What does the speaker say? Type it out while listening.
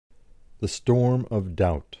The Storm of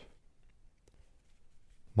Doubt.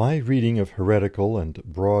 My reading of heretical and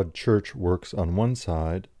broad church works on one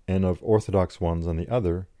side, and of orthodox ones on the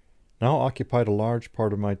other, now occupied a large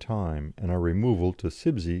part of my time, and our removal to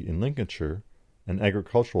Sibsey in Lincolnshire, an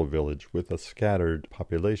agricultural village with a scattered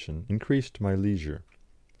population, increased my leisure.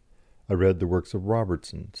 I read the works of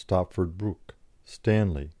Robertson, Stopford Brooke,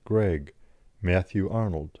 Stanley, Gregg, Matthew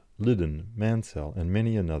Arnold, Liddon, Mansell, and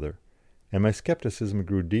many another, and my scepticism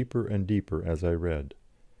grew deeper and deeper as I read.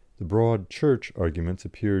 The broad church arguments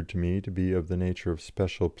appeared to me to be of the nature of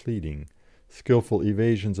special pleading, skilful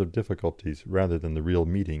evasions of difficulties rather than the real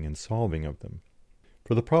meeting and solving of them.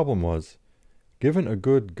 For the problem was, given a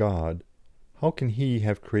good God, how can He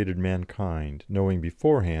have created mankind, knowing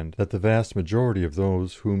beforehand that the vast majority of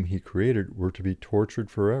those whom He created were to be tortured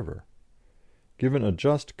forever? Given a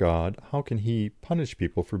just God, how can He punish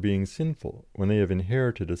people for being sinful, when they have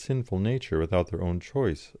inherited a sinful nature without their own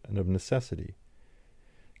choice and of necessity?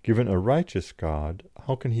 Given a righteous God,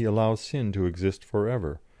 how can He allow sin to exist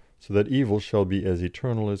forever, so that evil shall be as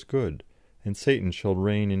eternal as good, and Satan shall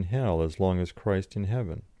reign in hell as long as Christ in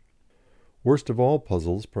heaven? Worst of all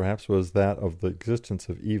puzzles perhaps was that of the existence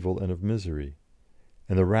of evil and of misery,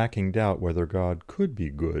 and the racking doubt whether God could be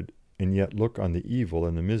good, and yet look on the evil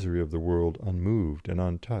and the misery of the world unmoved and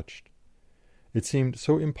untouched. It seemed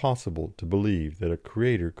so impossible to believe that a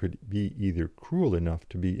Creator could be either cruel enough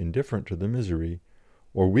to be indifferent to the misery,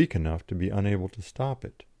 or weak enough to be unable to stop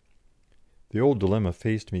it. The old dilemma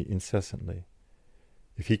faced me incessantly.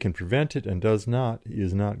 If He can prevent it and does not, He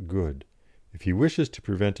is not good. If He wishes to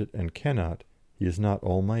prevent it and cannot, He is not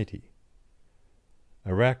almighty. I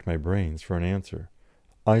racked my brains for an answer.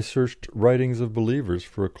 I searched writings of believers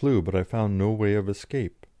for a clue, but I found no way of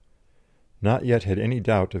escape. Not yet had any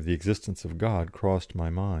doubt of the existence of God crossed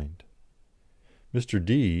my mind. Mr.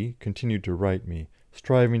 D. continued to write me,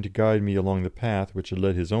 striving to guide me along the path which had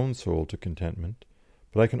led his own soul to contentment,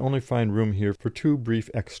 but I can only find room here for two brief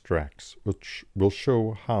extracts, which will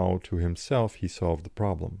show how to himself he solved the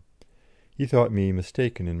problem. He thought me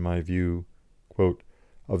mistaken in my view, quote,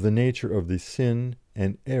 of the nature of the sin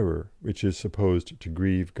and error which is supposed to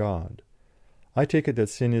grieve God. I take it that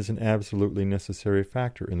sin is an absolutely necessary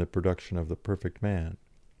factor in the production of the perfect man.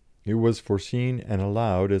 It was foreseen and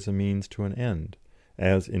allowed as a means to an end,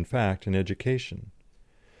 as, in fact, an education.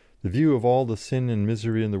 The view of all the sin and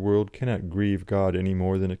misery in the world cannot grieve God any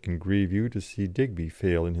more than it can grieve you to see Digby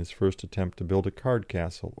fail in his first attempt to build a card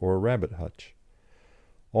castle or a rabbit hutch.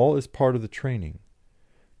 All is part of the training.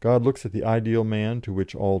 God looks at the ideal man to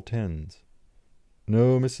which all tends.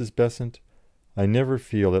 No, Mrs. Besant, I never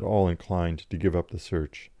feel at all inclined to give up the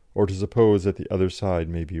search, or to suppose that the other side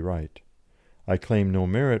may be right. I claim no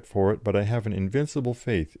merit for it, but I have an invincible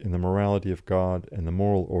faith in the morality of God and the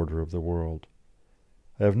moral order of the world.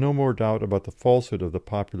 I have no more doubt about the falsehood of the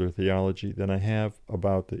popular theology than I have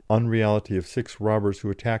about the unreality of 6 robbers who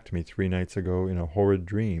attacked me 3 nights ago in a horrid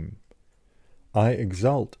dream. I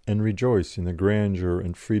exult and rejoice in the grandeur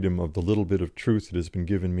and freedom of the little bit of truth it has been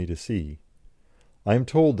given me to see. I am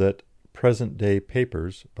told that Present-Day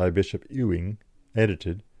Papers, by Bishop Ewing,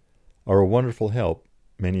 edited, are a wonderful help,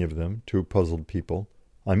 many of them, to puzzled people.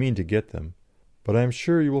 I mean to get them, but I am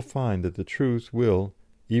sure you will find that the truth will,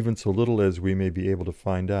 even so little as we may be able to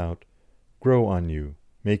find out, grow on you,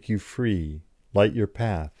 make you free, light your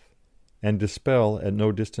path, and dispel at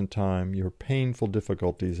no distant time your painful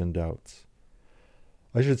difficulties and doubts.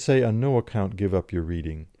 I should say on no account give up your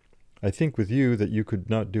reading. I think with you that you could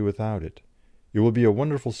not do without it. It will be a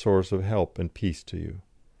wonderful source of help and peace to you.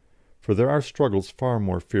 For there are struggles far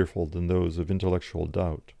more fearful than those of intellectual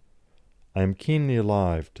doubt. I am keenly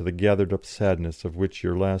alive to the gathered-up sadness of which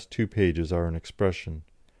your last 2 pages are an expression.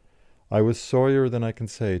 I was sorrier than I can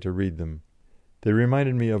say to read them. They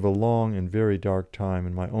reminded me of a long and very dark time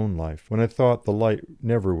in my own life, when I thought the light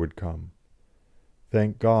never would come.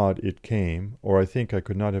 Thank God it came, or I think I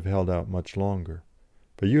could not have held out much longer.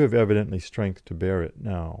 But you have evidently strength to bear it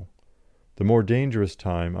now. The more dangerous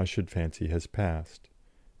time, I should fancy, has passed.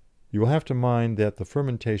 You will have to mind that the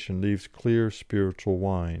fermentation leaves clear spiritual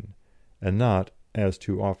wine, and not, as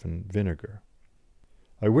too often, vinegar.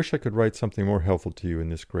 I wish I could write something more helpful to you in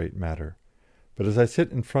this great matter, but as I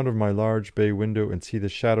sit in front of my large bay window and see the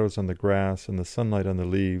shadows on the grass and the sunlight on the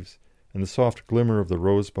leaves, and the soft glimmer of the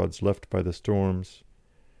rosebuds left by the storms,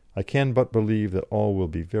 I can but believe that all will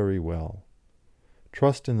be very well.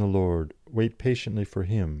 Trust in the Lord, wait patiently for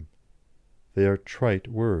Him. They are trite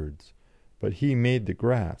words, but He made the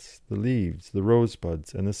grass, the leaves, the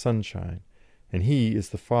rosebuds, and the sunshine, and He is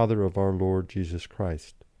the Father of our Lord Jesus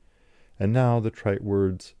Christ. And now the trite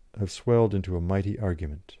words have swelled into a mighty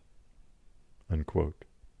argument." Unquote.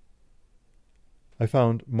 I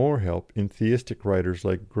found more help in theistic writers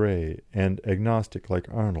like Gray and agnostic like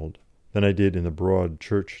Arnold than I did in the broad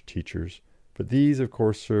church teachers, but these of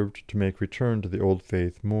course served to make return to the old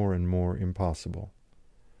faith more and more impossible.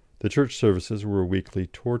 The church services were a weekly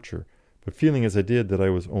torture, but feeling as I did that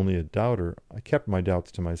I was only a doubter, I kept my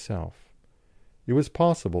doubts to myself. It was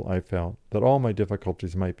possible, I felt, that all my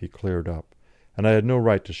difficulties might be cleared up, and I had no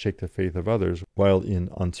right to shake the faith of others while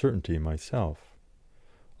in uncertainty myself.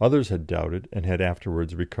 Others had doubted and had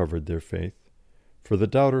afterwards recovered their faith. For the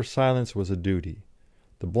doubter silence was a duty.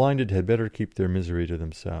 The blinded had better keep their misery to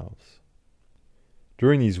themselves.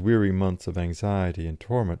 During these weary months of anxiety and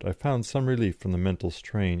torment I found some relief from the mental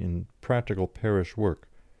strain in practical parish work,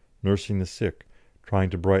 nursing the sick, trying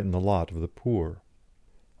to brighten the lot of the poor.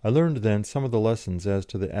 I learned then some of the lessons as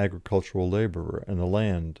to the agricultural labourer and the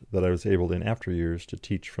land that I was able in after years to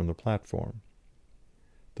teach from the platform.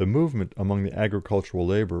 The movement among the agricultural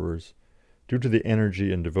labourers, due to the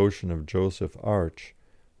energy and devotion of Joseph Arch,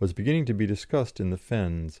 was beginning to be discussed in the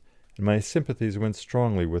Fens, and my sympathies went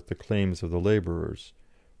strongly with the claims of the labourers,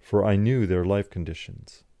 for I knew their life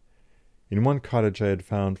conditions. In one cottage I had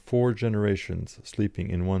found 4 generations sleeping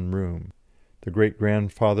in one room, the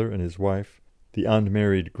great-grandfather and his wife, the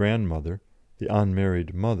unmarried grandmother, the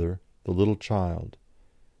unmarried mother, the little child.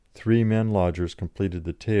 3 men lodgers completed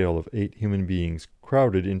the tale of 8 human beings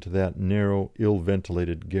crowded into that narrow,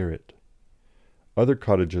 ill-ventilated garret. Other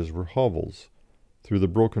cottages were hovels, through the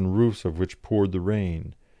broken roofs of which poured the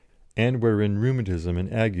rain, and wherein rheumatism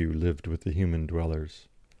and ague lived with the human dwellers.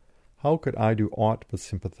 How could I do aught but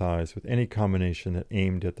sympathise with any combination that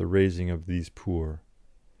aimed at the raising of these poor?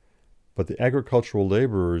 But the Agricultural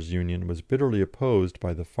Labourers' Union was bitterly opposed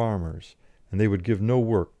by the farmers, and they would give no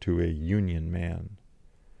work to a Union man.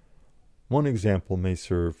 One example may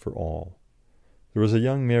serve for all. There was a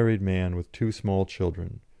young married man with 2 small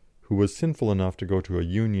children, who was sinful enough to go to a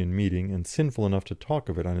Union meeting and sinful enough to talk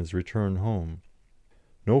of it on his return home.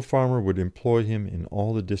 No farmer would employ him in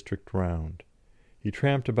all the district round. He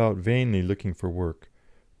tramped about vainly looking for work,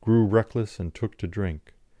 grew reckless and took to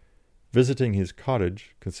drink. Visiting his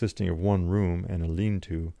cottage, consisting of 1 room and a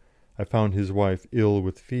lean-to, I found his wife ill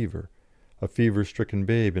with fever, a fever-stricken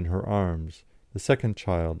babe in her arms, the second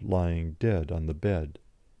child lying dead on the bed.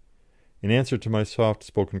 In answer to my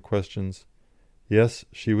soft-spoken questions, yes,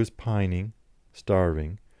 she was pining,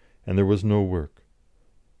 starving, and there was no work.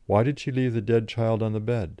 Why did she leave the dead child on the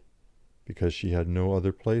bed? Because she had no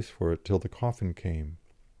other place for it till the coffin came.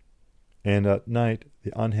 And at night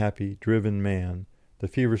the unhappy, driven man, the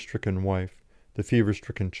fever-stricken wife, the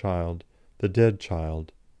fever-stricken child, the dead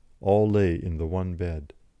child, all lay in the one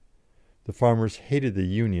bed. The farmers hated the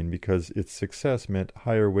Union because its success meant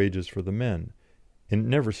higher wages for the men, and it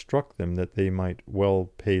never struck them that they might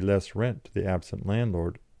well pay less rent to the absent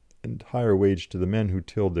landlord and higher wage to the men who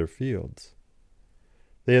tilled their fields.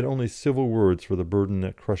 They had only civil words for the burden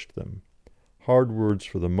that crushed them, hard words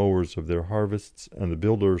for the mowers of their harvests and the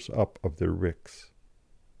builders up of their ricks.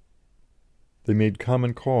 They made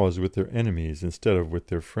common cause with their enemies instead of with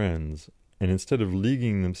their friends, and instead of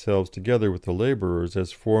leaguing themselves together with the labourers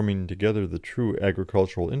as forming together the true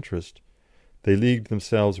agricultural interest, they leagued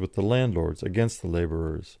themselves with the landlords against the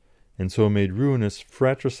labourers, and so made ruinous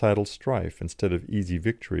fratricidal strife instead of easy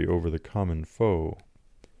victory over the common foe.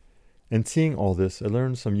 And seeing all this, I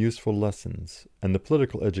learned some useful lessons, and the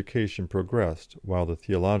political education progressed while the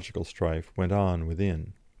theological strife went on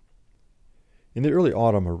within. In the early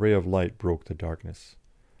autumn a ray of light broke the darkness.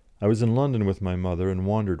 I was in London with my mother and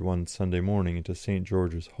wandered one Sunday morning into St.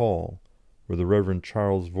 George's Hall, where the Rev.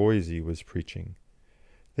 Charles Voysey was preaching.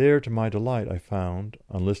 There, to my delight, I found,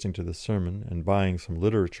 on listening to the sermon and buying some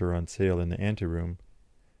literature on sale in the anteroom,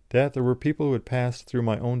 that there were people who had passed through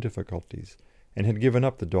my own difficulties and had given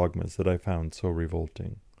up the dogmas that I found so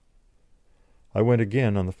revolting. I went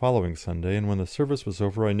again on the following Sunday, and when the service was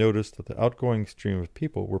over I noticed that the outgoing stream of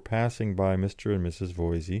people were passing by Mr. and Mrs.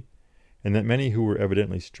 Voysey, and that many who were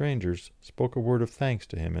evidently strangers spoke a word of thanks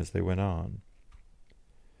to him as they went on.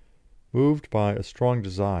 Moved by a strong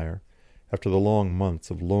desire, after the long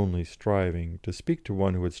months of lonely striving, to speak to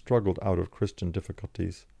one who had struggled out of Christian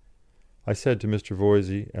difficulties, I said to Mr.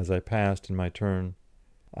 Voysey, as I passed in my turn,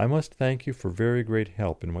 "I must thank you for very great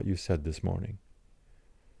help in what you said this morning."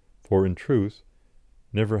 For in truth,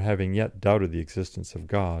 never having yet doubted the existence of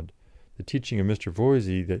God, the teaching of Mr.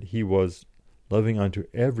 Voysey that He was loving unto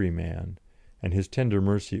every man, and His tender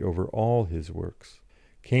mercy over all His works,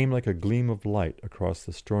 came like a gleam of light across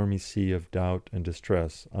the stormy sea of doubt and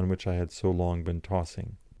distress on which I had so long been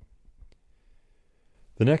tossing.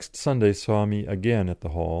 The next Sunday saw me again at the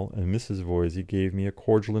Hall, and Mrs. Voysey gave me a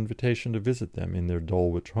cordial invitation to visit them in their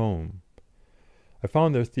Dulwich home. I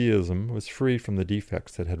found their theism was free from the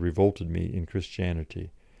defects that had revolted me in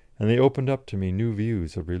Christianity, and they opened up to me new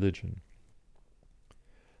views of religion.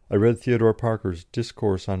 I read Theodore Parker's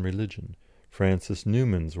Discourse on Religion, Francis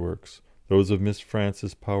Newman's works, those of Miss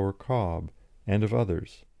Frances Power Cobbe, and of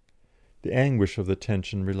others. The anguish of the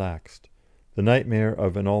tension relaxed. The nightmare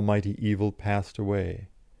of an almighty evil passed away.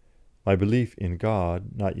 My belief in God,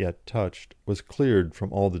 not yet touched, was cleared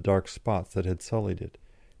from all the dark spots that had sullied it,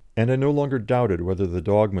 and I no longer doubted whether the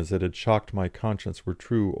dogmas that had shocked my conscience were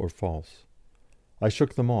true or false. I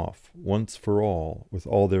shook them off, once for all, with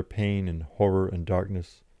all their pain and horror and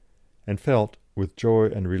darkness, and felt, with joy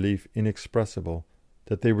and relief inexpressible,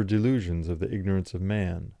 that they were delusions of the ignorance of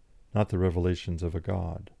man, not the revelations of a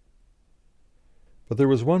God. But there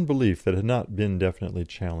was one belief that had not been definitely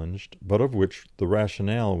challenged, but of which the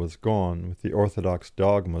rationale was gone with the orthodox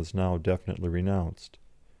dogmas now definitely renounced: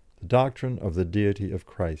 the doctrine of the deity of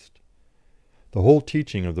Christ. The whole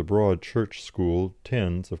teaching of the broad church school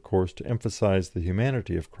tends, of course, to emphasize the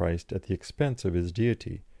humanity of Christ at the expense of his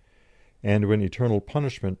deity, and when eternal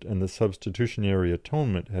punishment and the substitutionary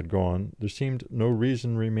atonement had gone, there seemed no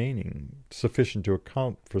reason remaining sufficient to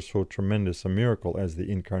account for so tremendous a miracle as the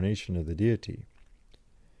incarnation of the deity.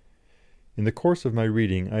 In the course of my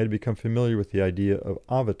reading I had become familiar with the idea of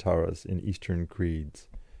avatars in Eastern creeds,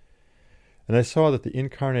 and I saw that the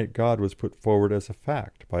incarnate God was put forward as a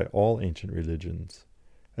fact by all ancient religions,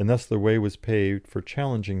 and thus the way was paved for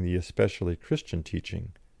challenging the especially Christian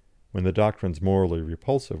teaching, when the doctrines morally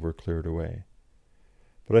repulsive were cleared away.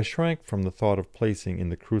 But I shrank from the thought of placing in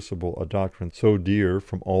the crucible a doctrine so dear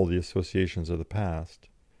from all the associations of the past.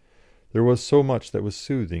 There was so much that was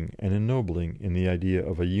soothing and ennobling in the idea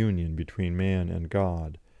of a union between man and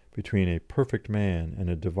God, between a perfect man and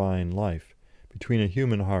a divine life, between a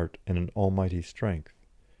human heart and an almighty strength.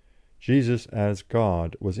 Jesus as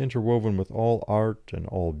God was interwoven with all art and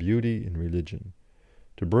all beauty in religion.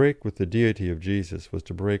 To break with the deity of Jesus was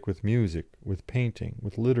to break with music, with painting,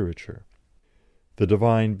 with literature. The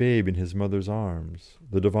divine babe in his mother's arms,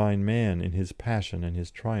 the divine man in his passion and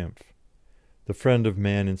his triumph, the friend of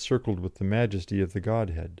man encircled with the majesty of the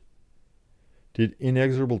Godhead. Did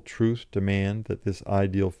inexorable truth demand that this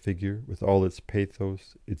ideal figure, with all its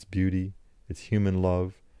pathos, its beauty, its human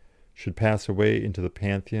love, should pass away into the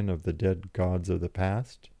pantheon of the dead gods of the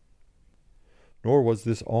past? Nor was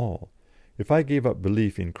this all. If I gave up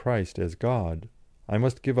belief in Christ as God, I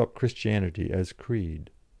must give up Christianity as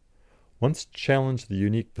creed. Once challenge the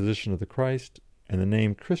unique position of the Christ, and the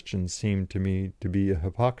name Christian seemed to me to be a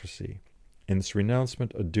hypocrisy, and its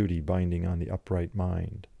renouncement a duty binding on the upright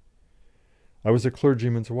mind. I was a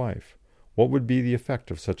clergyman's wife. What would be the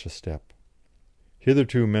effect of such a step?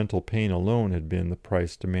 Hitherto mental pain alone had been the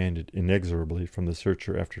price demanded inexorably from the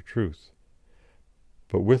searcher after truth.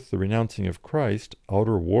 But with the renouncing of Christ,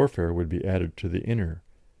 outer warfare would be added to the inner,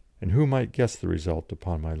 and who might guess the result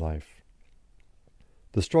upon my life?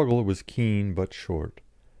 The struggle was keen but short.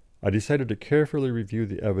 I decided to carefully review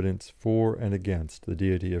the evidence for and against the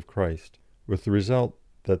deity of Christ, with the result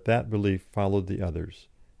that that belief followed the others,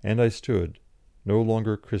 and I stood, no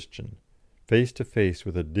longer Christian, face to face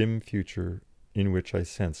with a dim future in which I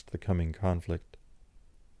sensed the coming conflict.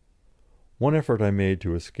 One effort I made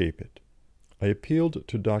to escape it. I appealed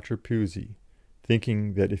to Dr. Pusey,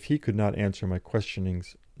 thinking that if he could not answer my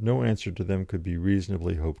questionings, no answer to them could be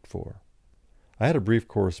reasonably hoped for. I had a brief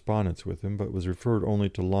correspondence with him, but was referred only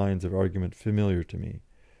to lines of argument familiar to me,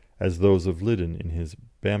 as those of Liddon in his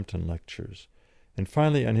Bampton lectures, and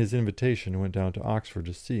finally on his invitation went down to Oxford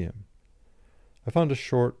to see him. I found a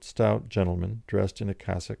short, stout gentleman, dressed in a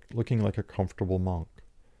cassock, looking like a comfortable monk,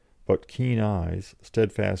 but keen eyes,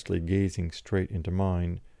 steadfastly gazing straight into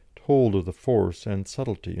mine, told of the force and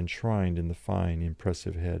subtlety enshrined in the fine,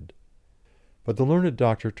 impressive head. But the learned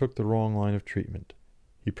doctor took the wrong line of treatment.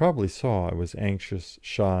 He probably saw I was anxious,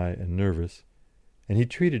 shy, and nervous, and he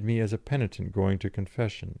treated me as a penitent going to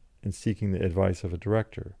confession and seeking the advice of a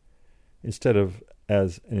director, instead of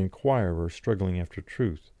as an inquirer struggling after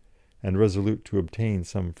truth, and resolute to obtain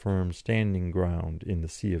some firm standing ground in the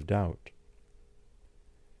sea of doubt.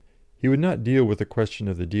 He would not deal with the question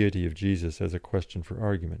of the deity of Jesus as a question for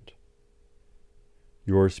argument.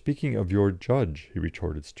 "You are speaking of your judge," he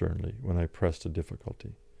retorted sternly, when I pressed a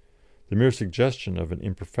difficulty. The mere suggestion of an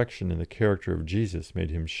imperfection in the character of Jesus made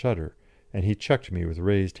him shudder, and he checked me with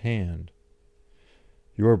raised hand.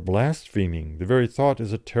 "You are blaspheming. The very thought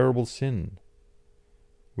is a terrible sin."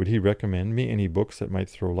 Would he recommend me any books that might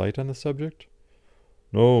throw light on the subject?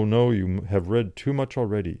 "No, no, you have read too much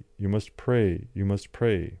already. You must pray, you must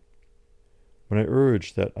pray." When I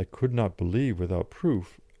urged that I could not believe without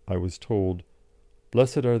proof, I was told,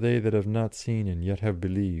 Blessed are they that have not seen and yet have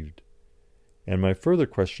believed. And my further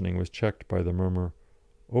questioning was checked by the murmur,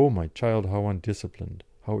 "Oh, my child, how undisciplined,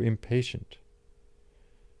 how impatient!"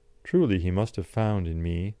 Truly he must have found in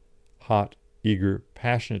me, hot, eager,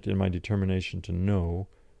 passionate in my determination to know,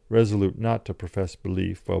 resolute not to profess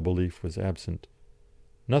belief while belief was absent,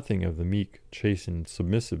 nothing of the meek, chastened,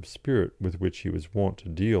 submissive spirit with which he was wont to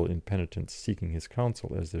deal in penitents seeking his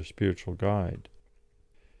counsel as their spiritual guide.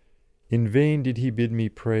 In vain did he bid me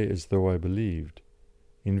pray as though I believed.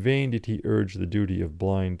 In vain did he urge the duty of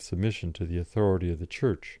blind submission to the authority of the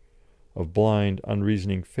Church, of blind,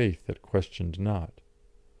 unreasoning faith that questioned not.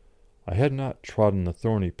 I had not trodden the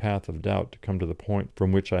thorny path of doubt to come to the point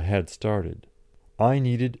from which I had started. I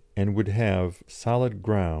needed and would have solid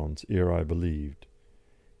grounds ere I believed.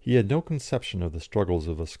 He had no conception of the struggles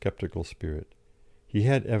of a sceptical spirit. He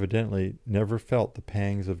had evidently never felt the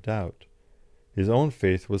pangs of doubt. His own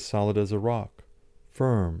faith was solid as a rock,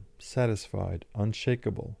 firm, satisfied,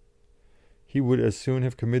 unshakable. He would as soon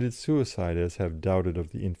have committed suicide as have doubted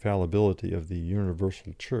of the infallibility of the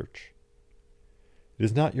universal Church. It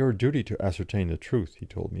is not your duty to ascertain the truth, he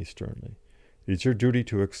told me sternly. It is your duty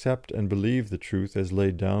to accept and believe the truth as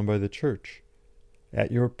laid down by the Church.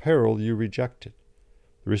 At your peril you reject it.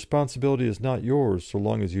 The responsibility is not yours so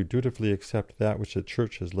long as you dutifully accept that which the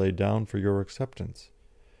Church has laid down for your acceptance.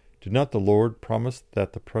 Did not the Lord promise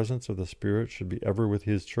that the presence of the Spirit should be ever with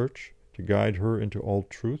His Church, to guide her into all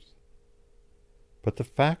truth? But the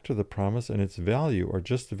fact of the promise and its value are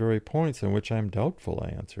just the very points on which I am doubtful, I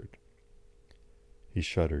answered. He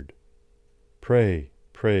shuddered. Pray,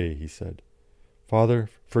 pray, he said. Father,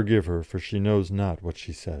 forgive her, for she knows not what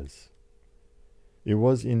she says. It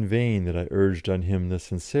was in vain that I urged on him the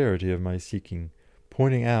sincerity of my seeking,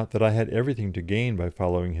 pointing out that I had everything to gain by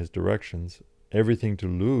following his directions, everything to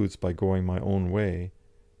lose by going my own way,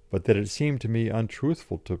 but that it seemed to me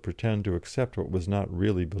untruthful to pretend to accept what was not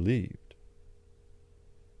really believed.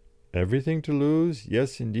 Everything to lose?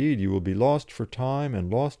 Yes, indeed, you will be lost for time and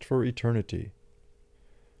lost for eternity.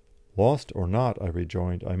 Lost or not, I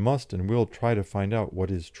rejoined, I must and will try to find out what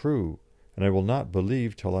is true, and I will not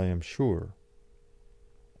believe till I am sure.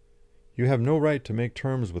 You have no right to make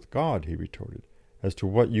terms with God, he retorted, as to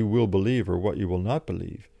what you will believe or what you will not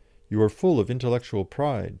believe. You are full of intellectual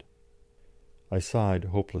pride. I sighed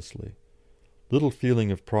hopelessly. Little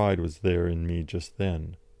feeling of pride was there in me just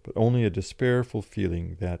then, but only a despairful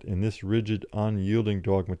feeling that in this rigid, unyielding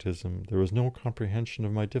dogmatism there was no comprehension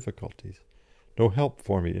of my difficulties, no help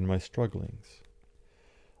for me in my strugglings.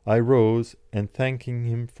 I rose, and thanking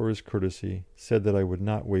him for his courtesy, said that I would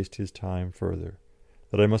not waste his time further,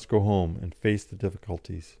 that I must go home and face the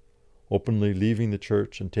difficulties, openly leaving the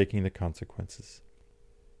Church and taking the consequences.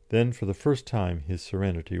 Then for the first time his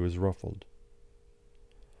serenity was ruffled.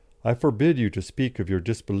 I forbid you to speak of your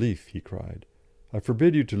disbelief, he cried. I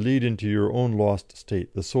forbid you to lead into your own lost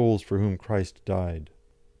state the souls for whom Christ died.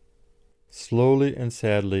 Slowly and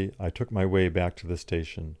sadly I took my way back to the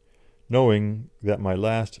station, knowing that my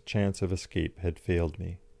last chance of escape had failed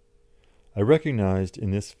me. I recognized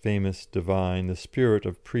in this famous divine the spirit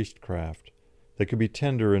of priestcraft, that could be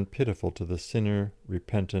tender and pitiful to the sinner,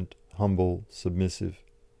 repentant, humble, submissive,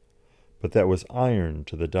 but that was iron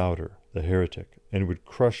to the doubter, the heretic, and would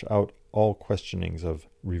crush out all questionings of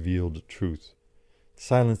revealed truth,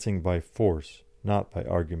 silencing by force, not by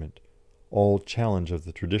argument, all challenge of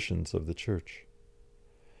the traditions of the Church.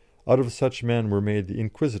 Out of such men were made the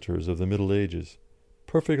inquisitors of the Middle Ages,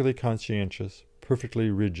 perfectly conscientious, perfectly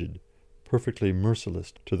rigid, perfectly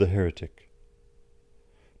merciless to the heretic.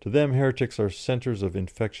 To them heretics are centres of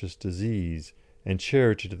infectious disease, and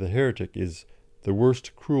charity to the heretic is the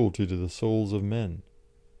worst cruelty to the souls of men.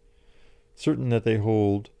 Certain that they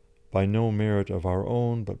hold, by no merit of our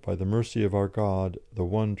own, but by the mercy of our God, the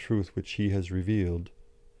one truth which He has revealed,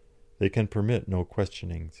 they can permit no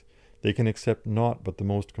questionings, they can accept naught but the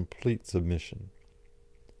most complete submission.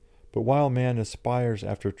 But while man aspires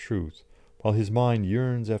after truth, while his mind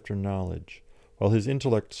yearns after knowledge, while his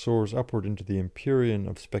intellect soars upward into the empyrean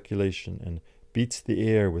of speculation and beats the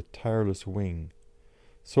air with tireless wing,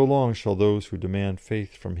 so long shall those who demand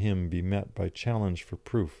faith from him be met by challenge for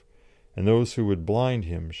proof, and those who would blind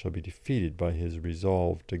him shall be defeated by his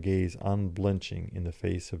resolve to gaze unblenching in the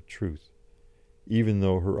face of truth, even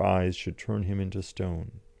though her eyes should turn him into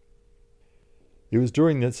stone. It was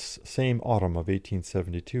during this same autumn of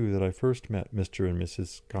 1872 that I first met Mr. and Mrs.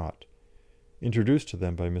 Scott, introduced to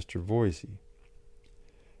them by Mr. Voysey.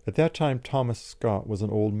 At that time Thomas Scott was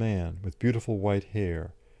an old man, with beautiful white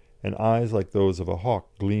hair, and eyes like those of a hawk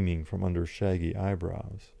gleaming from under shaggy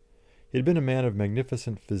eyebrows. He had been a man of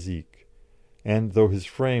magnificent physique, and though his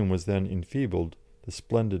frame was then enfeebled, the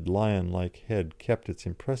splendid lion-like head kept its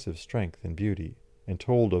impressive strength and beauty, and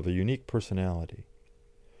told of a unique personality.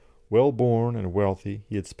 Well born and wealthy,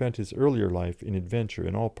 he had spent his earlier life in adventure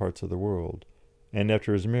in all parts of the world, and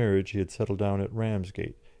after his marriage he had settled down at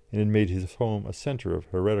Ramsgate and had made his home a centre of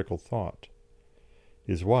heretical thought.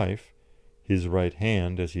 His wife, his right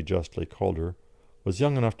hand, as he justly called her, was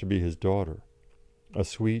young enough to be his daughter, a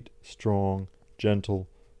sweet, strong, gentle,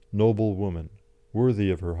 noble woman,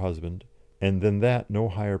 worthy of her husband, and than that no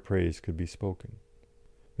higher praise could be spoken.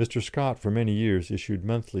 Mr. Scott for many years issued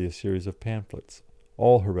monthly a series of pamphlets,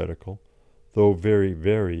 all heretical, though very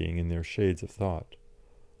varying in their shades of thought.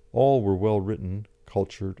 All were well written,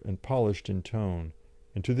 cultured, and polished in tone,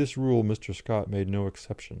 and to this rule Mr. Scott made no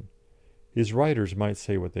exception. His writers might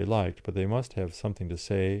say what they liked, but they must have something to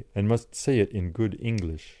say, and must say it in good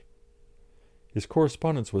English. His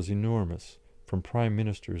correspondence was enormous, from Prime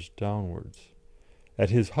Ministers downwards. At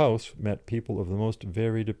his house met people of the most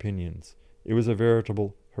varied opinions. It was a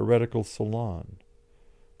veritable heretical salon.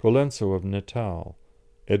 Colenso of Natal,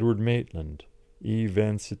 Edward Maitland, E.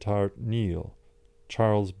 Vansittart Neale,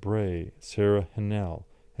 Charles Bray, Sarah Hennell,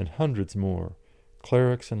 and hundreds more,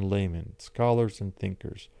 clerics and laymen, scholars and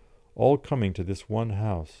thinkers, all coming to this one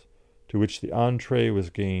house, to which the entrée was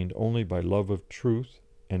gained only by love of truth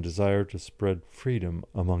and desire to spread freedom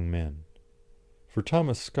among men. For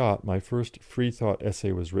Thomas Scott my first free-thought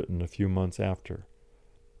essay was written a few months after,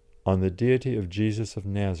 On the Deity of Jesus of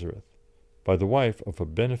Nazareth, by the wife of a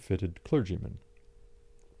benefited clergyman.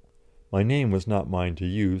 My name was not mine to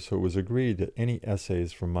use, so it was agreed that any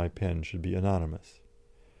essays from my pen should be anonymous.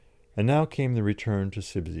 And now came the return to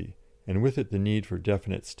Sibsey, and with it the need for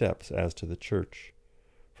definite steps as to the Church.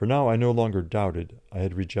 For now I no longer doubted, I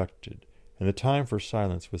had rejected, and the time for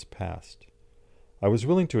silence was past. I was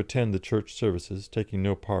willing to attend the church services, taking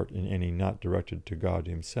no part in any not directed to God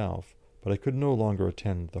Himself, but I could no longer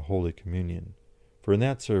attend the Holy Communion, for in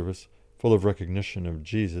that service, full of recognition of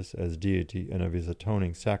Jesus as deity and of His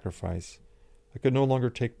atoning sacrifice, I could no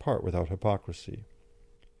longer take part without hypocrisy.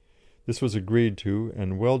 This was agreed to,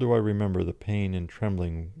 and well do I remember the pain and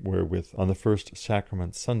trembling wherewith, on the first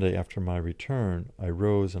sacrament Sunday after my return, I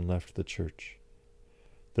rose and left the church.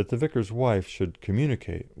 That the vicar's wife should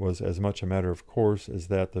communicate was as much a matter of course as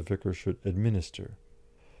that the vicar should administer.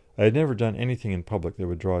 I had never done anything in public that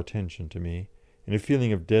would draw attention to me, and a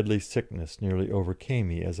feeling of deadly sickness nearly overcame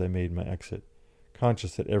me as I made my exit,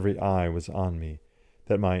 conscious that every eye was on me,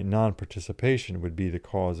 that my non-participation would be the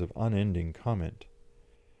cause of unending comment.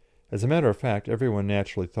 As a matter of fact, everyone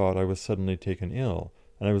naturally thought I was suddenly taken ill,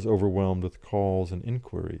 and I was overwhelmed with calls and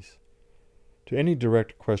inquiries. To any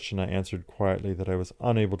direct question I answered quietly that I was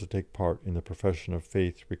unable to take part in the profession of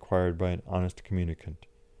faith required by an honest communicant,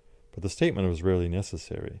 but the statement was rarely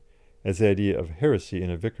necessary, as the idea of heresy in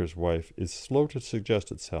a vicar's wife is slow to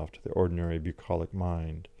suggest itself to the ordinary bucolic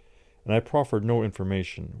mind, and I proffered no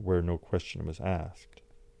information where no question was asked.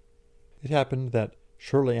 It happened that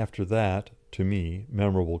shortly after that, to me,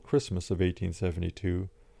 memorable Christmas of 1872,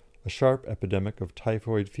 a sharp epidemic of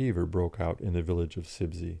typhoid fever broke out in the village of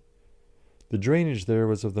Sibsey. The drainage there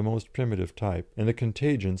was of the most primitive type, and the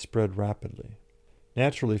contagion spread rapidly.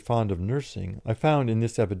 Naturally fond of nursing, I found in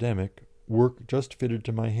this epidemic work just fitted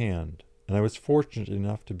to my hand, and I was fortunate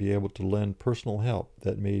enough to be able to lend personal help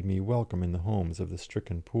that made me welcome in the homes of the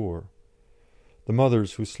stricken poor. The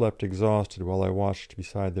mothers who slept exhausted while I watched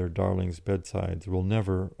beside their darlings' bedsides will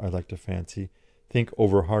never, I like to fancy, think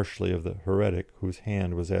over harshly of the heretic whose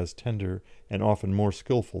hand was as tender and often more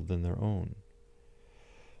skilful than their own.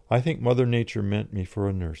 I think Mother Nature meant me for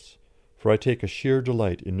a nurse, for I take a sheer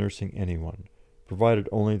delight in nursing anyone, provided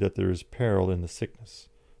only that there is peril in the sickness,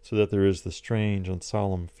 so that there is the strange and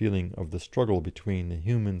solemn feeling of the struggle between the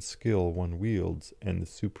human skill one wields and the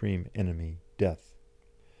supreme enemy, death.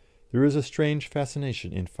 There is a strange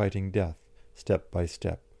fascination in fighting death, step by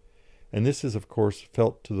step, and this is of course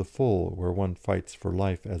felt to the full where one fights for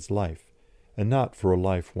life as life, and not for a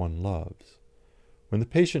life one loves. When the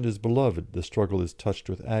patient is beloved, the struggle is touched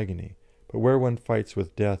with agony, but where one fights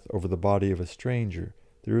with death over the body of a stranger,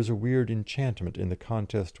 there is a weird enchantment in the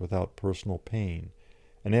contest without personal pain,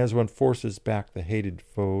 and as one forces back the hated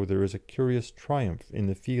foe, there is a curious triumph in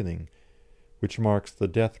the feeling which marks the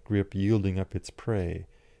death grip yielding up its prey,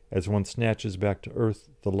 as one snatches back to earth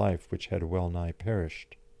the life which had well nigh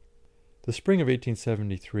perished. The spring of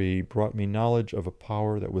 1873 brought me knowledge of a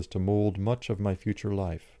power that was to mould much of my future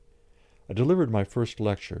life. I delivered my first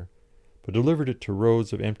lecture, but delivered it to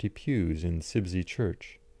rows of empty pews in Sibsey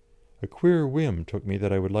Church. A queer whim took me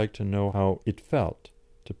that I would like to know how it felt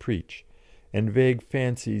to preach, and vague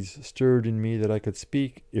fancies stirred in me that I could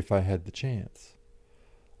speak if I had the chance.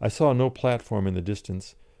 I saw no platform in the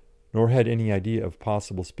distance, nor had any idea of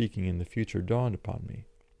possible speaking in the future dawned upon me.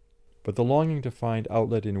 But the longing to find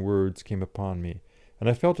outlet in words came upon me, and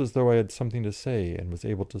I felt as though I had something to say and was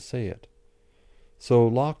able to say it. So,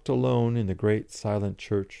 locked alone in the great silent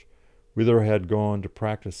church, whither I had gone to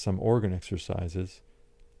practice some organ exercises,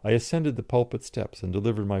 I ascended the pulpit steps and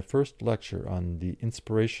delivered my first lecture on the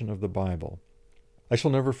inspiration of the Bible. I shall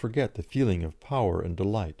never forget the feeling of power and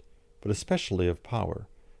delight, but especially of power,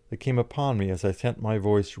 that came upon me as I sent my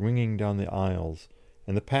voice ringing down the aisles,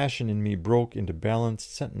 and the passion in me broke into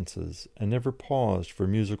balanced sentences and never paused for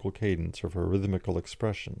musical cadence or for rhythmical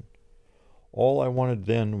expression. All I wanted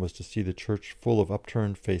then was to see the church full of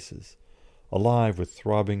upturned faces, alive with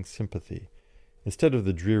throbbing sympathy, instead of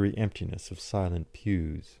the dreary emptiness of silent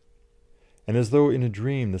pews. And as though in a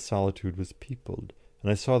dream the solitude was peopled,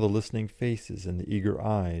 and I saw the listening faces and the eager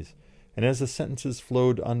eyes, and as the sentences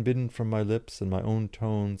flowed unbidden from my lips and my own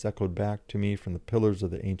tones echoed back to me from the pillars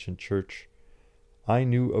of the ancient church, I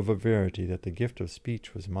knew of a verity that the gift of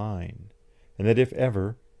speech was mine, and that if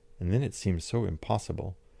ever, and then it seemed so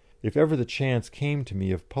impossible, if ever the chance came to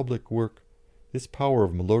me of public work, this power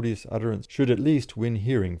of melodious utterance should at least win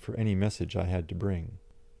hearing for any message I had to bring.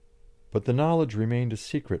 But the knowledge remained a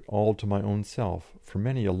secret all to my own self for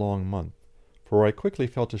many a long month, for I quickly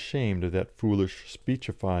felt ashamed of that foolish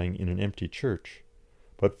speechifying in an empty church.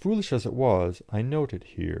 But foolish as it was, I note it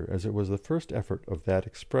here, as it was the first effort of that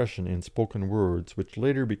expression in spoken words which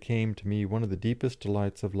later became to me one of the deepest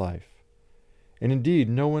delights of life. And indeed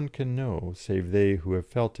no one can know, save they who have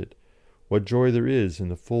felt it, what joy there is in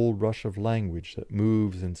the full rush of language that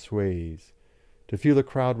moves and sways, to feel a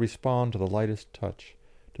crowd respond to the lightest touch,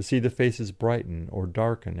 to see the faces brighten or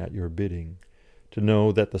darken at your bidding, to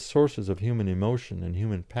know that the sources of human emotion and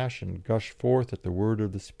human passion gush forth at the word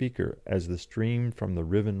of the speaker as the stream from the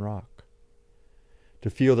riven rock, to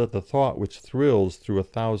feel that the thought which thrills through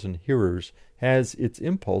 1,000 hearers has its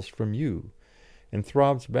impulse from you, and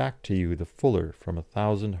throbs back to you the fuller from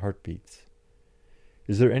 1,000 heartbeats.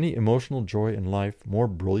 Is there any emotional joy in life more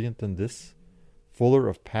brilliant than this, fuller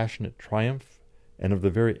of passionate triumph and of the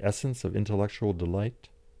very essence of intellectual delight?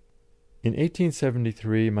 In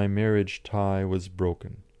 1873 my marriage tie was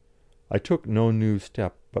broken. I took no new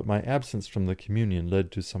step, but my absence from the communion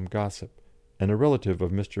led to some gossip, and a relative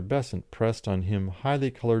of Mr. Besant pressed on him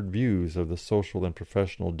highly coloured views of the social and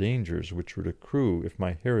professional dangers which would accrue if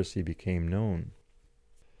my heresy became known.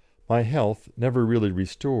 My health, never really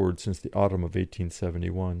restored since the autumn of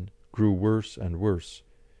 1871, grew worse and worse,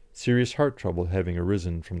 serious heart trouble having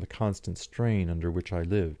arisen from the constant strain under which I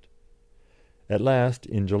lived. At last,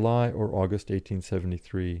 in July or August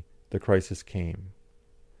 1873, the crisis came.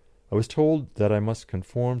 I was told that I must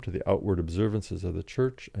conform to the outward observances of the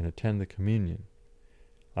Church and attend the communion.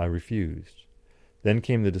 I refused. Then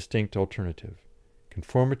came the distinct alternative: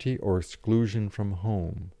 conformity or exclusion from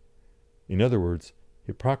home. In other words,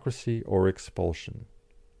 hypocrisy or expulsion.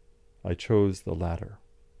 I chose the latter.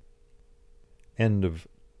 End of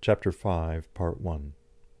Chapter 5, Part 1.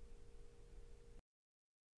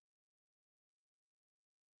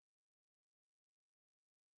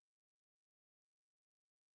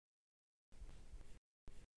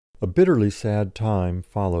 A bitterly sad time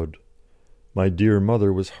followed. My dear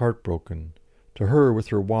mother was heartbroken. To her, with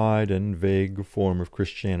her wide and vague form of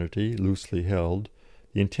Christianity, loosely held,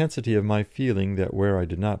 the intensity of my feeling that where I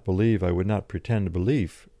did not believe I would not pretend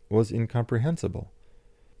belief was incomprehensible.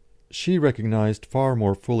 She recognized far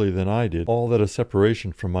more fully than I did all that a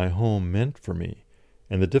separation from my home meant for me,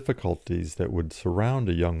 and the difficulties that would surround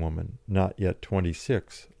a young woman, not yet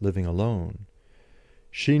 26, living alone.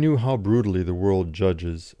 She knew how brutally the world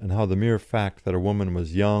judges, and how the mere fact that a woman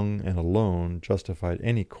was young and alone justified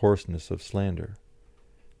any coarseness of slander.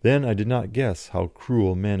 Then I did not guess how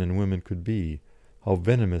cruel men and women could be, how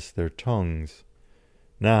venomous their tongues.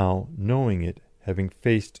 Now, knowing it, having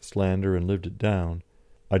faced slander and lived it down,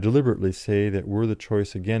 I deliberately say that were the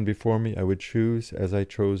choice again before me, I would choose as I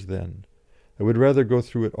chose then. I would rather go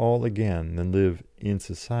through it all again than live in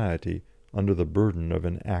society under the burden of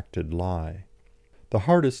an acted lie. The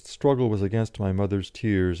hardest struggle was against my mother's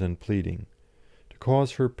tears and pleading. To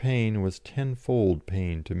cause her pain was tenfold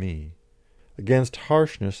pain to me. Against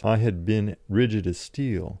harshness I had been rigid as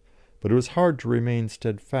steel, but it was hard to remain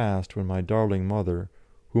steadfast when my darling mother,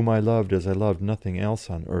 whom I loved as I loved nothing else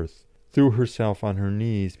on earth, threw herself on her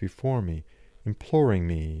knees before me, imploring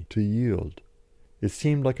me to yield. It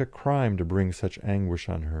seemed like a crime to bring such anguish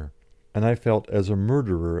on her, and I felt as a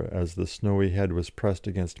murderer as the snowy head was pressed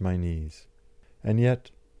against my knees. And yet,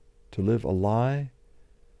 to live a lie?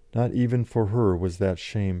 Not even for her was that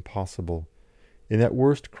shame possible. In that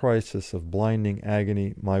worst crisis of blinding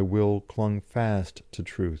agony my will clung fast to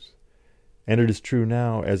truth, and it is true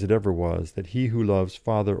now as it ever was that he who loves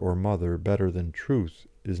father or mother better than truth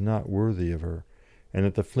is not worthy of her, and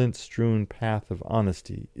that the flint-strewn path of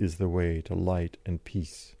honesty is the way to light and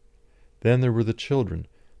peace. Then there were the children,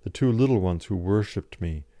 the two little ones who worshipped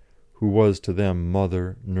me, who was to them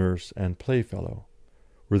mother, nurse, and playfellow.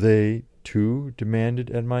 Were they, too, demanded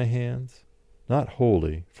at my hands? Not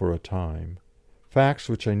wholly, for a time. Facts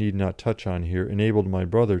which I need not touch on here enabled my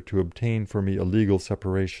brother to obtain for me a legal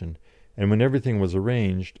separation, and when everything was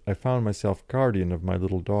arranged, I found myself guardian of my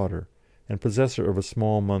little daughter, and possessor of a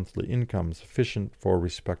small monthly income sufficient for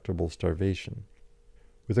respectable starvation.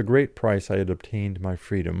 With a great price I had obtained my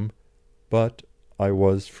freedom, but I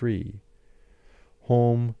was free.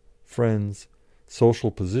 Home, friends,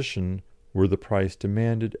 social position were the price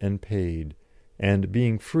demanded and paid, and,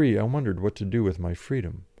 being free, I wondered what to do with my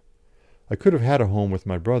freedom. I could have had a home with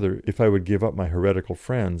my brother if I would give up my heretical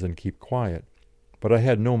friends and keep quiet, but I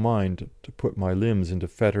had no mind to put my limbs into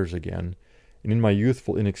fetters again, and in my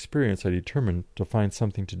youthful inexperience I determined to find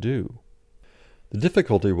something to do. The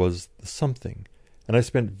difficulty was the something, and I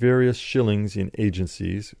spent various shillings in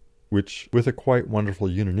agencies, which with a quite wonderful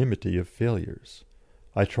unanimity of failures.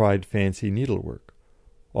 I tried fancy needlework,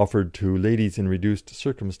 offered to ladies in reduced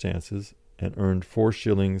circumstances, and earned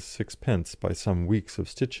 4s. 6d. by some weeks of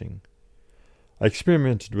stitching. I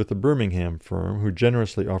experimented with a Birmingham firm, who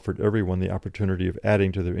generously offered everyone the opportunity of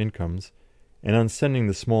adding to their incomes, and on sending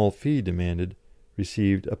the small fee demanded,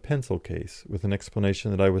 received a pencil case, with an explanation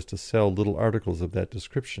that I was to sell little articles of that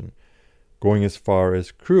description, going as far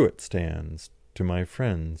as cruet stands, to my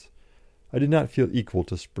friends. I did not feel equal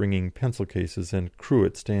to springing pencil cases and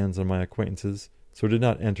cruet stands on my acquaintances, so did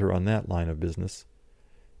not enter on that line of business.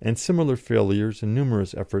 And similar failures and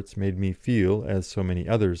numerous efforts made me feel, as so many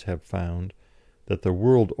others have found, that the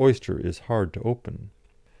world oyster is hard to open.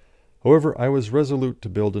 However, I was resolute to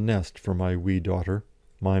build a nest for my wee daughter,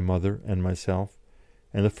 my mother, and myself,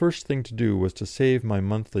 and the first thing to do was to save my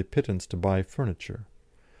monthly pittance to buy furniture.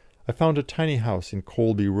 I found a tiny house in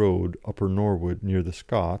Colby Road, Upper Norwood, near the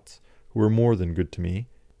Scots, who were more than good to me,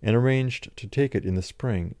 and arranged to take it in the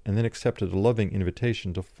spring, and then accepted a loving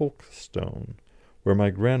invitation to Folkestone, where my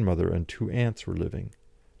grandmother and 2 aunts were living,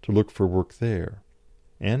 to look for work there,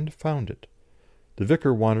 and found it. The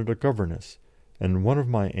vicar wanted a governess, and one of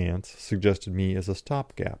my aunts suggested me as a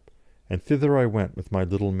stopgap, and thither I went with my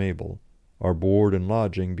little Mabel, our board and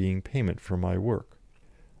lodging being payment for my work.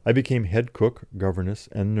 I became head cook, governess,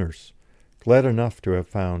 and nurse, glad enough to have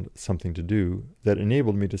found something to do that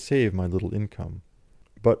enabled me to save my little income.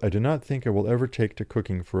 But I do not think I will ever take to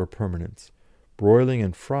cooking for a permanence. Broiling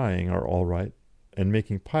and frying are all right, and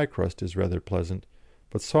making pie crust is rather pleasant,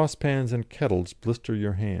 but saucepans and kettles blister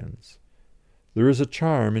your hands. There is a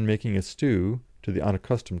charm in making a stew, to the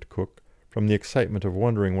unaccustomed cook, from the excitement of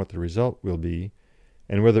wondering what the result will be,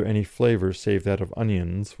 and whether any flavour save that of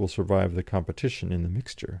onions will survive the competition in the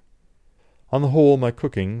mixture. On the whole, my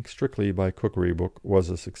cooking, strictly by cookery book, was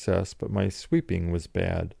a success, but my sweeping was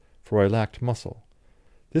bad, for I lacked muscle.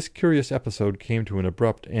 This curious episode came to an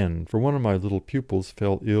abrupt end, for one of my little pupils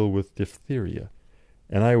fell ill with diphtheria,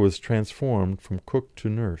 and I was transformed from cook to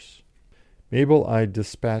nurse. Mabel I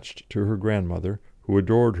dispatched to her grandmother, who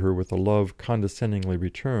adored her with a love condescendingly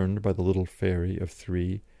returned by the little fairy of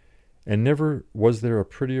 3, and never was there a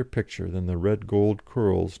prettier picture than the red gold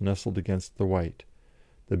curls nestled against the white,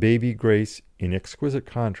 the baby grace in exquisite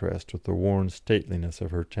contrast with the worn stateliness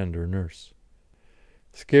of her tender nurse.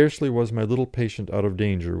 Scarcely was my little patient out of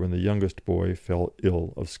danger when the youngest boy fell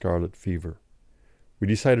ill of scarlet fever. We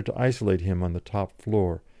decided to isolate him on the top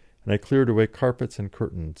floor, and I cleared away carpets and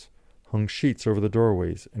curtains, hung sheets over the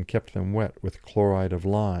doorways, and kept them wet with chloride of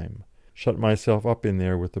lime, shut myself up in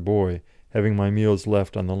there with the boy, having my meals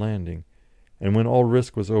left on the landing, and when all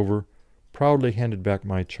risk was over, proudly handed back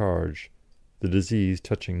my charge, the disease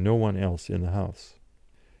touching no one else in the house.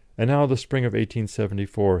 And now the spring of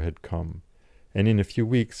 1874 had come, and in a few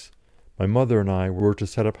weeks my mother and I were to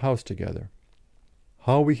set up house together.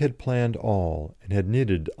 How we had planned all, and had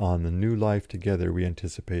knitted on the new life together we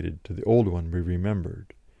anticipated to the old one we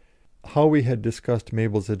remembered. How we had discussed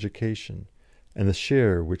Mabel's education, and the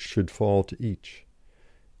share which should fall to each.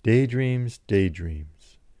 Daydreams,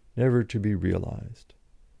 never to be realized.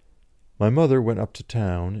 My mother went up to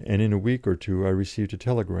town, and in a week or 2 I received a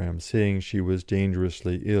telegram saying she was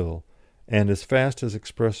dangerously ill, and as fast as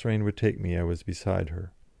express train would take me I was beside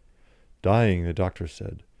her. Dying, the doctor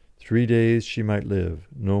said. 3 days she might live,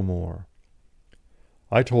 no more.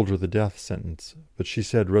 I told her the death sentence, but she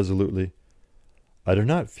said resolutely, "I do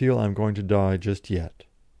not feel I am going to die just yet,"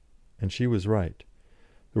 and she was right.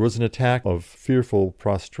 There was an attack of fearful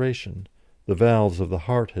prostration, the valves of the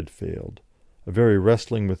heart had failed, a very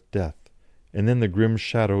wrestling with death, and then the grim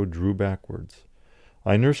shadow drew backwards.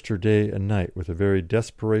 I nursed her day and night with a very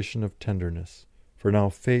desperation of tenderness, for now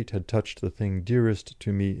fate had touched the thing dearest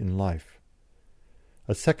to me in life.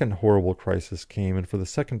 A second horrible crisis came, and for the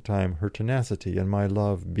second time her tenacity and my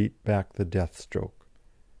love beat back the death stroke.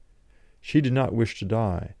 She did not wish to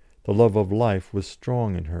die. The love of life was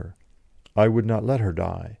strong in her. I would not let her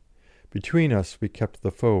die. Between us we kept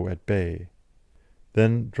the foe at bay.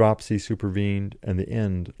 Then dropsy supervened, and the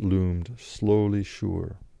end loomed slowly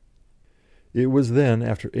sure. It was then,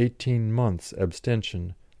 after 18 months'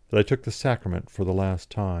 abstention, that I took the sacrament for the last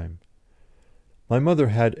time. My mother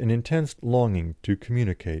had an intense longing to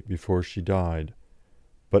communicate before she died,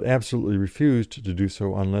 but absolutely refused to do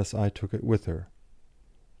so unless I took it with her.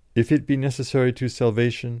 "If it be necessary to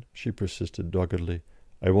salvation," she persisted doggedly,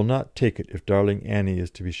 "I will not take it if darling Annie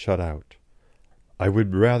is to be shut out. I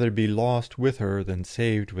would rather be lost with her than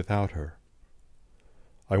saved without her."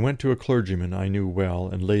 I went to a clergyman I knew well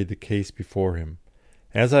and laid the case before him.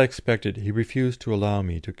 As I expected, he refused to allow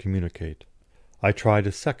me to communicate. I tried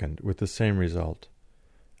a second, with the same result.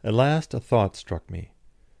 At last a thought struck me.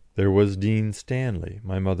 There was Dean Stanley,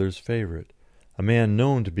 my mother's favourite, a man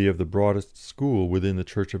known to be of the broadest school within the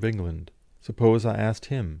Church of England. Suppose I asked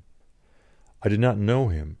him? I did not know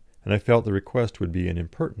him, and I felt the request would be an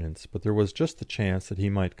impertinence, but there was just the chance that he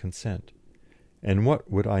might consent. And what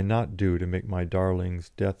would I not do to make my darling's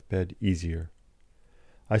death-bed easier?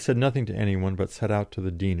 I said nothing to anyone, but set out to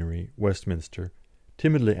the Deanery, Westminster,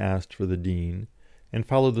 timidly asked for the Dean, and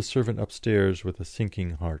followed the servant upstairs with a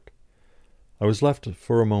sinking heart. I was left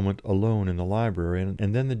for a moment alone in the library,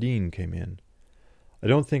 and then the Dean came in. I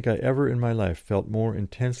don't think I ever in my life felt more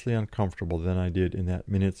intensely uncomfortable than I did in that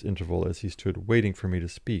minute's interval as he stood waiting for me to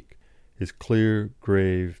speak, his clear,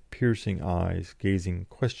 grave, piercing eyes gazing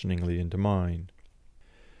questioningly into mine.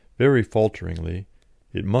 Very falteringly,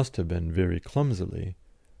 it must have been very clumsily,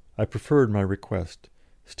 I preferred my request,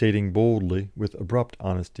 stating boldly, with abrupt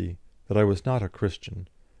honesty, that I was not a Christian,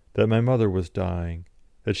 that my mother was dying,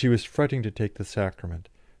 that she was fretting to take the sacrament,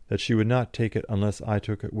 that she would not take it unless I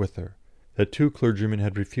took it with her, that 2 clergymen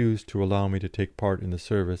had refused to allow me to take part in the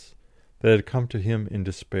service, that I had come to him in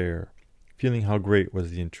despair, feeling how great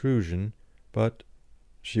was the intrusion, but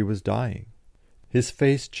she was dying. His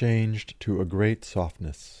face changed to a great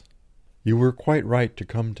softness. "You were quite right to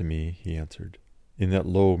come to me," he answered, in that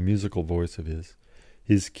low, musical voice of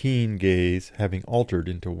his keen gaze having altered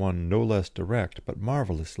into one no less direct but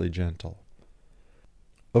marvellously gentle.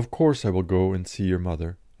 "Of course I will go and see your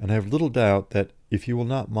mother, and I have little doubt that, if you will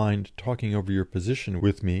not mind talking over your position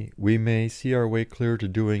with me, we may see our way clear to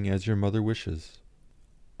doing as your mother wishes."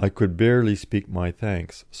 I could barely speak my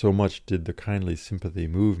thanks, so much did the kindly sympathy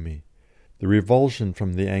move me. The revulsion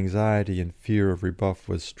from the anxiety and fear of rebuff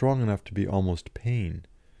was strong enough to be almost pain.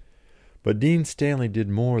 But Dean Stanley did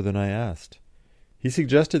more than I asked. He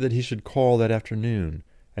suggested that he should call that afternoon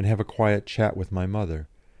and have a quiet chat with my mother,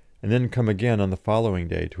 and then come again on the following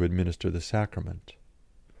day to administer the sacrament.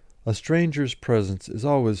 "A stranger's presence is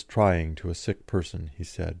always trying to a sick person," he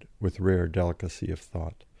said, with rare delicacy of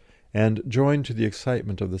thought, "and, joined to the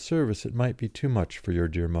excitement of the service, it might be too much for your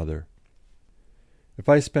dear mother. If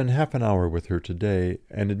I spend half an hour with her to-day,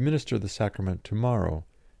 and administer the sacrament to-morrow,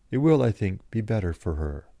 it will, I think, be better for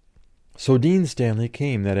her." So Dean Stanley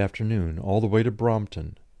came that afternoon all the way to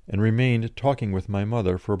Brompton, and remained talking with my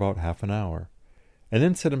mother for about half an hour, and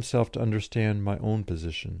then set himself to understand my own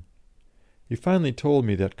position. He finally told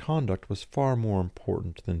me that conduct was far more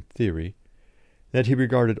important than theory, that he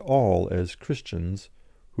regarded all as Christians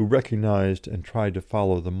who recognized and tried to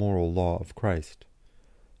follow the moral law of Christ.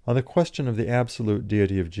 On the question of the absolute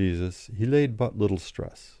deity of Jesus he laid but little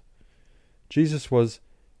stress. Jesus was,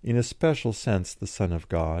 in a special sense, the Son of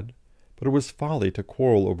God, but it was folly to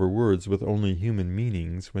quarrel over words with only human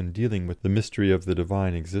meanings when dealing with the mystery of the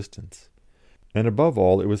divine existence. And above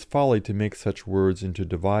all, it was folly to make such words into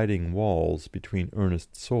dividing walls between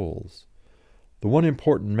earnest souls. The one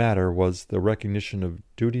important matter was the recognition of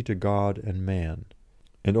duty to God and man,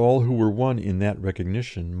 and all who were one in that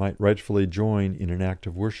recognition might rightfully join in an act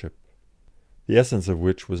of worship, the essence of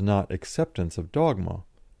which was not acceptance of dogma,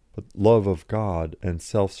 but love of God and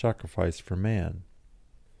self-sacrifice for man.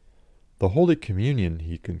 The Holy Communion,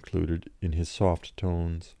 he concluded in his soft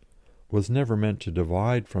tones, was never meant to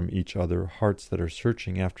divide from each other hearts that are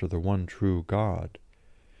searching after the one true God.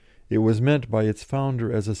 It was meant by its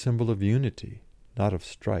founder as a symbol of unity, not of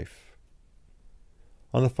strife.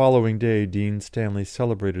 On the following day Dean Stanley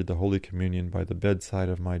celebrated the Holy Communion by the bedside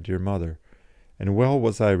of my dear mother, and well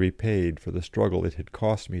was I repaid for the struggle it had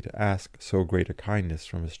cost me to ask so great a kindness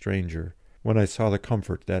from a stranger, when I saw the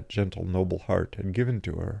comfort that gentle, noble heart had given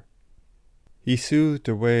to her. He soothed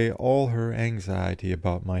away all her anxiety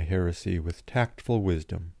about my heresy with tactful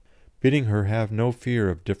wisdom, bidding her have no fear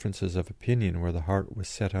of differences of opinion where the heart was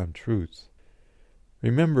set on truth.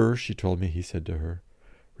 "Remember," she told me he said to her,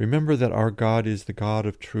 "remember that our God is the God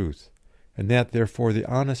of truth, and that therefore the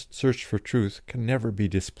honest search for truth can never be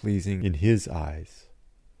displeasing in His eyes."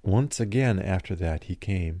 Once again after that he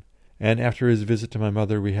came, and after his visit to my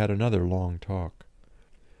mother we had another long talk.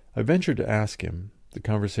 I ventured to ask him, the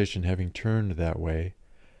conversation having turned that way,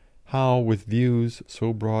 how, with views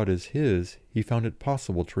so broad as his, he found it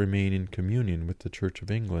possible to remain in communion with the Church of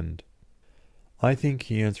England. "I think,"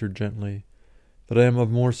 he answered gently, "that I am of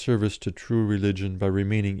more service to true religion by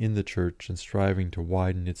remaining in the Church and striving to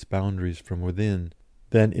widen its boundaries from within,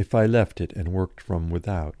 than if I left it and worked from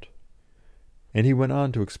without." And he went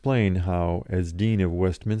on to explain how, as Dean of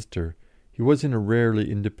Westminster, he was in a rarely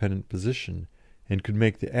independent position, and could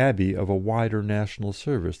make the Abbey of a wider national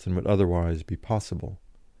service than would otherwise be possible.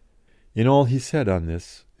 In all he said on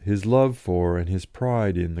this, his love for and his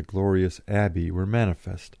pride in the glorious Abbey were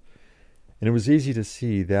manifest, and it was easy to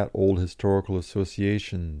see that old historical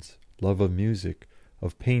associations, love of music,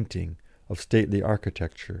 of painting, of stately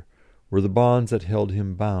architecture, were the bonds that held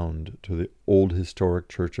him bound to the old historic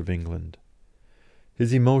Church of England.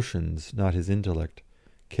 His emotions, not his intellect,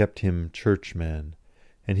 kept him churchman,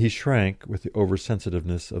 and he shrank, with the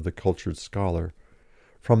oversensitiveness of the cultured scholar,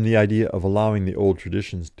 from the idea of allowing the old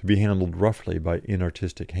traditions to be handled roughly by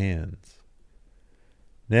inartistic hands.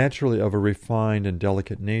 Naturally of a refined and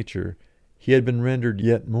delicate nature, he had been rendered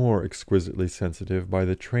yet more exquisitely sensitive by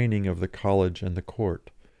the training of the college and the court.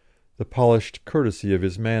 The polished courtesy of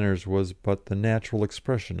his manners was but the natural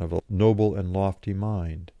expression of a noble and lofty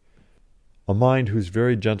mind, a mind whose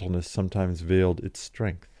very gentleness sometimes veiled its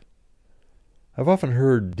strength. I have often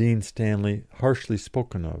heard Dean Stanley harshly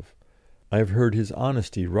spoken of. I have heard his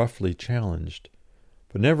honesty roughly challenged,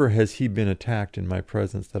 but never has he been attacked in my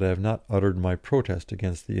presence that I have not uttered my protest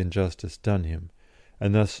against the injustice done him,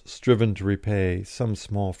 and thus striven to repay some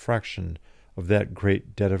small fraction of that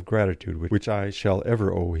great debt of gratitude which I shall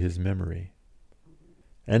ever owe his memory.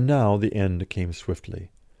 And now the end came swiftly.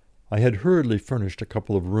 I had hurriedly furnished a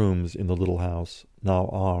couple of rooms in the little house, now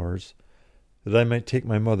ours, that I might take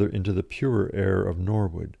my mother into the purer air of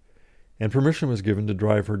Norwood, and permission was given to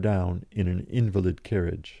drive her down in an invalid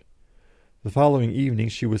carriage. The following evening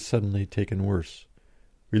she was suddenly taken worse.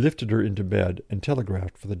 We lifted her into bed and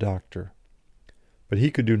telegraphed for the doctor. But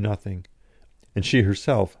he could do nothing, and she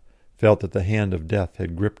herself felt that the hand of death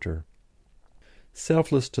had gripped her.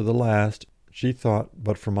 Selfless to the last, she thought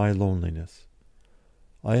but for my loneliness.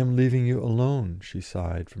 "I am leaving you alone," she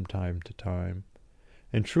sighed from time to time,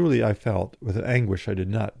 and truly I felt, with an anguish I did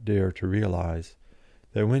not dare to realize,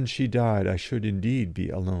 that when she died I should indeed be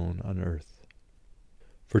alone on earth.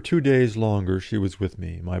 For 2 days longer she was with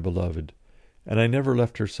me, my beloved, and I never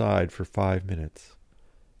left her side for 5 minutes.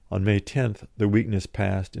 On May 10th the weakness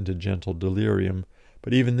passed into gentle delirium,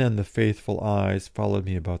 but even then the faithful eyes followed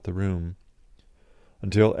me about the room,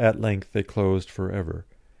 until at length they closed for ever,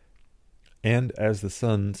 and as the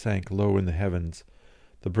sun sank low in the heavens,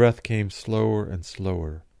 the breath came slower and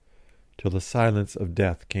slower, till the silence of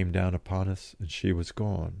death came down upon us and she was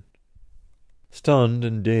gone. Stunned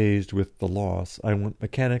and dazed with the loss, I went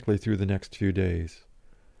mechanically through the next few days.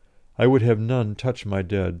 I would have none touch my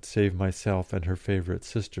dead save myself and her favourite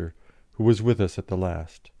sister, who was with us at the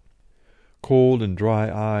last. Cold and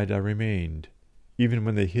dry-eyed I remained, even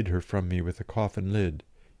when they hid her from me with the coffin lid,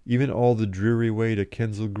 even all the dreary way to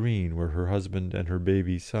Kensal Green, where her husband and her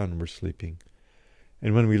baby son were sleeping,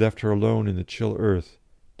 and when we left her alone in the chill earth,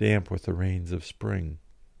 damp with the rains of spring.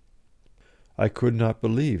 I could not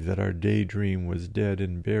believe that our day-dream was dead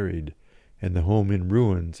and buried, and the home in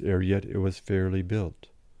ruins ere yet it was fairly built.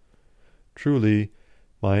 Truly,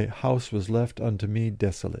 my house was left unto me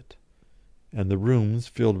desolate, and the rooms,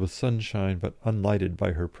 filled with sunshine but unlighted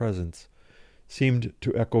by her presence, seemed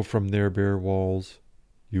to echo from their bare walls,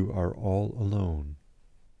 "You are all alone."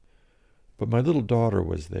 But my little daughter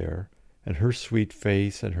was there, and her sweet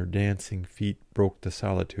face and her dancing feet broke the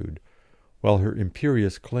solitude, while her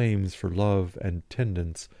imperious claims for love and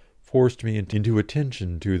tendance forced me into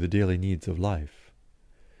attention to the daily needs of life.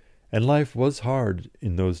 And life was hard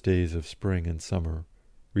in those days of spring and summer,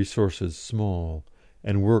 resources small,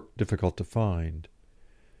 and work difficult to find.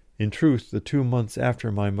 In truth, the 2 months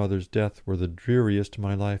after my mother's death were the dreariest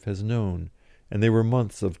my life has known, and they were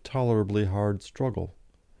months of tolerably hard struggle.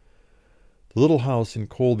 The little house in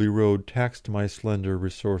Colby Road taxed my slender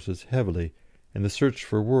resources heavily, and the search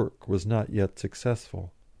for work was not yet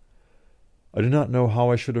successful. I do not know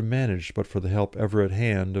how I should have managed but for the help ever at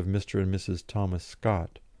hand of Mr. and Mrs. Thomas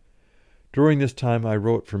Scott. During this time I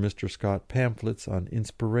wrote for Mr. Scott pamphlets on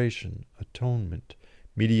inspiration, atonement,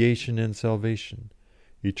 mediation and salvation,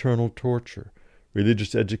 eternal torture,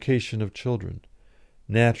 religious education of children,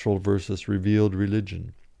 natural versus revealed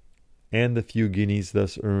religion, and the few guineas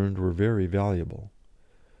thus earned were very valuable.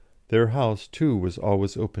 Their house, too, was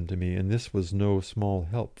always open to me, and this was no small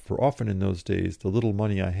help, for often in those days the little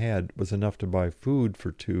money I had was enough to buy food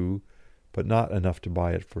for 2, but not enough to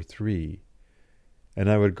buy it for 3, and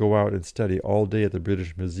I would go out and study all day at the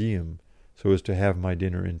British Museum so as to have my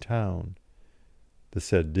dinner in town, the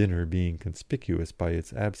said dinner being conspicuous by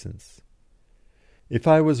its absence. If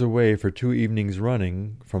I was away for 2 evenings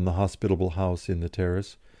running from the hospitable house in the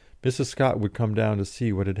terrace, Mrs. Scott would come down to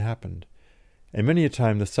see what had happened, and many a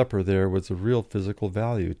time the supper there was of real physical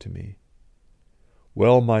value to me.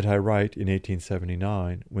 Well might I write in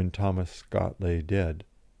 1879, when Thomas Scott lay dead.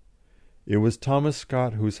 It was Thomas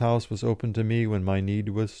Scott whose house was open to me when my need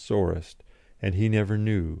was sorest, and he never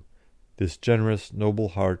knew, this generous, noble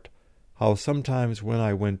heart, how sometimes when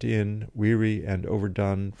I went in, weary and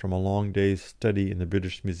overdone from a long day's study in the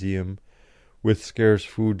British Museum, with scarce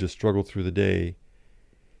food to struggle through the day,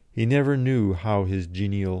 he never knew how his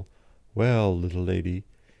genial, "Well, little lady,"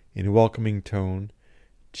 in welcoming tone,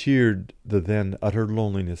 cheered the then utter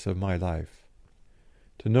loneliness of my life.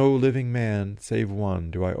 To no living man, save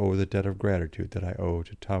one, do I owe the debt of gratitude that I owe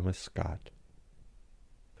to Thomas Scott.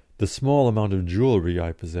 The small amount of jewellery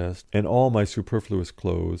I possessed, and all my superfluous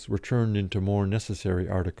clothes, were turned into more necessary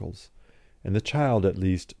articles, and the child, at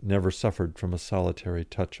least, never suffered from a solitary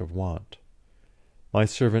touch of want. My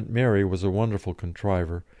servant Mary was a wonderful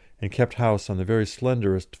contriver, and kept house on the very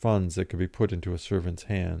slenderest funds that could be put into a servant's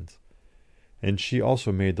hands, and she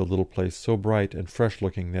also made the little place so bright and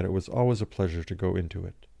fresh-looking that it was always a pleasure to go into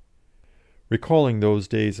it. Recalling those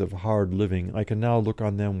days of hard living, I can now look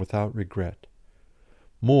on them without regret.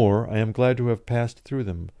 More, I am glad to have passed through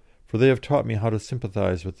them, for they have taught me how to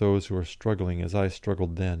sympathize with those who are struggling as I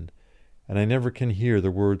struggled then, and I never can hear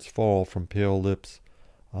the words fall from pale lips,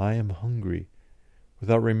 "I am hungry,"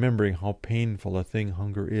 without remembering how painful a thing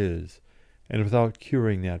hunger is, and without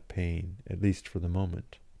curing that pain, at least for the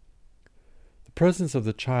moment. The presence of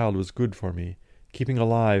the child was good for me, keeping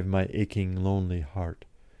alive my aching, lonely heart.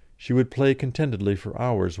 She would play contentedly for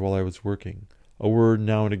hours while I was working, a word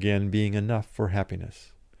now and again being enough for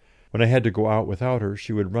happiness. When I had to go out without her,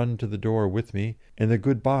 she would run to the door with me, and the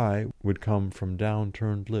good-bye would come from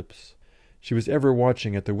down-turned lips. She was ever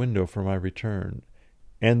watching at the window for my return,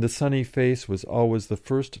 and the sunny face was always the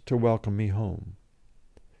first to welcome me home.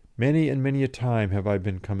 Many and many a time have I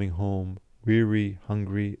been coming home, weary,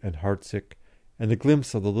 hungry, and heartsick, and the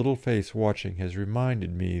glimpse of the little face watching has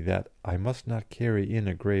reminded me that I must not carry in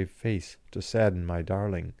a grave face to sadden my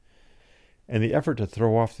darling, and the effort to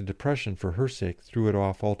throw off the depression for her sake threw it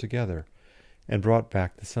off altogether, and brought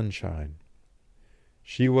back the sunshine.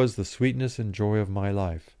 She was the sweetness and joy of my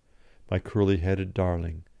life, my curly-headed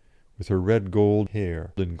darling, with her red gold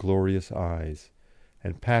hair and glorious eyes,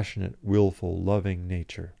 and passionate, wilful, loving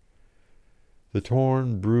nature. The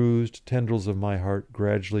torn, bruised tendrils of my heart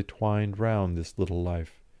gradually twined round this little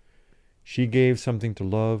life. She gave something to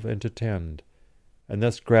love and to tend, and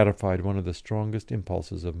thus gratified one of the strongest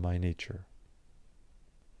impulses of my nature.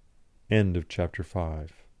 End of chapter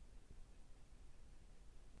 5.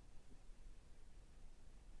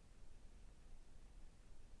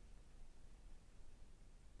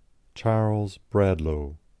 Charles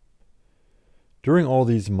Bradlaugh. During all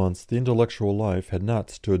these months the intellectual life had not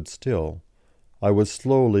stood still. I was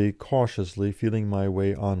slowly, cautiously feeling my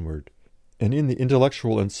way onward, and in the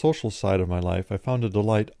intellectual and social side of my life I found a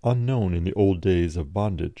delight unknown in the old days of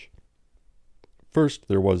bondage. First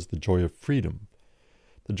there was the joy of freedom,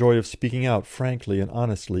 the joy of speaking out frankly and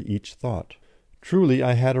honestly each thought. Truly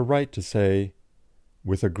I had a right to say,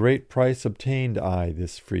 "With a great price obtained I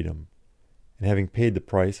this freedom," and having paid the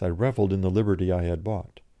price I revelled in the liberty I had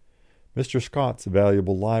bought. Mr. Scott's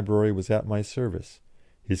valuable library was at my service.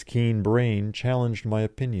 His keen brain challenged my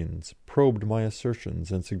opinions, probed my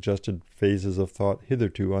assertions, and suggested phases of thought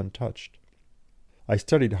hitherto untouched. I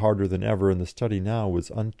studied harder than ever, and the study now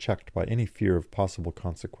was unchecked by any fear of possible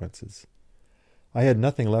consequences. I had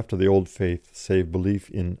nothing left of the old faith save belief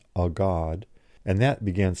in a God, and that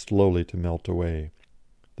began slowly to melt away.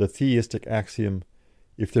 The theistic axiom,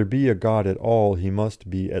 "If there be a God at all, he must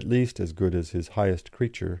be at least as good as his highest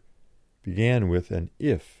creature," began with an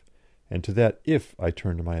 "if," and to that "if" I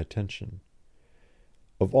turned my attention.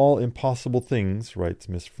 "Of all impossible things," writes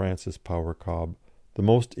Miss Frances Power Cobbe, The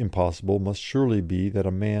most impossible must surely be that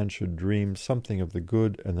a man should dream something of the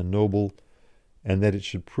good and the noble, and that it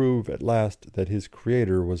should prove at last that his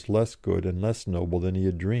Creator was less good and less noble than he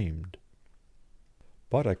had dreamed.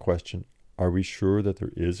 But, I question, are we sure that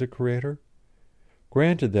there is a Creator?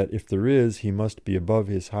 Granted that if there is, he must be above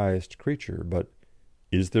his highest creature, but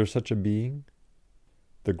is there such a being?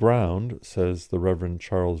 The ground, says the Reverend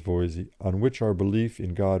Charles Voysey, on which our belief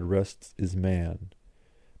in God rests is man.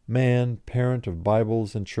 Man, parent of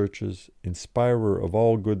Bibles and churches, inspirer of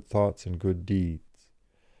all good thoughts and good deeds.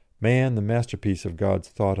 Man, the masterpiece of God's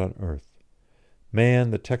thought on earth.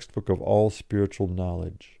 Man, the textbook of all spiritual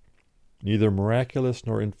knowledge. Neither miraculous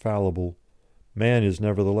nor infallible, man is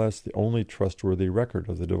nevertheless the only trustworthy record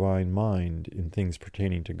of the divine mind in things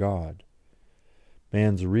pertaining to God.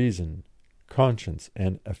 Man's reason, conscience,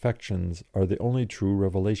 and affections are the only true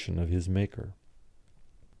revelation of his Maker.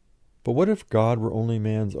 But what if God were only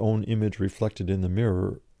man's own image reflected in the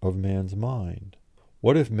mirror of man's mind?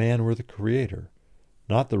 What if man were the Creator,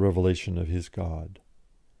 not the revelation of his God?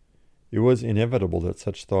 It was inevitable that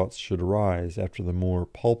such thoughts should arise after the more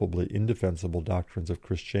palpably indefensible doctrines of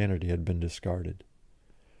Christianity had been discarded.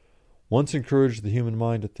 Once encouraged the human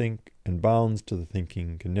mind to think, and bounds to the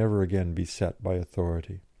thinking can never again be set by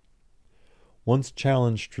authority. Once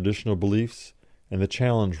challenge traditional beliefs, and the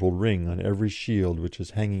challenge will ring on every shield which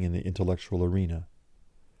is hanging in the intellectual arena.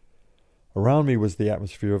 Around me was the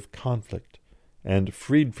atmosphere of conflict, and,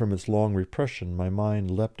 freed from its long repression, my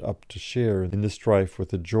mind leapt up to share in the strife with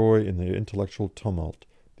the joy in the intellectual tumult,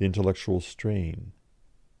 the intellectual strain.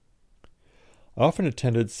 I often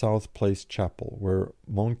attended South Place Chapel, where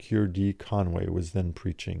Moncure D. Conway was then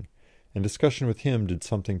preaching, and discussion with him did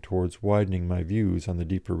something towards widening my views on the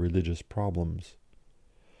deeper religious problems.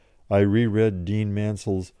 I reread Dean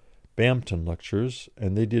Mansell's Bampton lectures,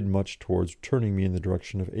 and they did much towards turning me in the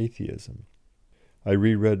direction of atheism. I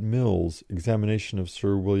reread Mill's examination of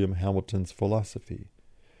Sir William Hamilton's philosophy,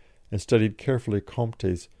 and studied carefully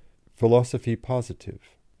Comte's Philosophie Positive.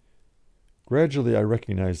 Gradually I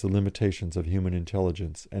recognized the limitations of human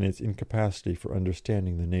intelligence and its incapacity for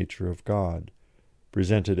understanding the nature of God,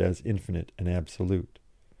 presented as infinite and absolute.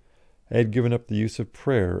 I had given up the use of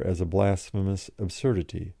prayer as a blasphemous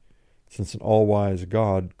absurdity, since an all-wise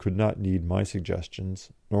God could not need my suggestions,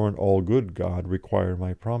 nor an all-good God require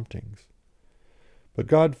my promptings. But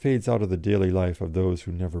God fades out of the daily life of those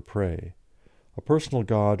who never pray. A personal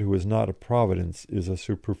God who is not a providence is a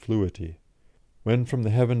superfluity. When from the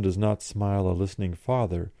heaven does not smile a listening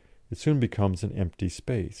Father, it soon becomes an empty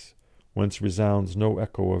space, whence resounds no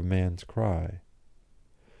echo of man's cry.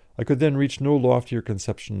 I could then reach no loftier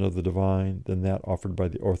conception of the divine than that offered by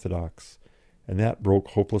the orthodox, and that broke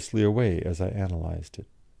hopelessly away as I analyzed it.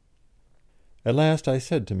 At last I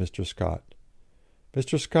said to Mr. Scott,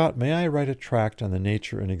 "Mr. Scott, may I write a tract on the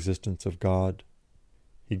nature and existence of God?"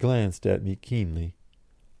 He glanced at me keenly.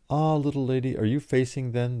 "Ah, little lady, are you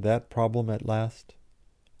facing, then, that problem at last?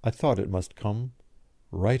 I thought it must come.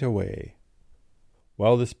 Right away."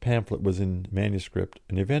 While this pamphlet was in manuscript,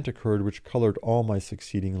 an event occurred which coloured all my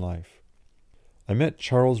succeeding life. I met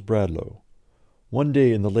Charles Bradlaugh. One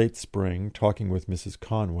day in the late spring, talking with Mrs.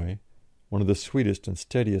 Conway, one of the sweetest and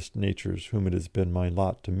steadiest natures whom it has been my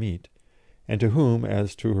lot to meet, and to whom,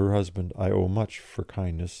 as to her husband, I owe much for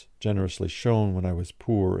kindness, generously shown when I was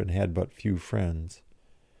poor and had but few friends,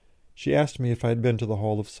 she asked me if I had been to the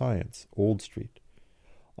Hall of Science, Old Street.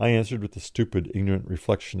 I answered with the stupid, ignorant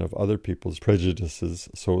reflection of other people's prejudices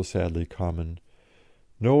so sadly common,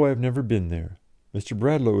 "No, I have never been there. Mr.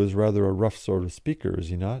 Bradlaugh is rather a rough sort of speaker, is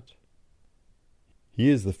he not?" "He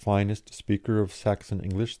is the finest speaker of Saxon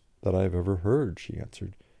English that I have ever heard," she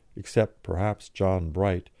answered, "except, perhaps, John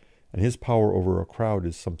Bright, and his power over a crowd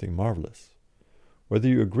is something marvellous. Whether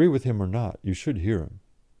you agree with him or not, you should hear him."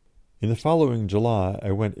 In the following July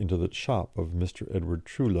I went into the shop of Mr. Edward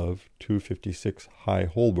Truelove, 256 High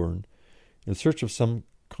Holborn, in search of some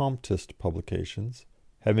Comtist publications,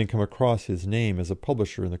 having come across his name as a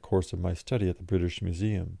publisher in the course of my study at the British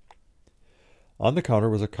Museum. On the counter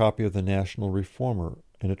was a copy of the National Reformer,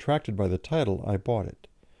 and attracted by the title, I bought it.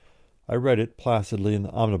 I read it placidly in the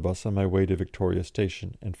omnibus on my way to Victoria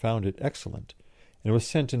Station, and found it excellent, and was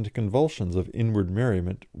sent into convulsions of inward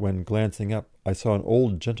merriment when, glancing up, I saw an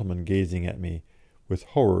old gentleman gazing at me, with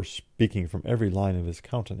horror speaking from every line of his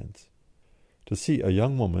countenance. To see a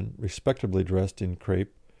young woman, respectably dressed in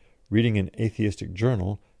crape, reading an atheistic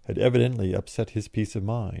journal, had evidently upset his peace of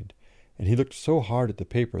mind, and he looked so hard at the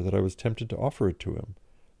paper that I was tempted to offer it to him,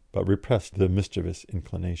 but repressed the mischievous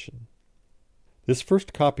inclination. This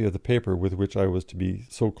first copy of the paper with which I was to be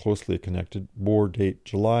so closely connected bore date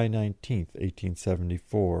July 19th,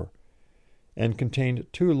 1874. and contained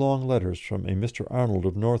 2 long letters from a Mr. Arnold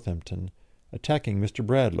of Northampton attacking Mr.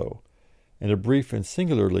 Bradlaugh, and a brief and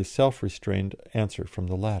singularly self-restrained answer from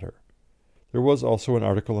the latter. There was also an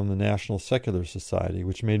article in the National Secular Society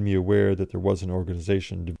which made me aware that there was an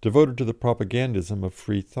organization devoted to the propagandism of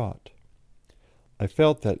free thought. I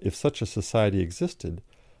felt that if such a society existed,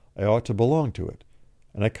 I ought to belong to it,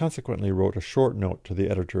 and I consequently wrote a short note to the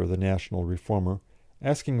editor of the National Reformer,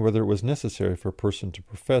 asking whether it was necessary for a person to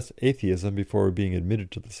profess atheism before being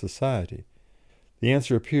admitted to the society. The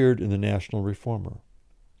answer appeared in the National Reformer.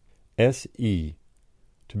 S.E.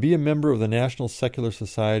 To be a member of the National Secular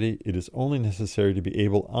Society, it is only necessary to be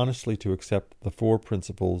able honestly to accept the 4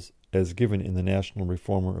 principles as given in the National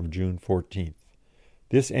Reformer of June 14th.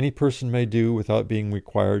 This any person may do without being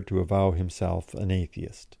required to avow himself an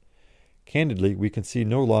atheist. Candidly, we can see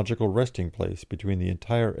no logical resting place between the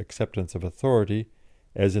entire acceptance of authority,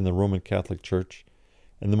 as in the Roman Catholic Church,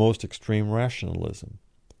 and the most extreme rationalism.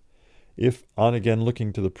 If, on again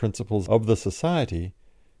looking to the principles of the Society,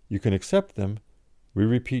 you can accept them, we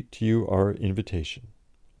repeat to you our invitation.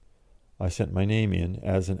 I sent my name in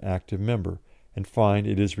as an active member, and find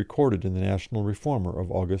it is recorded in the National Reformer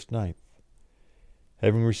of August 9th.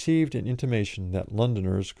 Having received an intimation that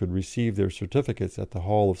Londoners could receive their certificates at the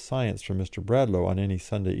Hall of Science from Mr. Bradlaugh on any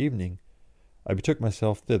Sunday evening, I betook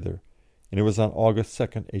myself thither, and it was on August 2,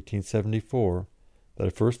 1874, that I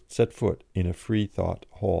first set foot in a Free Thought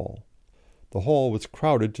Hall. The hall was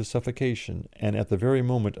crowded to suffocation, and at the very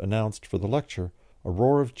moment announced for the lecture, a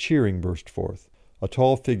roar of cheering burst forth. A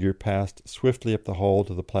tall figure passed swiftly up the hall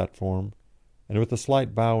to the platform, and with a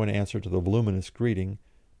slight bow in answer to the voluminous greeting,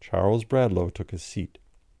 Charles Bradlaugh took his seat.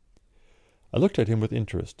 I looked at him with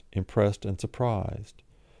interest, impressed and surprised.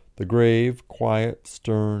 The grave, quiet,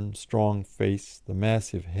 stern, strong face, the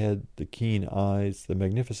massive head, the keen eyes, the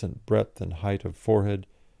magnificent breadth and height of forehead,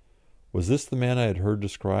 was this the man I had heard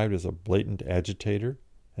described as a blatant agitator,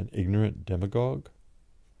 an ignorant demagogue?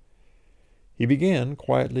 He began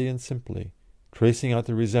quietly and simply, tracing out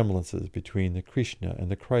the resemblances between the Krishna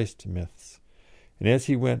and the Christ myths, and as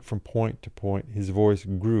he went from point to point his voice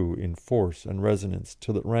grew in force and resonance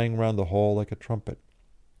till it rang round the hall like a trumpet.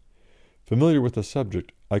 Familiar with the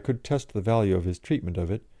subject, I could test the value of his treatment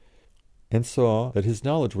of it, and saw that his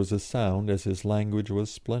knowledge was as sound as his language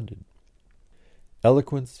was splendid.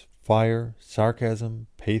 Eloquence, fire, sarcasm,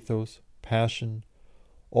 pathos, passion,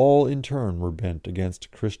 all in turn were bent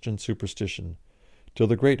against Christian superstition, till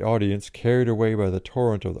the great audience, carried away by the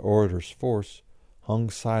torrent of the orator's force, hung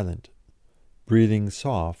silent, breathing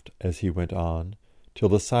soft as he went on, till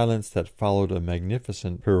the silence that followed a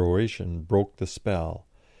magnificent peroration broke the spell,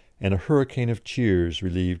 and a hurricane of cheers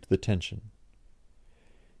relieved the tension.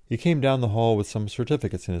 He came down the hall with some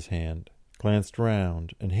certificates in his hand, glanced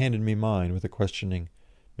round, and handed me mine with a questioning,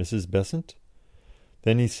 "Mrs. Besant?"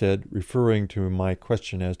 Then he said, referring to my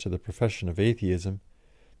question as to the profession of atheism,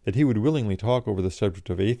 that he would willingly talk over the subject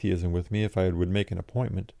of atheism with me if I would make an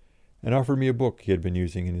appointment, and offered me a book he had been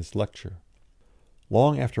using in his lecture.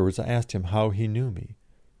 Long afterwards I asked him how he knew me,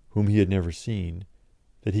 whom he had never seen,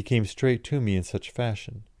 that he came straight to me in such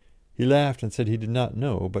fashion. He laughed and said he did not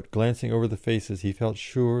know, but glancing over the faces he felt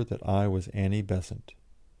sure that I was Annie Besant.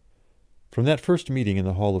 From that first meeting in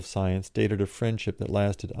the Hall of Science dated a friendship that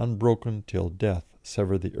lasted unbroken till death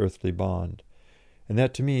severed the earthly bond, and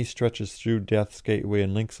that to me stretches through death's gateway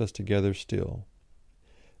and links us together still.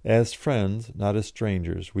 As friends, not as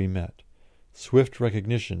strangers, we met, swift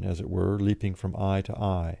recognition, as it were, leaping from eye to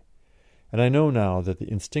eye, and I know now that the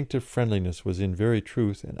instinctive friendliness was in very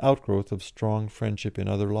truth an outgrowth of strong friendship in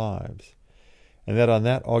other lives, and that on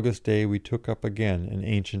that August day we took up again an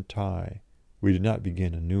ancient tie, we did not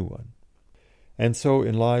begin a new one. And so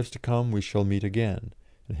in lives to come we shall meet again,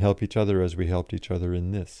 and help each other as we helped each other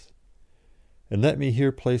in this. And let me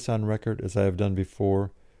here place on record, as I have done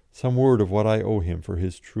before, some word of what I owe him for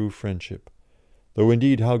his true friendship, though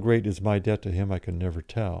indeed how great is my debt to him I can never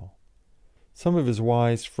tell. Some of his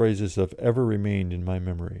wise phrases have ever remained in my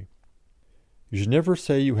memory. You should never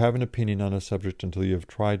say you have an opinion on a subject until you have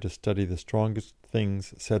tried to study the strongest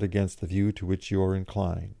things said against the view to which you are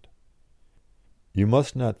inclined. You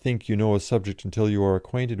must not think you know a subject until you are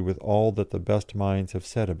acquainted with all that the best minds have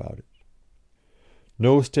said about it.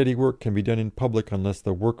 No steady work can be done in public unless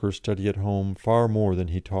the worker study at home far more than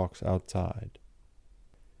he talks outside.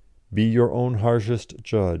 Be your own harshest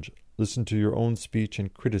judge, listen to your own speech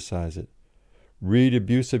and criticize it. Read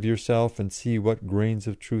abuse of yourself and see what grains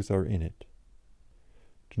of truth are in it.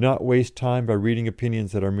 Do not waste time by reading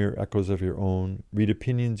opinions that are mere echoes of your own. Read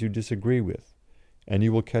opinions you disagree with, and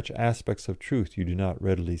you will catch aspects of truth you do not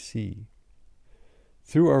readily see.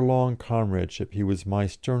 Through our long comradeship he was my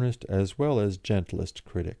sternest as well as gentlest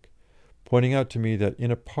critic, pointing out to me that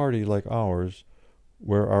in a party like ours,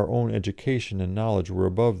 where our own education and knowledge were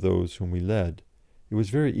above those whom we led, it was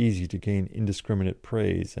very easy to gain indiscriminate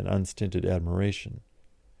praise and unstinted admiration.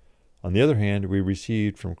 On the other hand, we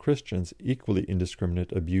received from Christians equally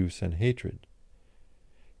indiscriminate abuse and hatred.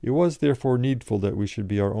 It was therefore needful that we should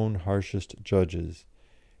be our own harshest judges,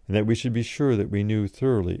 and that we should be sure that we knew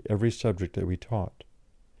thoroughly every subject that we taught.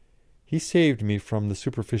 He saved me from the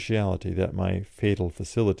superficiality that my fatal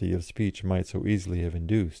facility of speech might so easily have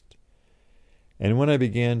induced, and when I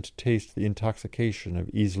began to taste the intoxication of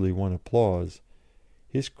easily won applause,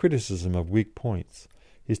 his criticism of weak points,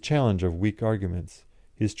 his challenge of weak arguments,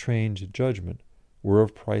 his trained judgment, were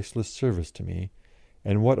of priceless service to me,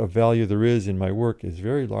 and what of value there is in my work is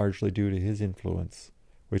very largely due to his influence,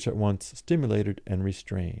 which at once stimulated and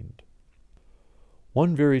restrained.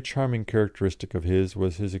 One very charming characteristic of his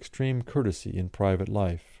was his extreme courtesy in private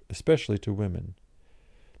life, especially to women.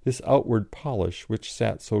 This outward polish, which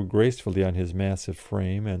sat so gracefully on his massive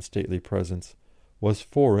frame and stately presence, was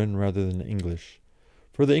foreign rather than English,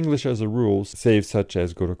 for the English as a rule, save such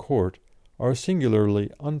as go to court, are a singularly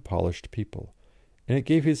unpolished people, and it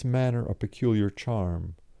gave his manner a peculiar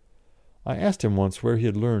charm. I asked him once where he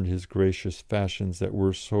had learned his gracious fashions that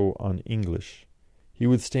were so un-English. He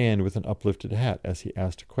would stand with an uplifted hat as he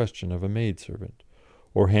asked a question of a maidservant,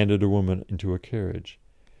 or handed a woman into a carriage,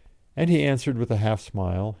 and he answered with a half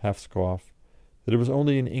smile, half scoff, that it was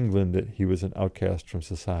only in England that he was an outcast from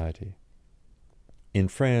society. In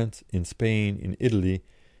France, in Spain, in Italy,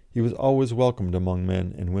 he was always welcomed among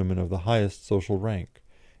men and women of the highest social rank,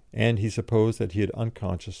 and he supposed that he had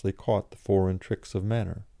unconsciously caught the foreign tricks of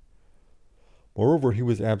manner. Moreover, he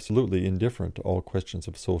was absolutely indifferent to all questions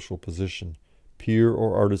of social position. Peer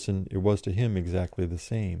or artisan, it was to him exactly the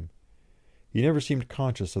same. He never seemed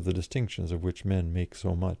conscious of the distinctions of which men make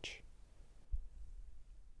so much.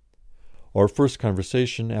 Our first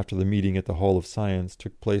conversation after the meeting at the Hall of Science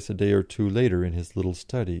took place a day or two later in his little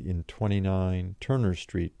study in 29 Turner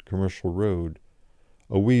Street, Commercial Road,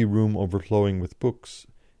 a wee room overflowing with books,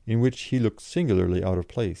 in which he looked singularly out of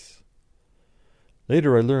place.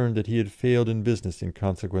 Later I learned that he had failed in business in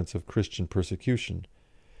consequence of Christian persecution,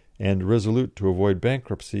 and resolute to avoid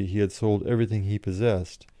bankruptcy, he had sold everything he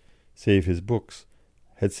possessed, save his books,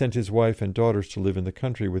 had sent his wife and daughters to live in the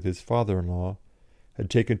country with his father-in-law, had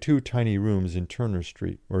taken 2 tiny rooms in Turner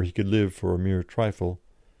Street, where he could live for a mere trifle,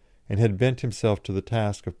 and had bent himself to the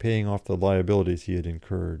task of paying off the liabilities he had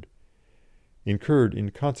incurred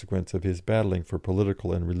in consequence of his battling for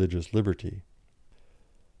political and religious liberty.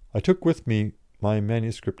 I took with me my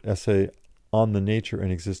manuscript essay On the Nature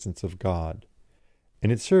and Existence of God,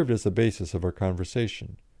 and it served as the basis of our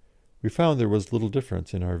conversation. We found there was little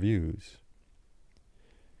difference in our views.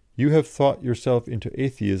 "You have thought yourself into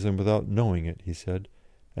atheism without knowing it," he said,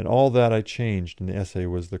 "and all that I changed in the essay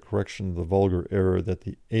was the correction of the vulgar error that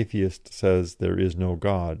the atheist says there is no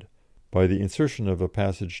God, by the insertion of a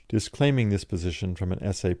passage disclaiming this position from an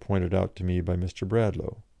essay pointed out to me by Mr.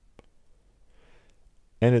 Bradlaugh.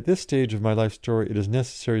 And at this stage of my life story it is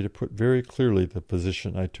necessary to put very clearly the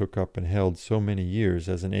position I took up and held so many years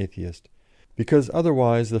as an atheist, because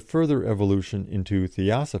otherwise the further evolution into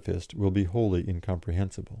theosophist will be wholly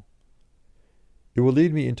incomprehensible. It will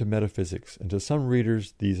lead me into metaphysics, and to some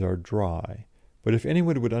readers these are dry, but if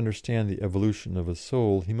anyone would understand the evolution of a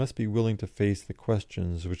soul, he must be willing to face the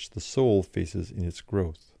questions which the soul faces in its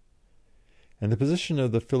growth. And the position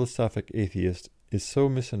of the philosophic atheist is so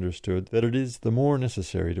misunderstood that it is the more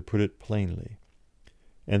necessary to put it plainly.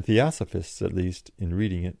 And theosophists, at least, in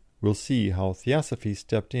reading it, will see how theosophy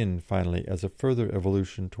stepped in finally as a further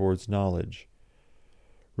evolution towards knowledge,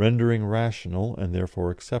 rendering rational, and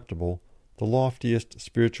therefore acceptable, the loftiest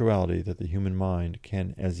spirituality that the human mind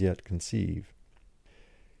can as yet conceive.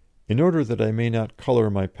 In order that I may not colour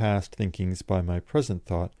my past thinkings by my present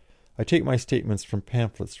thought, I take my statements from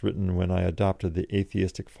pamphlets written when I adopted the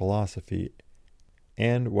atheistic philosophy,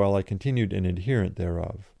 and while I continued an adherent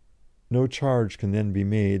thereof. No charge can then be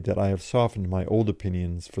made that I have softened my old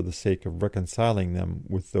opinions for the sake of reconciling them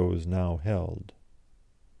with those now held.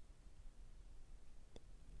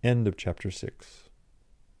 End of chapter 6.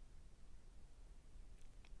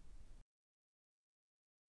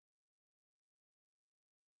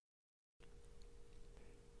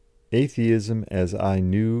 Atheism as I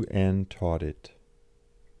knew and taught it.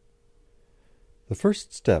 The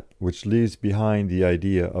first step which leaves behind the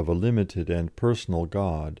idea of a limited and personal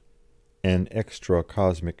God, an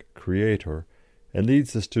extra-cosmic creator, and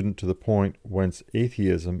leads the student to the point whence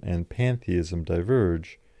atheism and pantheism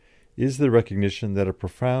diverge, is the recognition that a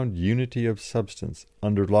profound unity of substance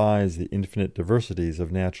underlies the infinite diversities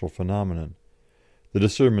of natural phenomenon, the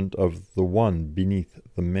discernment of the one beneath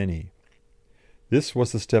the many. This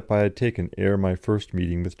was the step I had taken ere my first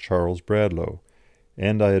meeting with Charles Bradlaugh,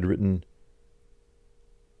 and I had written,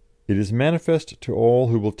 "It is manifest to all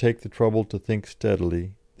who will take the trouble to think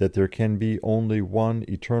steadily that there can be only one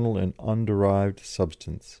eternal and underived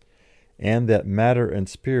substance, and that matter and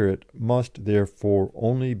spirit must therefore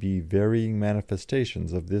only be varying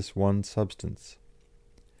manifestations of this one substance.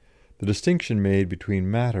 The distinction made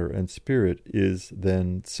between matter and spirit is,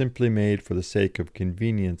 then, simply made for the sake of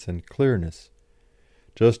convenience and clearness,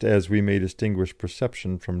 just as we may distinguish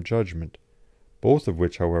perception from judgment, both of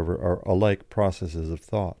which, however, are alike processes of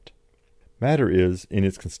thought. Matter is, in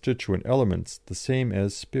its constituent elements, the same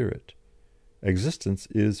as spirit. Existence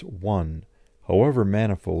is one, however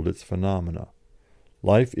manifold its phenomena.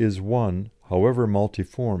 Life is one, however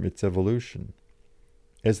multiform its evolution.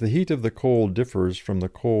 As the heat of the coal differs from the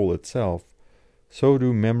coal itself, so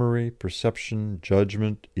do memory, perception,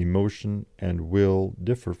 judgment, emotion, and will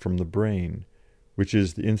differ from the brain, which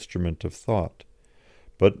is the instrument of thought,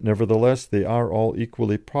 but nevertheless they are all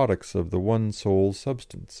equally products of the one sole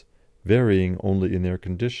substance, varying only in their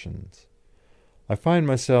conditions. I find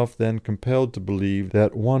myself then compelled to believe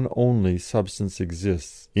that one only substance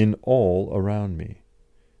exists in all around me,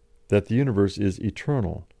 that the universe is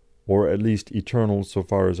eternal, or at least eternal so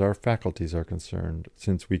far as our faculties are concerned,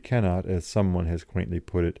 since we cannot, as someone has quaintly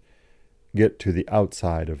put it, get to the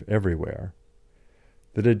outside of everywhere,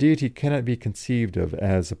 that a deity cannot be conceived of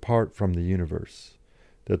as apart from the universe,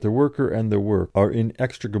 that the worker and the work are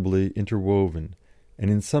inextricably interwoven, and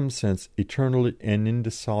in some sense eternally and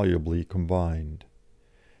indissolubly combined.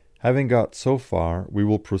 Having got so far, we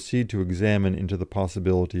will proceed to examine into the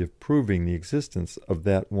possibility of proving the existence of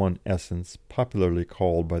that one essence popularly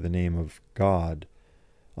called by the name of God,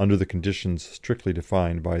 under the conditions strictly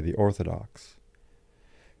defined by the orthodox.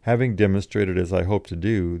 Having demonstrated, as I hope to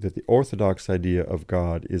do, that the orthodox idea of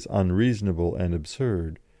God is unreasonable and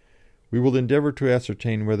absurd, we will endeavour to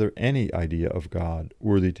ascertain whether any idea of God,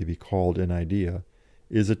 worthy to be called an idea,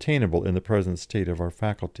 is attainable in the present state of our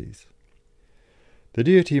faculties. The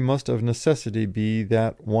deity must of necessity be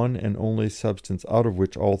that one and only substance out of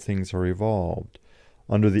which all things are evolved,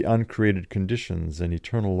 under the uncreated conditions and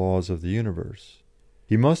eternal laws of the universe.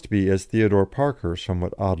 He must be, as Theodore Parker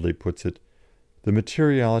somewhat oddly puts it, the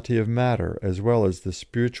materiality of matter as well as the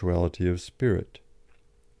spirituality of spirit,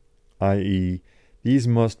 i.e., these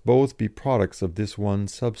must both be products of this one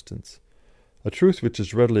substance, a truth which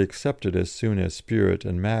is readily accepted as soon as spirit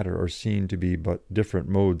and matter are seen to be but different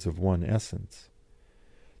modes of one essence.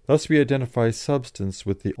 Thus we identify substance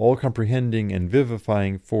with the all-comprehending and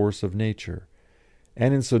vivifying force of nature,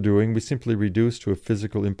 and in so doing we simply reduce to a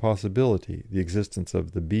physical impossibility the existence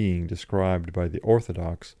of the being described by the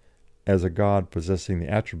orthodox as a God possessing the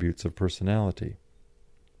attributes of personality.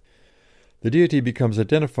 The deity becomes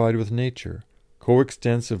identified with nature,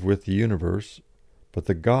 coextensive with the universe, but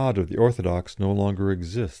the God of the orthodox no longer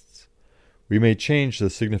exists. We may change the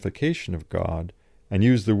signification of God, and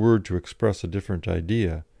use the word to express a different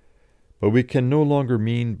idea, but we can no longer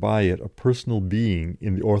mean by it a personal being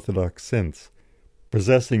in the orthodox sense,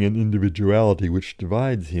 possessing an individuality which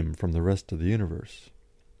divides him from the rest of the universe.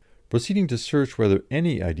 Proceeding to search whether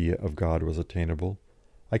any idea of God was attainable,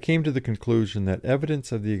 I came to the conclusion that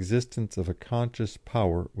evidence of the existence of a conscious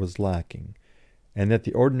power was lacking, and that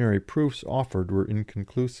the ordinary proofs offered were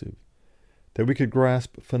inconclusive, that we could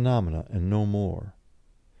grasp phenomena and no more.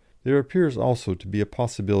 There appears also to be a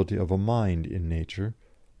possibility of a mind in nature,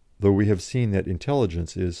 though we have seen that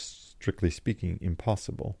intelligence is, strictly speaking,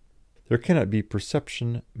 impossible. There cannot be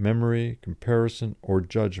perception, memory, comparison, or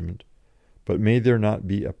judgment, but may there not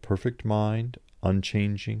be a perfect mind,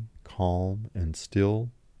 unchanging, calm, and still?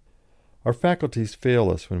 Our faculties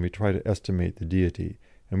fail us when we try to estimate the deity,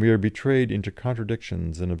 and we are betrayed into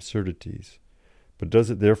contradictions and absurdities. But does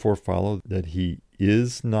it therefore follow that he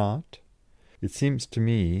is not? It seems to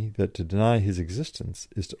me that to deny his existence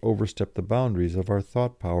is to overstep the boundaries of our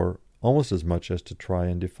thought power almost as much as to try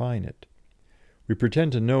and define it. We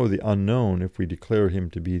pretend to know the unknown if we declare him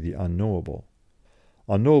to be the unknowable.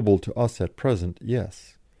 Unknowable to us at present,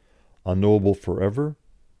 yes. Unknowable forever,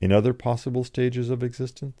 in other possible stages of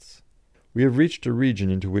existence? We have reached a region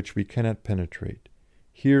into which we cannot penetrate.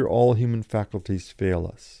 Here all human faculties fail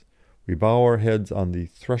us. We bow our heads on the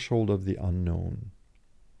threshold of the unknown.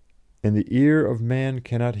 And the ear of man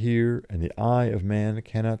cannot hear, and the eye of man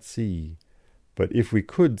cannot see. But if we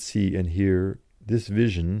could see and hear this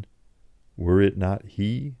vision, were it not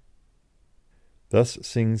he? Thus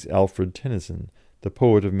sings Alfred Tennyson, the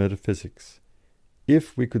poet of metaphysics.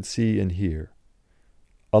 If we could see and hear.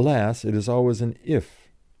 Alas, it is always an if.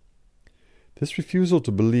 This refusal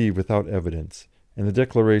to believe without evidence, and the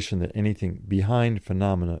declaration that anything behind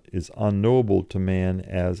phenomena is unknowable to man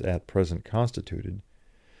as at present constituted,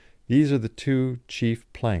 these are the two chief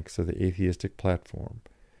planks of the atheistic platform,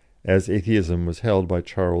 as atheism was held by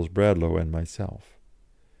Charles Bradlaugh and myself.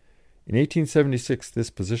 In 1876 this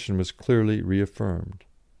position was clearly reaffirmed.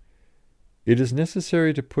 It is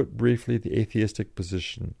necessary to put briefly the atheistic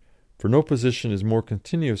position, for no position is more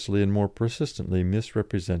continuously and more persistently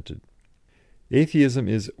misrepresented. Atheism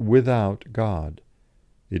is without God.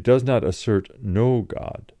 It does not assert no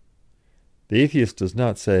God. The atheist does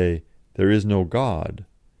not say, there is no God,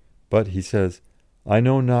 but he says, I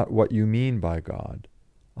know not what you mean by God.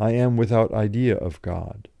 I am without idea of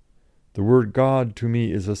God. The word God to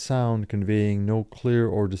me is a sound conveying no clear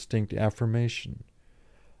or distinct affirmation.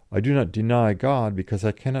 I do not deny God because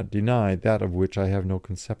I cannot deny that of which I have no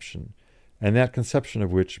conception, and that conception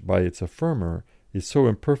of which, by its affirmer, is so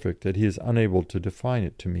imperfect that he is unable to define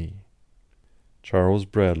it to me. Charles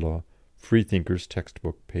Bradlaugh, Freethinker's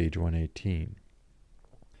Textbook, page 118.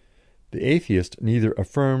 The atheist neither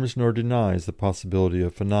affirms nor denies the possibility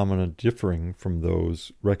of phenomena differing from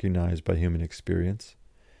those recognized by human experience.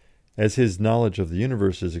 As his knowledge of the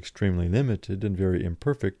universe is extremely limited and very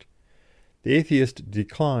imperfect, the atheist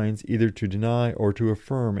declines either to deny or to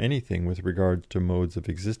affirm anything with regard to modes of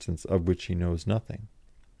existence of which he knows nothing.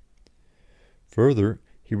 Further,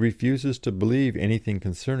 he refuses to believe anything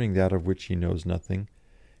concerning that of which he knows nothing,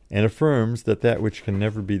 and affirms that that which can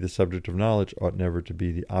never be the subject of knowledge ought never to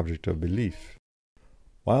be the object of belief.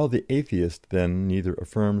 While the atheist, then, neither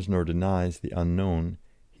affirms nor denies the unknown,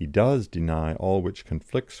 he does deny all which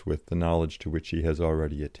conflicts with the knowledge to which he has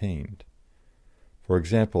already attained. For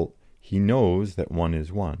example, he knows that 1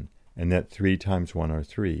 is 1, and that 3 times 1 are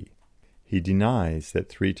 3. He denies that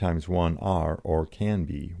 3 times 1 are, or can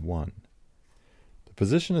be, 1. The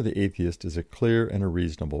position of the atheist is a clear and a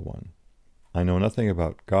reasonable one. I know nothing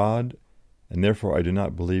about God, and therefore I do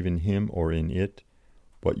not believe in Him or in it.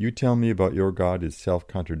 What you tell me about your God is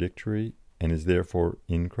self-contradictory, and is therefore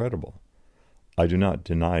incredible. I do not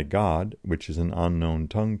deny God, which is an unknown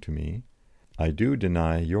tongue to me. I do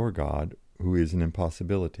deny your God, who is an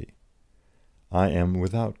impossibility. I am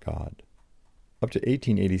without God. Up to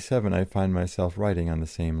 1887 I find myself writing on the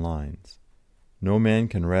same lines. No man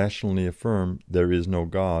can rationally affirm there is no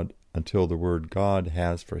God until the word God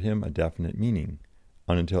has for him a definite meaning,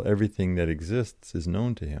 and until everything that exists is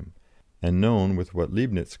known to him, and known with what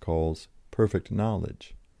Leibniz calls perfect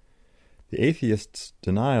knowledge. The atheist's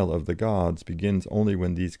denial of the gods begins only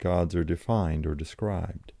when these gods are defined or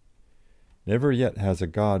described. Never yet has a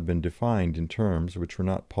God been defined in terms which were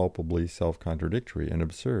not palpably self-contradictory and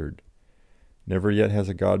absurd. Never yet has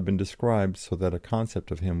a God been described so that a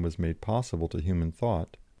concept of him was made possible to human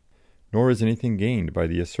thought, nor is anything gained by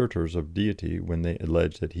the assertors of deity when they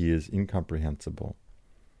allege that he is incomprehensible.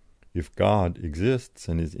 If God exists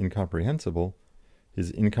and is incomprehensible,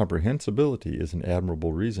 his incomprehensibility is an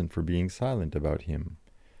admirable reason for being silent about him,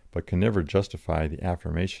 but can never justify the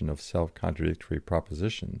affirmation of self-contradictory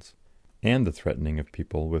propositions, and the threatening of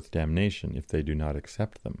people with damnation if they do not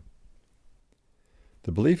accept them.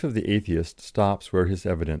 The belief of the atheist stops where his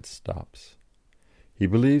evidence stops. He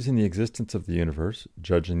believes in the existence of the universe,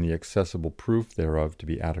 judging the accessible proof thereof to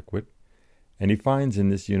be adequate, and he finds in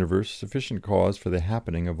this universe sufficient cause for the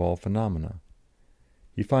happening of all phenomena.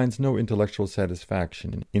 He finds no intellectual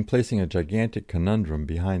satisfaction in placing a gigantic conundrum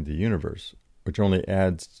behind the universe, which only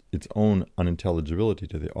adds its own unintelligibility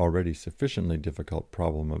to the already sufficiently difficult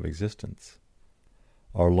problem of existence.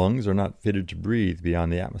 Our lungs are not fitted to breathe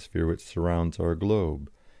beyond the atmosphere which surrounds our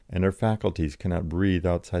globe, and our faculties cannot breathe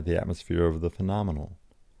outside the atmosphere of the phenomenal.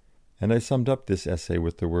 And I summed up this essay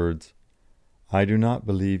with the words, I do not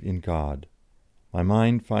believe in God. My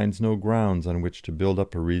mind finds no grounds on which to build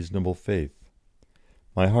up a reasonable faith.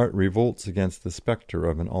 My heart revolts against the spectre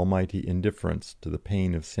of an almighty indifference to the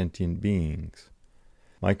pain of sentient beings.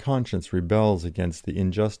 My conscience rebels against the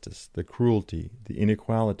injustice, the cruelty, the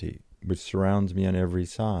inequality which surrounds me on every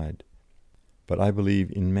side. But I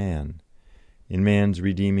believe in man's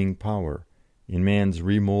redeeming power, in man's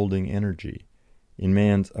remoulding energy, in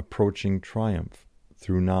man's approaching triumph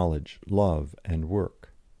through knowledge, love, and work.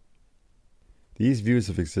 These views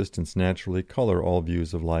of existence naturally colour all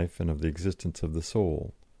views of life and of the existence of the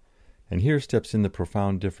soul. And here steps in the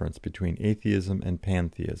profound difference between atheism and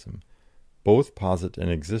pantheism. Both posit an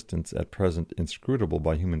existence at present inscrutable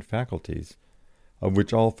by human faculties, of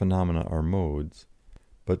which all phenomena are modes,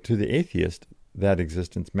 but to the atheist that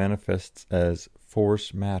existence manifests as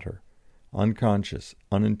force matter, unconscious,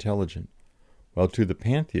 unintelligent, while to the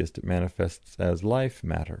pantheist it manifests as life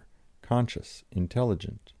matter, conscious,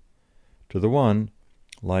 intelligent. To the one,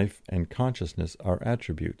 life and consciousness are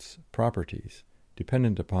attributes, properties,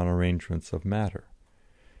 dependent upon arrangements of matter.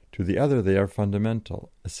 To the other they are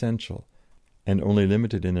fundamental, essential, and only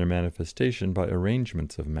limited in their manifestation by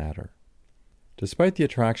arrangements of matter. Despite the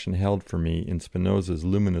attraction held for me in Spinoza's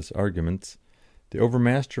luminous arguments, the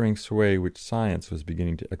overmastering sway which science was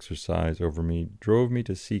beginning to exercise over me drove me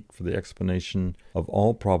to seek for the explanation of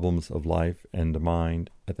all problems of life and mind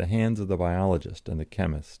at the hands of the biologist and the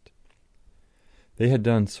chemist. They had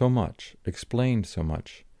done so much, explained so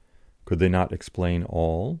much. Could they not explain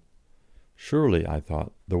all? Surely, I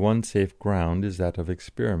thought, the one safe ground is that of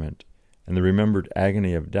experiment, and the remembered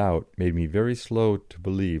agony of doubt made me very slow to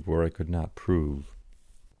believe where I could not prove.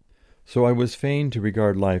 So I was fain to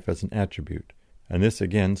regard life as an attribute, and this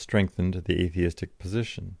again strengthened the atheistic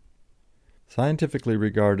position. Scientifically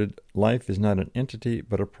regarded, life is not an entity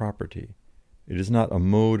but a property. It is not a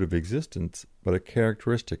mode of existence, but a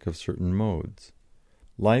characteristic of certain modes.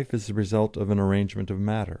 Life is the result of an arrangement of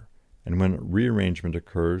matter, and when rearrangement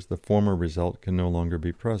occurs, the former result can no longer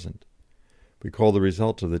be present. We call the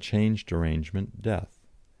result of the changed arrangement death.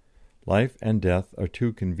 Life and death are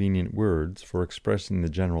two convenient words for expressing the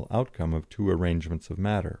general outcome of two arrangements of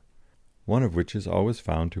matter, one of which is always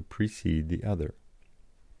found to precede the other.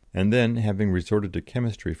 And then, having resorted to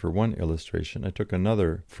chemistry for one illustration, I took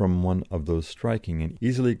another from one of those striking and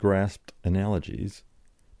easily grasped analogies,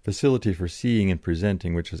 facility for seeing and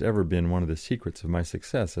presenting which has ever been one of the secrets of my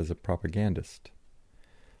success as a propagandist.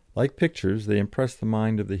 Like pictures, they impress the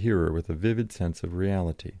mind of the hearer with a vivid sense of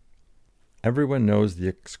reality. Everyone knows the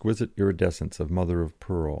exquisite iridescence of mother of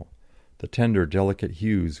pearl, the tender, delicate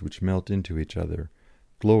hues which melt into each other,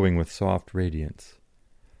 glowing with soft radiance.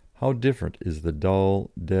 How different is the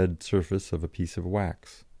dull, dead surface of a piece of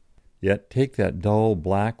wax. Yet take that dull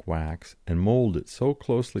black wax and mould it so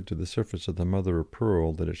closely to the surface of the mother of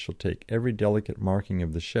pearl that it shall take every delicate marking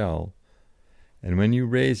of the shell, and when you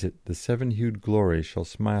raise it, the seven-hued glory shall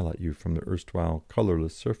smile at you from the erstwhile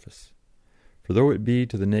colourless surface. For though it be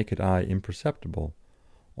to the naked eye imperceptible,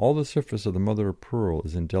 all the surface of the mother of pearl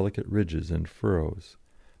is in delicate ridges and furrows,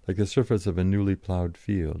 like the surface of a newly ploughed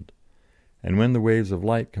field, and when the waves of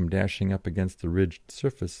light come dashing up against the ridged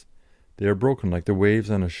surface, they are broken like the waves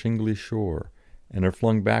on a shingly shore, and are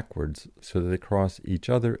flung backwards so that they cross each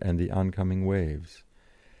other and the oncoming waves.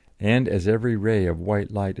 And as every ray of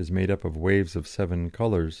white light is made up of waves of 7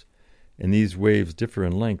 colours, and these waves differ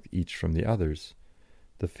in length each from the others,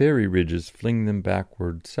 the fairy ridges fling them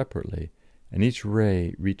backward separately, and each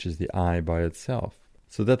ray reaches the eye by itself,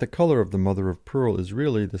 so that the colour of the mother of pearl is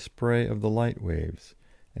really the spray of the light waves,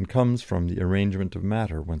 and comes from the arrangement of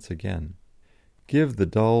matter once again. Give the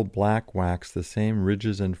dull black wax the same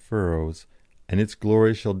ridges and furrows, and its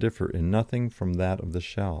glory shall differ in nothing from that of the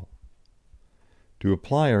shell. To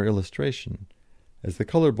apply our illustration, as the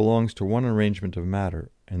colour belongs to one arrangement of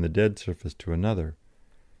matter and the dead surface to another,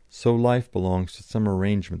 so life belongs to some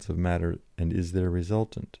arrangements of matter and is their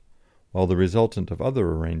resultant, while the resultant of other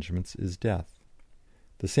arrangements is death.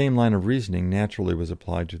 The same line of reasoning naturally was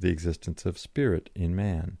applied to the existence of spirit in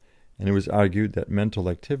man, and it was argued that mental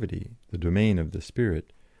activity, the domain of the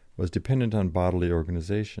spirit, was dependent on bodily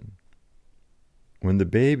organization. When the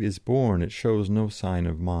babe is born, it shows no sign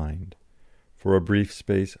of mind. For a brief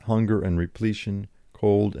space, hunger and repletion,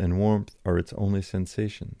 cold and warmth are its only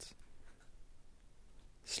sensations.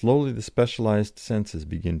 Slowly the specialized senses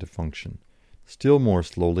begin to function, still more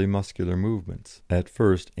slowly muscular movements, at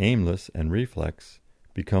first aimless and reflex,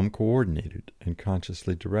 become coordinated and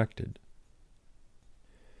consciously directed.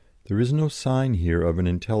 There is no sign here of an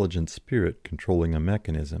intelligent spirit controlling a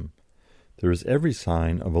mechanism. There is every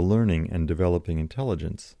sign of a learning and developing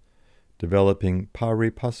intelligence, developing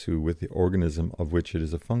pari passu with the organism of which it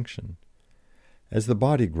is a function. As the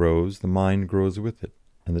body grows, the mind grows with it,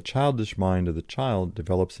 and the childish mind of the child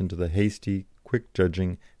develops into the hasty,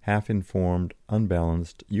 quick-judging, half-informed,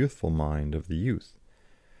 unbalanced, youthful mind of the youth.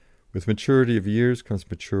 With maturity of years comes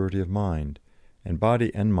maturity of mind, and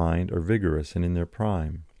body and mind are vigorous and in their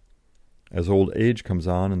prime. As old age comes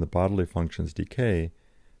on and the bodily functions decay,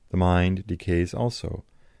 the mind decays also,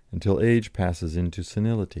 until age passes into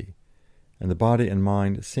senility, and the body and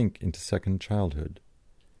mind sink into second childhood.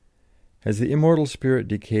 Has the immortal spirit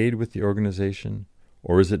decayed with the organization,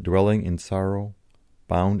 or is it dwelling in sorrow,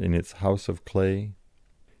 bound in its house of clay?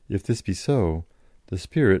 If this be so, the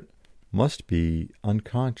spirit must be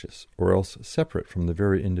unconscious, or else separate from the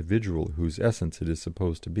very individual whose essence it is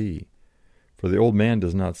supposed to be, for the old man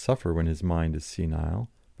does not suffer when his mind is senile,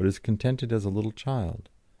 but is contented as a little child.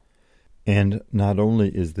 And not only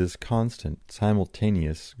is this constant,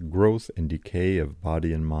 simultaneous growth and decay of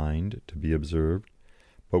body and mind to be observed,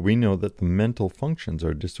 but we know that the mental functions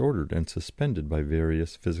are disordered and suspended by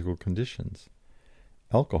various physical conditions.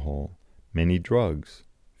 Alcohol, many drugs,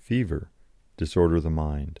 fever, disorder the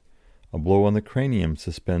mind. A blow on the cranium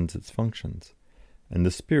suspends its functions, and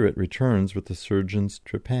the spirit returns with the surgeon's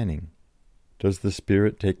trepanning. Does the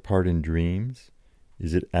spirit take part in dreams?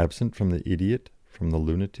 Is it absent from the idiot, from the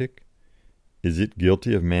lunatic? Is it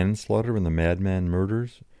guilty of manslaughter when the madman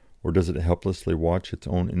murders, or does it helplessly watch its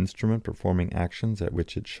own instrument performing actions at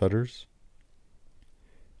which it shudders?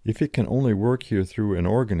 If it can only work here through an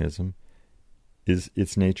organism, is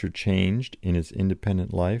its nature changed in its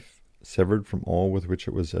independent life, severed from all with which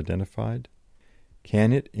it was identified?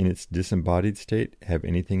 Can it, in its disembodied state, have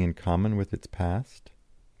anything in common with its past?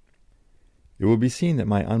 It will be seen that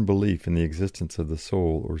my unbelief in the existence of the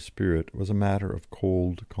soul or spirit was a matter of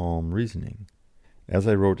cold, calm reasoning. As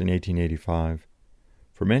I wrote in 1885,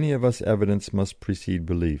 "For many of us evidence must precede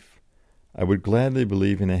belief. I would gladly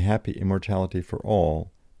believe in a happy immortality for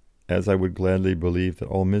all, as I would gladly believe that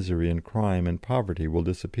all misery and crime and poverty will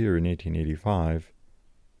disappear in 1885,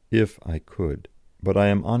 if I could. But I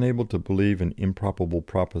am unable to believe an improbable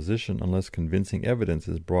proposition unless convincing evidence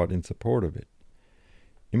is brought in support of it.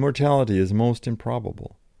 Immortality is most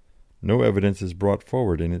improbable. No evidence is brought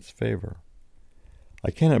forward in its favour.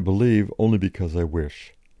 I cannot believe only because I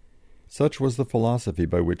wish." Such was the philosophy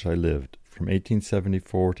by which I lived from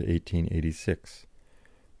 1874 to 1886,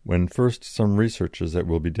 when first some researches that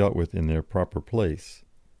will be dealt with in their proper place,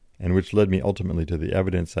 and which led me ultimately to the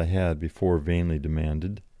evidence I had before vainly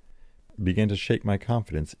demanded, began to shake my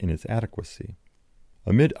confidence in its adequacy.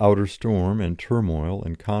 Amid outer storm and turmoil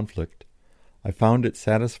and conflict, I found it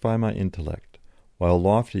satisfy my intellect, while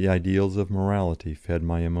lofty ideals of morality fed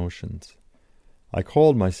my emotions. I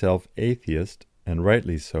called myself atheist, and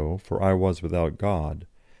rightly so, for I was without God,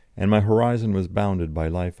 and my horizon was bounded by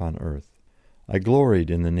life on earth. I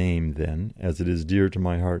gloried in the name then, as it is dear to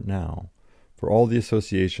my heart now, for all the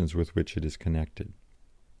associations with which it is connected.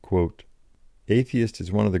 Quote, "Atheist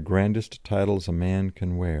is one of the grandest titles a man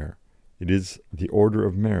can wear. It is the order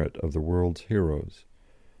of merit of the world's heroes.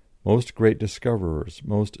 Most great discoverers,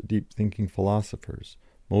 most deep-thinking philosophers,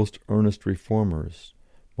 most earnest reformers,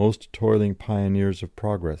 most toiling pioneers of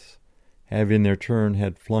progress, have in their turn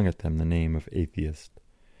had flung at them the name of atheist.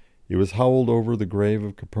 It was howled over the grave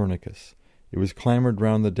of Copernicus, it was clamoured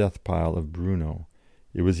round the death-pile of Bruno,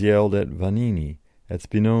 it was yelled at Vanini, at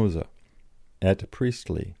Spinoza, at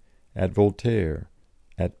Priestley, at Voltaire,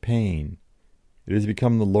 at Paine. It has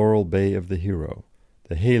become the laurel bay of the hero,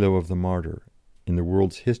 the halo of the martyr. In the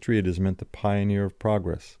world's history it has meant the pioneer of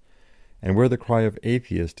progress, and where the cry of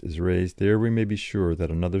atheist is raised, there we may be sure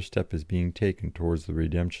that another step is being taken towards the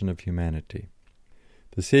redemption of humanity.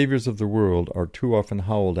 The saviours of the world are too often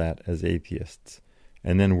howled at as atheists,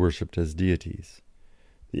 and then worshipped as deities.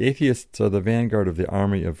 The atheists are the vanguard of the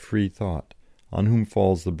army of free thought, on whom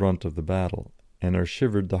falls the brunt of the battle, and are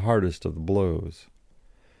shivered the hardest of the blows.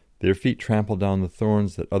 Their feet trample down the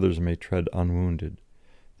thorns that others may tread unwounded.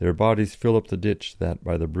 Their bodies fill up the ditch that,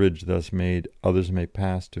 by the bridge thus made, others may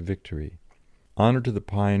pass to victory. Honour to the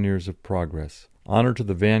pioneers of progress, honour to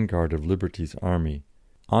the vanguard of liberty's army,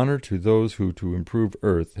 honour to those who to improve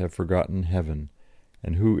earth have forgotten heaven,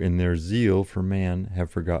 and who in their zeal for man have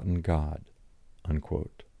forgotten God."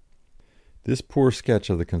 Unquote. This poor sketch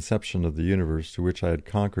of the conception of the universe to which I had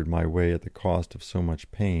conquered my way at the cost of so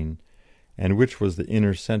much pain, and which was the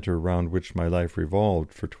inner centre round which my life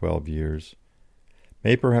revolved for 12 years,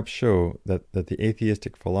 may perhaps show that the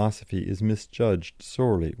atheistic philosophy is misjudged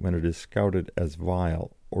sorely when it is scouted as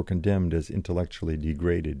vile or condemned as intellectually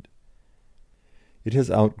degraded. It has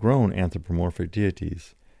outgrown anthropomorphic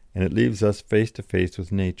deities, and it leaves us face to face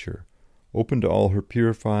with nature, open to all her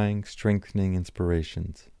purifying, strengthening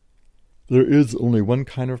inspirations. There is only one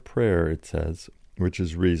kind of prayer, it says, which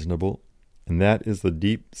is reasonable, and that is the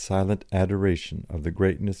deep, silent adoration of the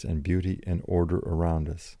greatness and beauty and order around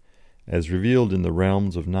us, as revealed in the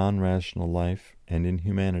realms of non-rational life and in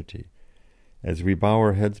humanity. As we bow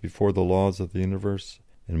our heads before the laws of the universe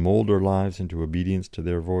and mould our lives into obedience to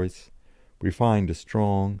their voice, we find a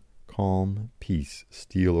strong, calm peace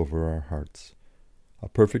steal over our hearts, a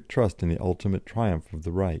perfect trust in the ultimate triumph of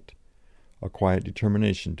the right, a quiet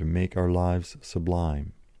determination to make our lives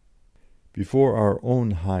sublime. Before our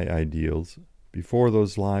own high ideals, before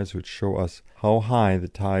those lives which show us how high the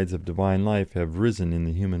tides of divine life have risen in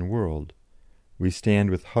the human world, we stand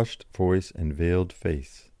with hushed voice and veiled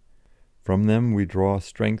face. From them we draw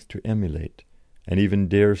strength to emulate, and even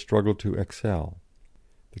dare struggle to excel.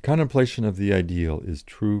 The contemplation of the ideal is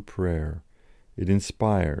true prayer. It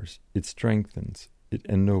inspires, it strengthens, it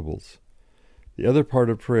ennobles. The other part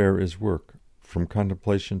of prayer is work, from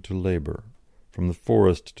contemplation to labour, from the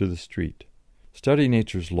forest to the street. Study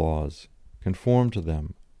nature's laws, conform to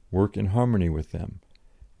them, work in harmony with them,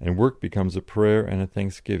 and work becomes a prayer and a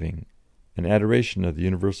thanksgiving, an adoration of the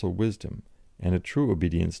universal wisdom, and a true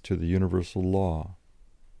obedience to the universal law.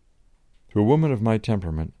 To a woman of my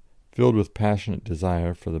temperament, filled with passionate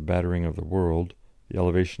desire for the bettering of the world, the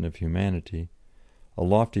elevation of humanity, a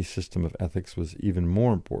lofty system of ethics was even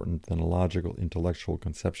more important than a logical intellectual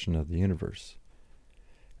conception of the universe,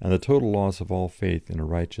 and the total loss of all faith in a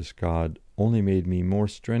righteous God only made me more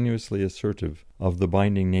strenuously assertive of the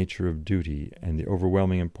binding nature of duty and the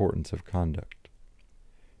overwhelming importance of conduct.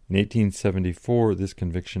 In 1874 this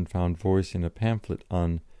conviction found voice in a pamphlet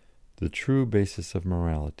on "The True Basis of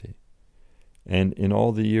Morality," and in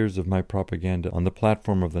all the years of my propaganda on the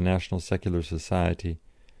platform of the National Secular Society,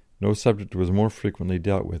 no subject was more frequently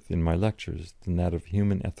dealt with in my lectures than that of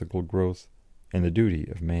human ethical growth and the duty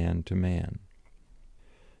of man to man.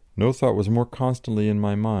 No thought was more constantly in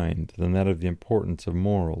my mind than that of the importance of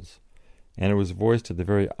morals, and it was voiced at the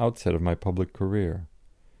very outset of my public career.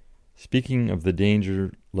 Speaking of the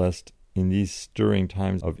danger lest, in these stirring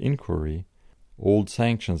times of inquiry, old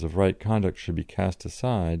sanctions of right conduct should be cast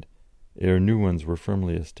aside, ere new ones were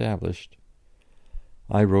firmly established,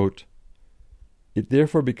 I wrote, "It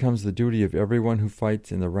therefore becomes the duty of everyone who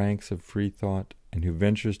fights in the ranks of free thought, and who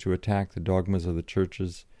ventures to attack the dogmas of the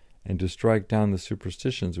churches, and to strike down the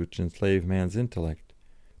superstitions which enslave man's intellect,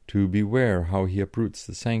 to beware how he uproots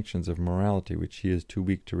the sanctions of morality which he is too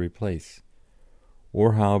weak to replace,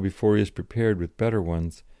 or how, before he is prepared with better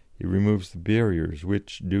ones, he removes the barriers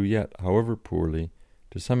which do yet, however poorly,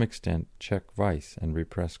 to some extent check vice and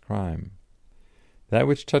repress crime. That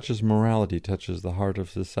which touches morality touches the heart of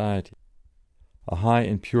society. A high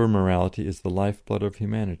and pure morality is the lifeblood of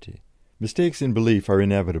humanity. Mistakes in belief are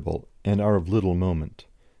inevitable and are of little moment.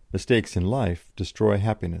 Mistakes in life destroy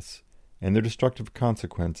happiness, and their destructive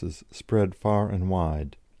consequences spread far and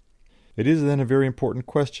wide. It is then a very important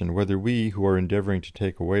question whether we, who are endeavouring to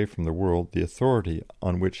take away from the world the authority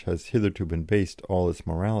on which has hitherto been based all its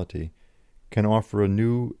morality, can offer a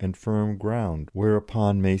new and firm ground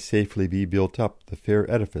whereupon may safely be built up the fair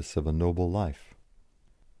edifice of a noble life.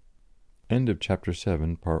 End of Chapter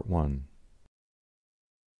 7, Part 1.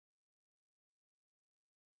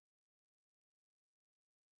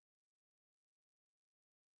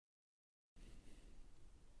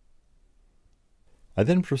 I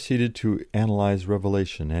then proceeded to analyze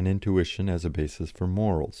revelation and intuition as a basis for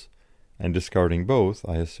morals, and discarding both,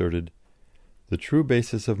 I asserted, the true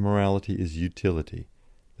basis of morality is utility,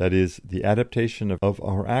 that is, the adaptation of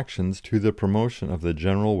our actions to the promotion of the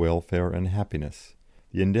general welfare and happiness,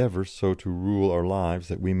 the endeavour so to rule our lives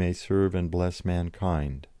that we may serve and bless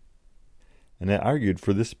mankind. And I argued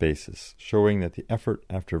for this basis, showing that the effort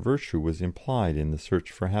after virtue was implied in the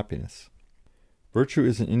search for happiness. Virtue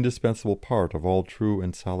is an indispensable part of all true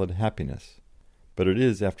and solid happiness, but it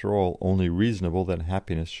is, after all, only reasonable that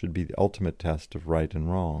happiness should be the ultimate test of right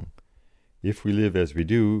and wrong, if we live as we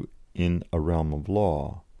do in a realm of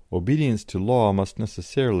law. Obedience to law must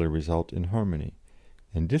necessarily result in harmony,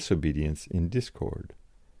 and disobedience in discord.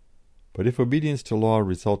 But if obedience to law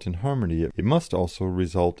result in harmony, it must also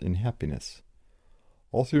result in happiness.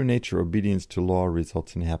 All through nature obedience to law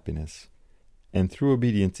results in happiness, and through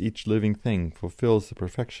obedience each living thing fulfills the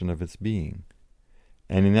perfection of its being,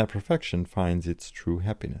 and in that perfection finds its true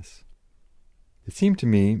happiness. It seemed to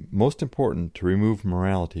me most important to remove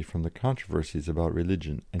morality from the controversies about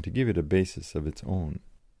religion and to give it a basis of its own.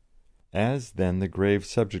 As, then, the grave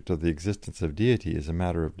subject of the existence of deity is a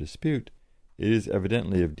matter of dispute, it is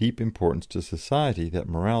evidently of deep importance to society that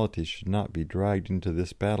morality should not be dragged into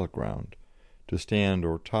this battleground, to stand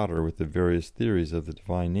or totter with the various theories of the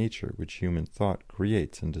divine nature which human thought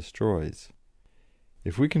creates and destroys.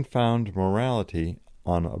 If we can found morality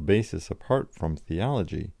on a basis apart from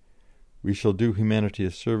theology, we shall do humanity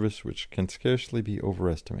a service which can scarcely be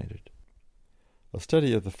overestimated. A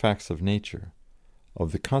study of the facts of nature,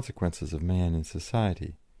 of the consequences of man in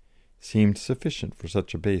society, seemed sufficient for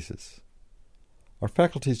such a basis. Our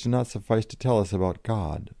faculties do not suffice to tell us about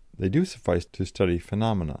God, they do suffice to study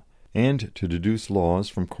phenomena, and to deduce laws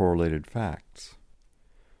from correlated facts.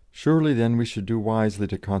 Surely then we should do wisely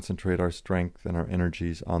to concentrate our strength and our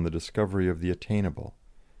energies on the discovery of the attainable,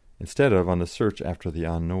 instead of on the search after the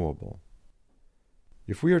unknowable.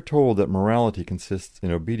 If we are told that morality consists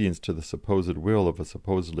in obedience to the supposed will of a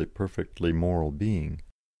supposedly perfectly moral being,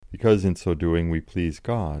 because in so doing we please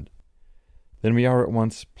God, then we are at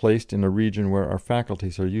once placed in a region where our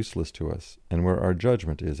faculties are useless to us, and where our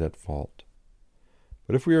judgment is at fault.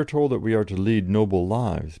 But if we are told that we are to lead noble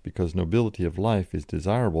lives because nobility of life is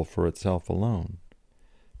desirable for itself alone,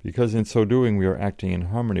 because in so doing we are acting in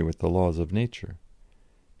harmony with the laws of nature,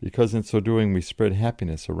 because in so doing we spread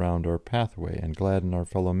happiness around our pathway and gladden our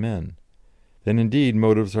fellow men, then indeed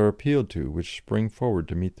motives are appealed to which spring forward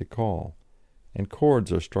to meet the call, and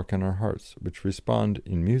chords are struck in our hearts which respond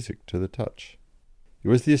in music to the touch. It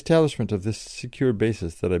was the establishment of this secure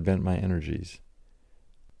basis that I bent my energies.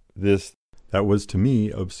 This that was to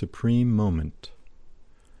me of supreme moment.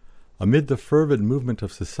 Amid the fervid movement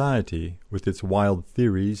of society, with its wild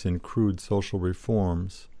theories and crude social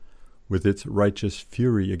reforms, with its righteous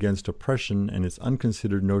fury against oppression and its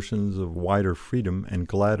unconsidered notions of wider freedom and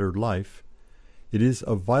gladder life, it is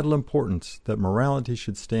of vital importance that morality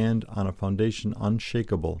should stand on a foundation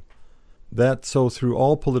unshakable, that so through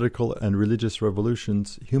all political and religious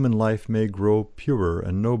revolutions human life may grow purer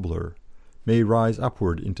and nobler, may rise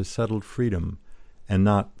upward into settled freedom, and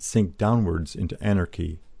not sink downwards into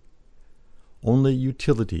anarchy. Only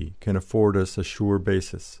utility can afford us a sure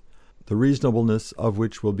basis, the reasonableness of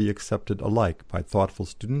which will be accepted alike by thoughtful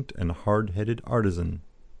student and hard-headed artisan.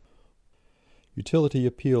 Utility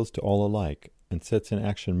appeals to all alike, and sets in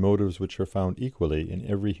action motives which are found equally in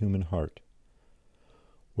every human heart.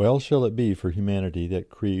 Well shall it be for humanity that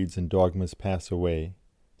creeds and dogmas pass away,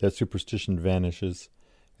 that superstition vanishes,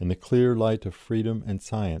 and the clear light of freedom and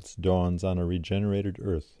science dawns on a regenerated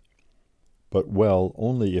earth. But well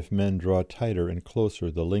only if men draw tighter and closer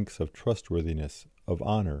the links of trustworthiness, of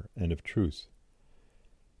honour, and of truth.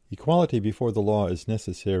 Equality before the law is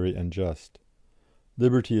necessary and just.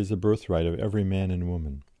 Liberty is a birthright of every man and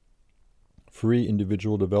woman. Free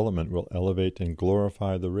individual development will elevate and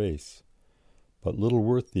glorify the race. But little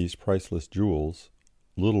worth these priceless jewels,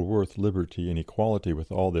 little worth liberty and equality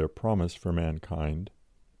with all their promise for mankind,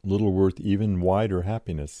 little worth even wider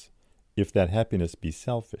happiness, if that happiness be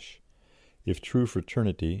selfish, if true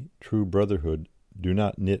fraternity, true brotherhood, do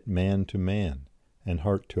not knit man to man, and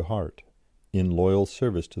heart to heart, in loyal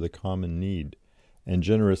service to the common need, and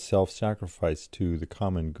generous self-sacrifice to the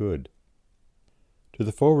common good. To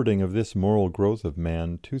the forwarding of this moral growth of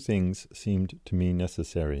man, two things seemed to me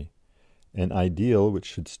necessary: an ideal which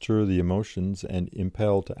should stir the emotions and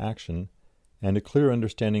impel to action, and a clear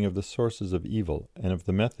understanding of the sources of evil and of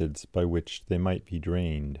the methods by which they might be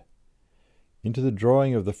drained. Into the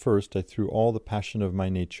drawing of the first I threw all the passion of my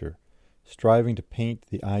nature, striving to paint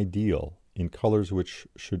the ideal in colours which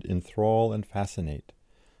should enthrall and fascinate,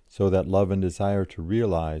 so that love and desire to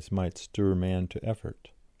realize might stir man to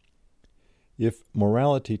effort. If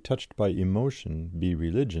morality touched by emotion be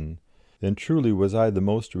religion, then truly was I the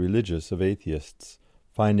most religious of atheists,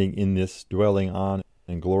 finding in this dwelling on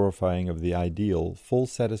and glorifying of the ideal full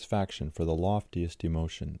satisfaction for the loftiest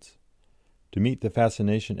emotions. To meet the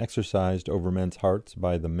fascination exercised over men's hearts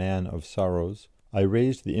by the man of sorrows, I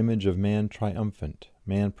raised the image of man triumphant,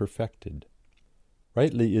 man perfected.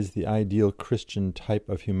 Rightly is the ideal Christian type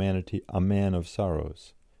of humanity a man of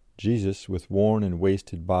sorrows. Jesus, with worn and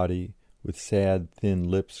wasted body, with sad, thin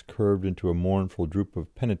lips curved into a mournful droop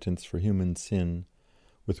of penitence for human sin,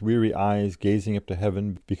 with weary eyes gazing up to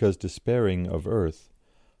heaven because despairing of earth,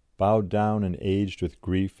 bowed down and aged with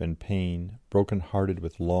grief and pain, broken-hearted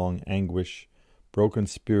with long anguish,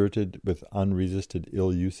 broken-spirited with unresisted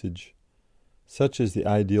ill-usage. Such is the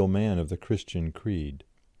ideal man of the Christian creed.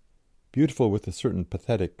 Beautiful with a certain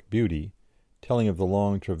pathetic beauty, telling of the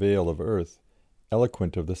long travail of earth,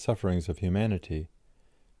 eloquent of the sufferings of humanity,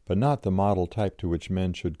 but not the model type to which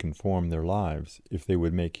men should conform their lives if they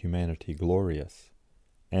would make humanity glorious.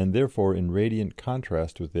 And therefore, in radiant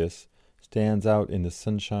contrast with this, stands out in the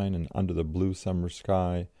sunshine and under the blue summer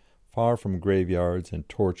sky, far from graveyards and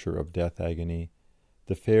torture of death agony,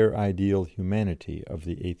 the fair ideal humanity of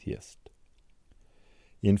the atheist.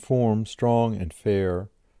 In form strong and fair,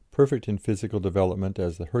 perfect in physical development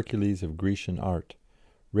as the Hercules of Grecian art,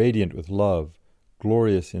 radiant with love,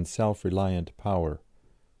 glorious in self-reliant power,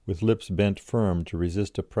 with lips bent firm to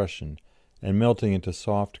resist oppression, and melting into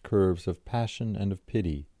soft curves of passion and of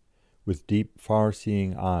pity, with deep,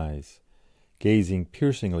 far-seeing eyes, gazing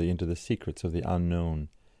piercingly into the secrets of the unknown,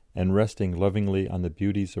 and resting lovingly on the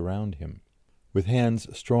beauties around him, with hands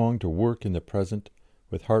strong to work in the present,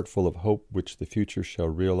 with heart full of hope which the future shall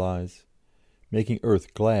realize, making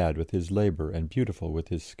earth glad with his labour and beautiful with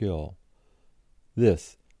his skill.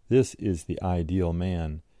 This is the ideal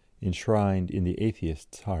man, enshrined in the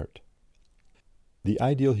atheist's heart. The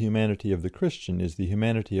ideal humanity of the Christian is the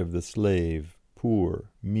humanity of the slave,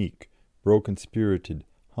 poor, meek, broken-spirited,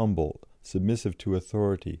 humble, submissive to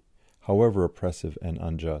authority, however oppressive and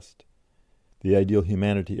unjust. The ideal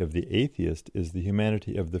humanity of the atheist is the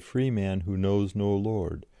humanity of the free man who knows no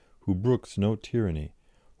lord, who brooks no tyranny,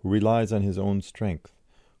 who relies on his own strength,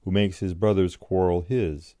 who makes his brother's quarrel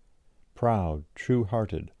his, proud,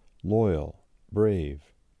 true-hearted, loyal,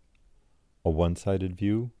 brave. A one-sided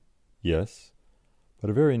view? Yes, but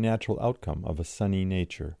a very natural outcome of a sunny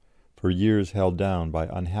nature, for years held down by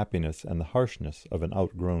unhappiness and the harshness of an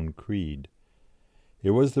outgrown creed.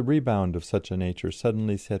 It was the rebound of such a nature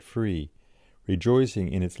suddenly set free, rejoicing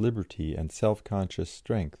in its liberty and self-conscious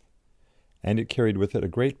strength, and it carried with it a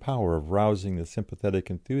great power of rousing the sympathetic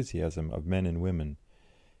enthusiasm of men and women,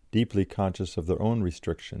 deeply conscious of their own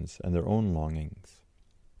restrictions and their own longings.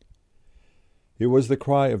 It was the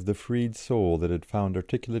cry of the freed soul that had found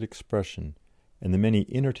articulate expression, and the many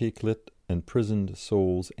inarticulate and prisoned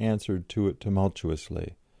souls answered to it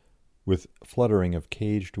tumultuously, with fluttering of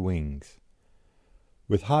caged wings.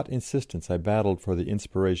 With hot insistence I battled for the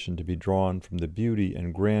inspiration to be drawn from the beauty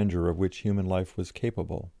and grandeur of which human life was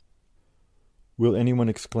capable. Will anyone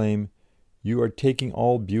exclaim, "You are taking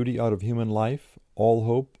all beauty out of human life, all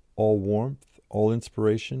hope, all warmth, all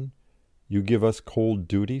inspiration? You give us cold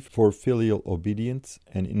duty for filial obedience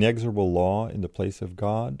and inexorable law in the place of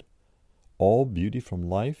God? All beauty from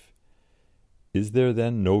life? Is there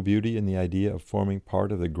then no beauty in the idea of forming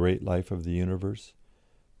part of the great life of the universe?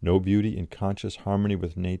 No beauty in conscious harmony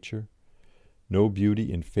with nature? No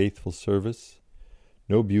beauty in faithful service?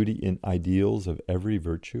 No beauty in ideals of every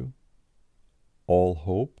virtue? All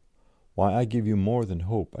hope? Why, I give you more than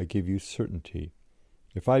hope, I give you certainty.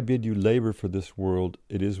 If I bid you labour for this world,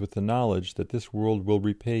 it is with the knowledge that this world will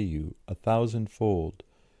repay you 1,000-fold,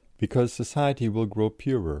 because society will grow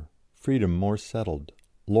purer, freedom more settled,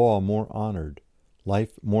 law more honoured,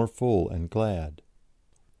 life more full and glad.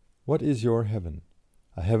 What is your heaven?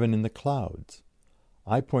 A heaven in the clouds.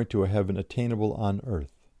 I point to a heaven attainable on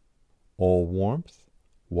earth. All warmth?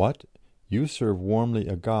 What? You serve warmly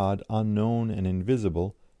a God unknown and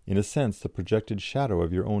invisible, in a sense the projected shadow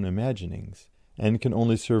of your own imaginings, and can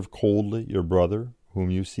only serve coldly your brother, whom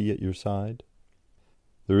you see at your side?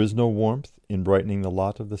 There is no warmth in brightening the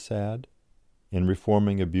lot of the sad, in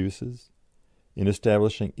reforming abuses, in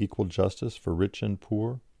establishing equal justice for rich and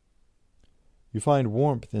poor? You find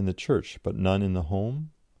warmth in the church, but none in the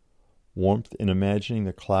home? Warmth in imagining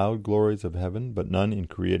the cloud glories of heaven, but none in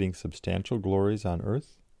creating substantial glories on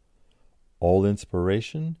earth? All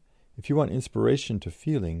inspiration? If you want inspiration to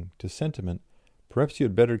feeling, to sentiment, perhaps you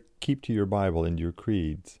had better keep to your Bible and your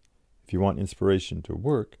creeds. If you want inspiration to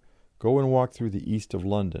work, go and walk through the east of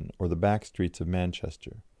London or the back streets of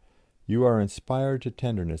Manchester. You are inspired to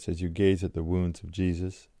tenderness as you gaze at the wounds of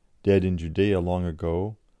Jesus, dead in Judea long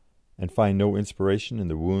ago, and find no inspiration in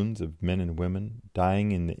the wounds of men and women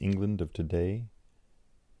dying in the England of today?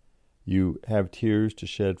 You have tears to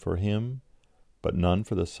shed for him, but none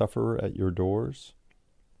for the sufferer at your doors?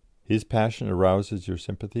 His passion arouses your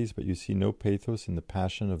sympathies, but you see no pathos in the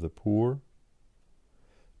passion of the poor?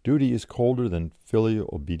 Duty is colder than filial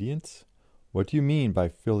obedience? What do you mean by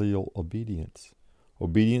filial obedience?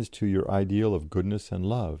 Obedience to your ideal of goodness and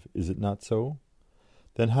love, is it not so?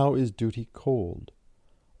 Then how is duty cold?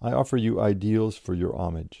 I offer you ideals for your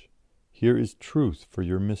homage. Here is truth for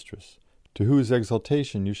your mistress, to whose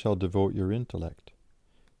exaltation you shall devote your intellect.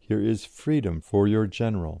 Here is freedom for your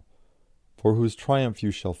general, for whose triumph you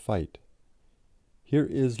shall fight. Here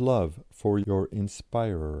is love for your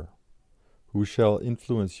inspirer, who shall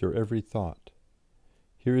influence your every thought.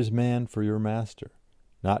 Here is man for your master,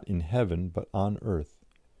 not in heaven but on earth,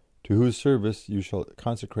 to whose service you shall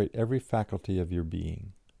consecrate every faculty of your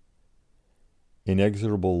being.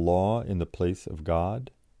 Inexorable law in the place of God?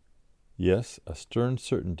 Yes, a stern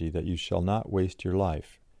certainty that you shall not waste your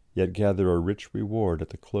life, yet gather a rich reward at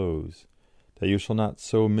the close, that you shall not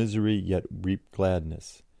sow misery yet reap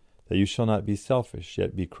gladness, that you shall not be selfish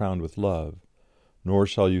yet be crowned with love, nor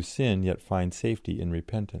shall you sin yet find safety in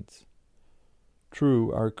repentance.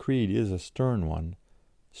 True, our creed is a stern one,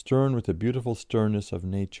 stern with the beautiful sternness of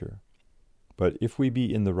nature. But if we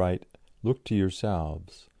be in the right, look to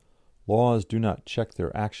yourselves. Laws do not check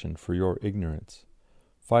their action for your ignorance.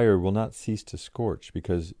 Fire will not cease to scorch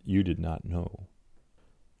because you did not know.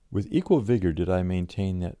 With equal vigour did I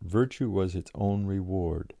maintain that virtue was its own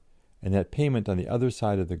reward, and that payment on the other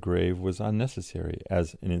side of the grave was unnecessary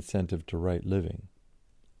as an incentive to right living.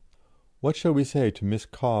 What shall we say to Miss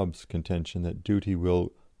Cobb's contention that duty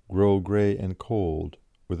will grow grey and cold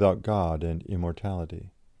without God and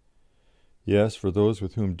immortality? Yes, for those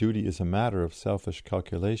with whom duty is a matter of selfish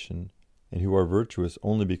calculation, and who are virtuous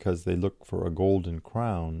only because they look for a golden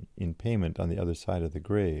crown in payment on the other side of the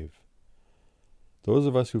grave. those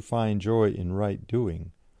of us who find joy in right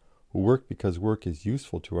doing, who work because work is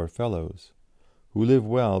useful to our fellows, who live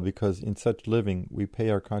well because in such living we pay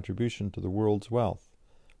our contribution to the world's wealth,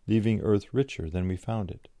 leaving earth richer than we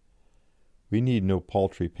found it. We need no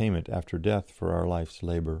paltry payment after death for our life's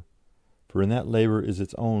labour, for in that labour is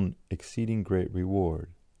its own exceeding great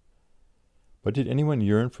reward. But did anyone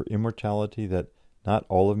yearn for immortality, that not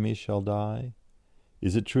all of me shall die?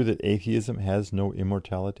 Is it true that atheism has no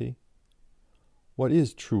immortality? What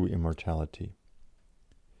is true immortality?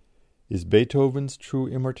 Is Beethoven's true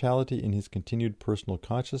immortality in his continued personal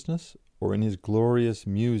consciousness, or in his glorious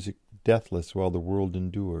music deathless while the world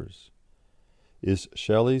endures? Is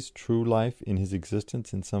Shelley's true life in his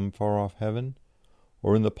existence in some far-off heaven,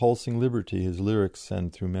 or in the pulsing liberty his lyrics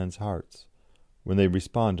send through men's hearts, when they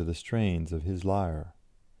respond to the strains of his lyre?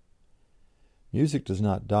 Music does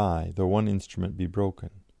not die, though one instrument be broken.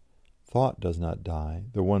 Thought does not die,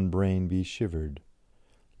 though one brain be shivered.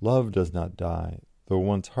 Love does not die, though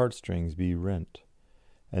one's heartstrings be rent.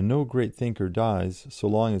 And no great thinker dies so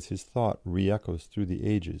long as his thought re-echoes through the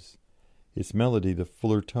ages, its melody the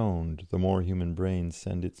fuller toned, the more human brains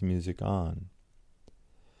send its music on.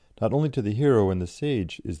 Not only to the hero and the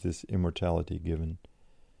sage is this immortality given,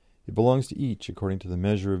 it belongs to each according to the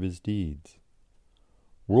measure of his deeds.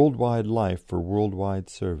 Worldwide life for worldwide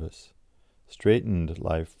service, straightened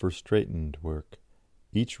life for straightened work,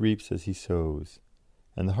 each reaps as he sows,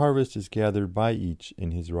 and the harvest is gathered by each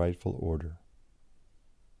in his rightful order.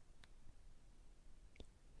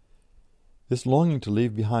 This longing to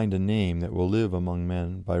leave behind a name that will live among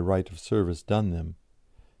men by right of service done them,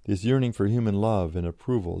 this yearning for human love and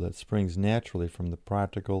approval that springs naturally from the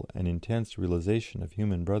practical and intense realization of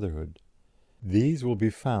human brotherhood, these will be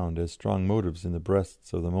found as strong motives in the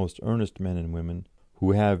breasts of the most earnest men and women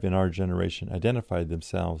who have in our generation identified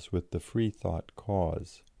themselves with the free thought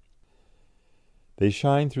cause. They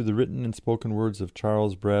shine through the written and spoken words of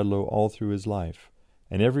Charles Bradlaugh all through his life,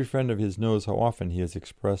 and every friend of his knows how often he has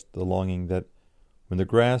expressed the longing that, when the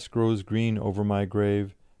grass grows green over my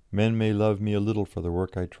grave, men may love me a little for the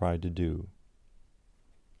work I tried to do.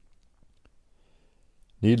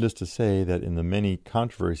 Needless to say that in the many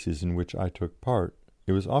controversies in which I took part,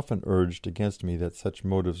 it was often urged against me that such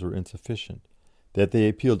motives were insufficient, that they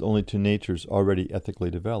appealed only to natures already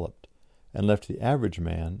ethically developed, and left the average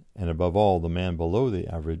man, and above all the man below the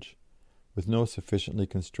average, with no sufficiently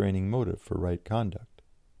constraining motive for right conduct.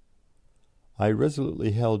 I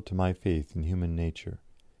resolutely held to my faith in human nature,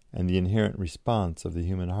 and the inherent response of the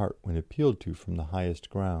human heart when appealed to from the highest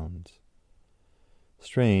grounds.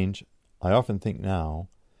 Strange, I often think now,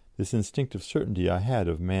 this instinctive certainty I had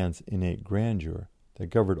of man's innate grandeur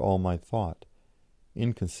that governed all my thought,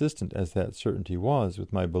 inconsistent as that certainty was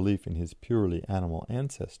with my belief in his purely animal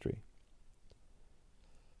ancestry.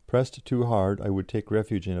 Pressed too hard, I would take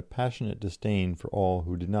refuge in a passionate disdain for all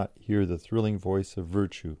who did not hear the thrilling voice of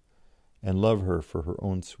virtue and love her for her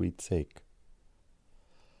own sweet sake.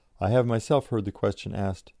 I have myself heard the question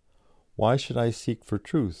asked, why should I seek for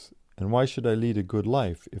truth, and why should I lead a good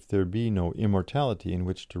life if there be no immortality in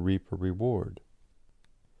which to reap a reward?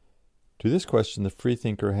 To this question the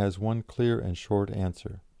freethinker has one clear and short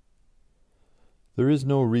answer. There is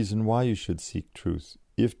no reason why you should seek truth,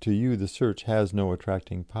 if to you the search has no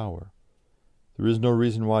attracting power. There is no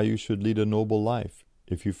reason why you should lead a noble life,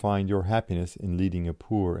 if you find your happiness in leading a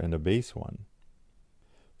poor and a base one.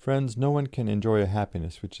 Friends, no one can enjoy a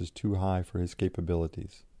happiness which is too high for his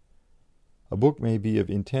capabilities. A book may be of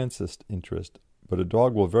intensest interest, but a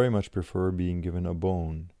dog will very much prefer being given a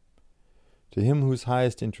bone. To him whose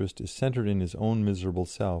highest interest is centred in his own miserable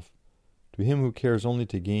self, to him who cares only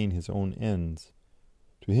to gain his own ends,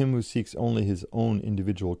 to him who seeks only his own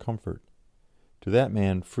individual comfort, to that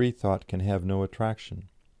man free thought can have no attraction.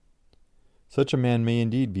 Such a man may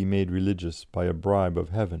indeed be made religious by a bribe of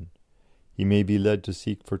heaven. He may be led to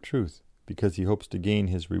seek for truth, because he hopes to gain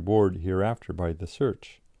his reward hereafter by the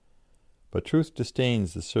search. But truth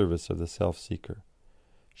disdains the service of the self-seeker.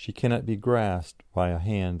 She cannot be grasped by a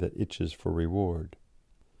hand that itches for reward.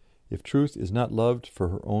 If truth is not loved for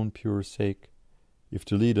her own pure sake, if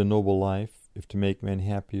to lead a noble life, if to make men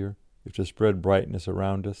happier, if to spread brightness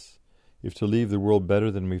around us, if to leave the world better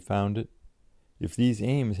than we found it, if these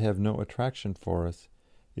aims have no attraction for us,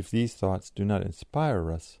 if these thoughts do not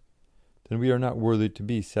inspire us, then we are not worthy to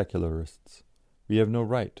be secularists. We have no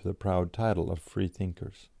right to the proud title of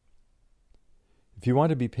freethinkers. If you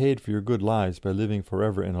want to be paid for your good lives by living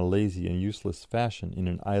forever in a lazy and useless fashion in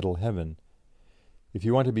an idle heaven, if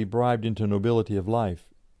you want to be bribed into nobility of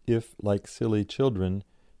life, if, like silly children,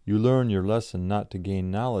 you learn your lesson not to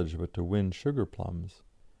gain knowledge but to win sugar plums,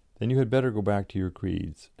 then you had better go back to your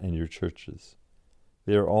creeds and your churches.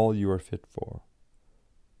 They are all you are fit for.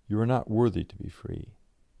 You are not worthy to be free.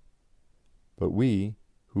 But we,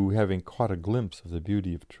 who, having caught a glimpse of the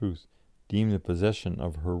beauty of truth, deem the possession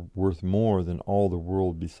of her worth more than all the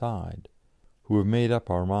world beside, who have made up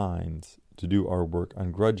our minds to do our work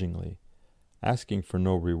ungrudgingly, asking for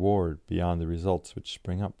no reward beyond the results which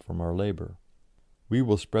spring up from our labour, we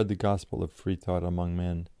will spread the gospel of free thought among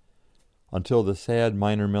men, until the sad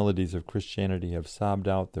minor melodies of Christianity have sobbed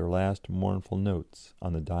out their last mournful notes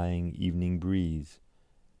on the dying evening breeze,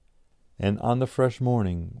 and on the fresh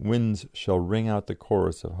morning winds shall ring out the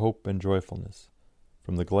chorus of hope and joyfulness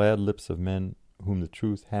from the glad lips of men whom the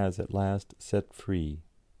truth has at last set free.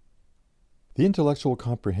 The intellectual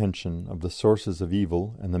comprehension of the sources of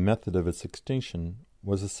evil and the method of its extinction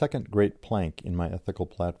was a second great plank in my ethical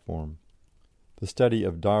platform. The study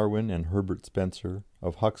of Darwin and Herbert Spencer,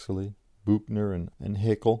 of Huxley, Buchner, and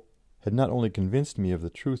Haeckel had not only convinced me of the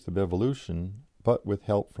truth of evolution, but, with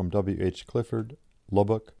help from W.H. Clifford,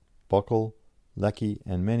 Lubbock, Buckle, Lecky,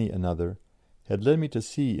 and many another, had led me to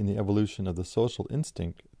see in the evolution of the social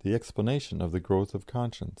instinct the explanation of the growth of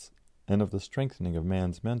conscience and of the strengthening of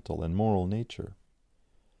man's mental and moral nature.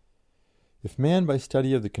 If man, by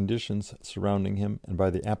study of the conditions surrounding him and by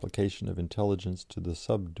the application of intelligence to the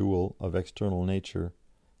subdual of external nature,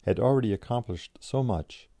 had already accomplished so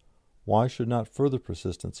much, why should not further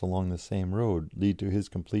persistence along the same road lead to his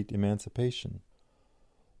complete emancipation?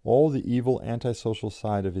 All the evil antisocial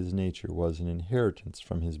side of his nature was an inheritance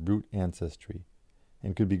from his brute ancestry,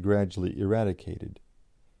 and could be gradually eradicated.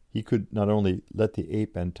 He could not only let the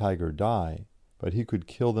ape and tiger die, but he could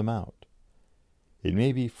kill them out. It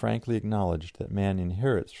may be frankly acknowledged that man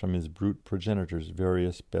inherits from his brute progenitors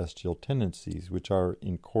various bestial tendencies which are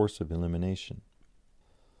in course of elimination.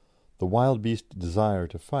 The wild beast desire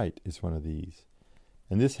to fight is one of these,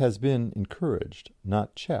 and this has been encouraged,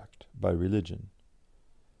 not checked, by religion.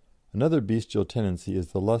 Another bestial tendency is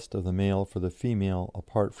the lust of the male for the female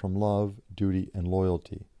apart from love, duty, and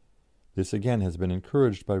loyalty. This again has been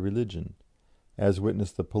encouraged by religion, as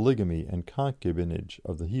witness the polygamy and concubinage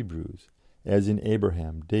of the Hebrews, as in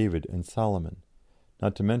Abraham, David, and Solomon,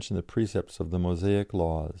 not to mention the precepts of the Mosaic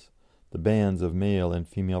laws, the bans of male and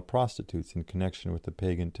female prostitutes in connection with the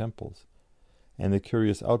pagan temples, and the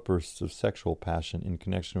curious outbursts of sexual passion in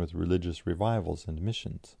connection with religious revivals and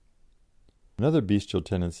missions. Another bestial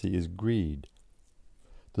tendency is greed,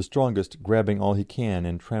 the strongest grabbing all he can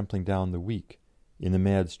and trampling down the weak in the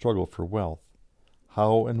mad struggle for wealth.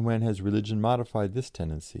 How and when has religion modified this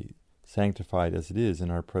tendency, sanctified as it is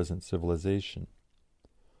in our present civilization?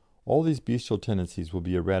 All these bestial tendencies will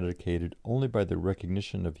be eradicated only by the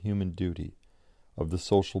recognition of human duty, of the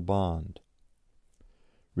social bond.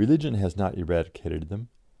 Religion has not eradicated them,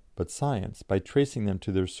 but science, by tracing them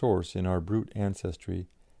to their source in our brute ancestry,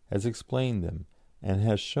 has explained them and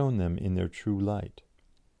has shown them in their true light.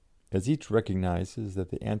 As each recognizes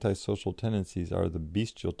that the antisocial tendencies are the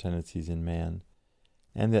bestial tendencies in man,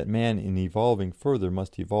 and that man in evolving further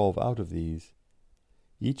must evolve out of these,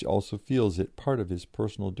 each also feels it part of his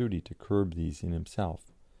personal duty to curb these in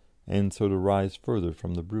himself, and so to rise further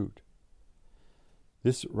from the brute.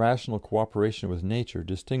 This rational cooperation with nature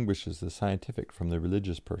distinguishes the scientific from the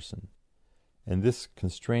religious person, and this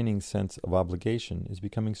constraining sense of obligation is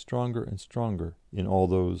becoming stronger and stronger in all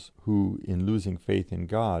those who, in losing faith in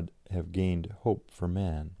God, have gained hope for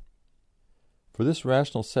man. For this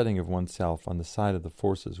rational setting of oneself on the side of the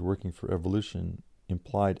forces working for evolution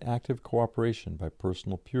implied active cooperation by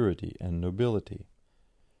personal purity and nobility.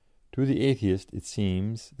 To the atheist it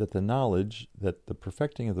seems that the knowledge that the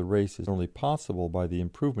perfecting of the race is only possible by the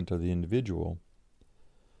improvement of the individual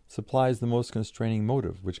supplies the most constraining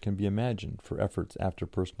motive which can be imagined for efforts after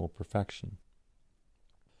personal perfection.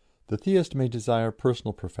 The theist may desire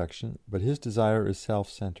personal perfection, but his desire is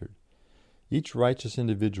self-centered. Each righteous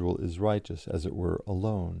individual is righteous, as it were,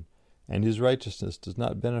 alone, and his righteousness does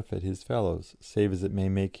not benefit his fellows, save as it may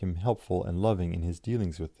make him helpful and loving in his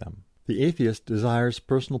dealings with them. The atheist desires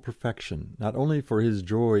personal perfection, not only for his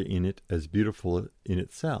joy in it as beautiful in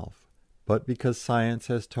itself, but because science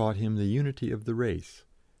has taught him the unity of the race,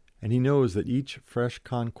 and he knows that each fresh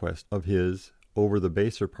conquest of his over the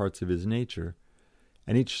baser parts of his nature,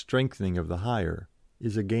 and each strengthening of the higher,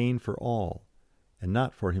 is a gain for all, and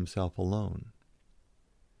not for himself alone.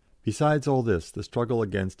 Besides all this, the struggle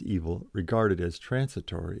against evil, regarded as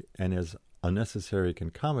transitory and as a necessary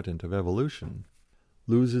concomitant of evolution,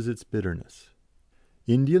 loses its bitterness.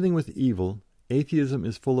 In dealing with evil, atheism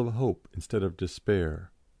is full of hope instead of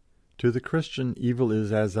despair. To the Christian, evil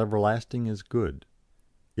is as everlasting as good.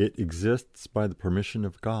 It exists by the permission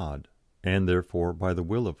of God, and therefore by the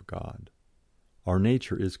will of God. Our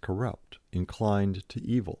nature is corrupt, inclined to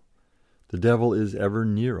evil. The devil is ever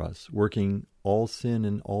near us, working all sin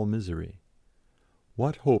and all misery.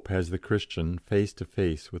 What hope has the Christian face to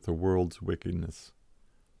face with the world's wickedness?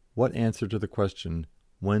 What answer to the question,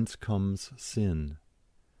 whence comes sin?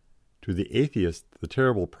 To the atheist, the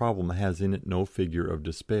terrible problem has in it no figure of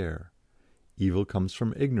despair. Evil comes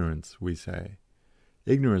from ignorance, we say,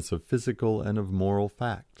 ignorance of physical and of moral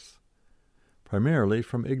facts, primarily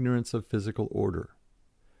from ignorance of physical order.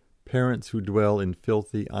 Parents who dwell in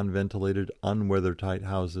filthy, unventilated, unweather-tight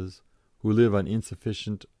houses, who live on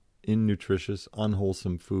insufficient, innutritious,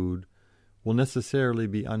 unwholesome food, will necessarily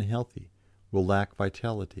be unhealthy, will lack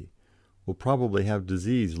vitality, will probably have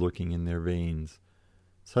disease lurking in their veins.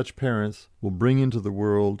 Such parents will bring into the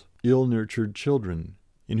world ill-nurtured children,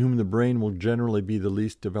 in whom the brain will generally be the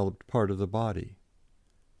least developed part of the body.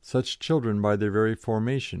 Such children, by their very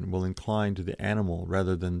formation, will incline to the animal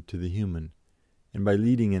rather than to the human, and by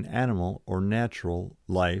leading an animal or natural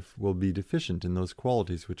life will be deficient in those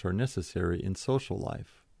qualities which are necessary in social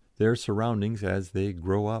life. Their surroundings as they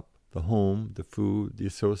grow up, the home, the food, the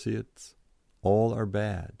associates, all are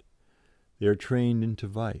bad. They are trained into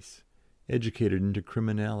vice, educated into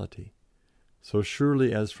criminality. So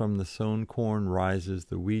surely as from the sown corn rises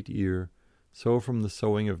the wheat ear, so from the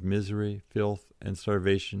sowing of misery, filth, and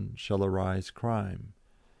starvation shall arise crime.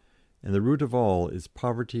 And the root of all is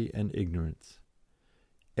poverty and ignorance.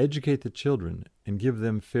 Educate the children, and give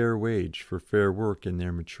them fair wage for fair work in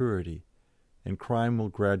their maturity, and crime will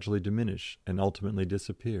gradually diminish and ultimately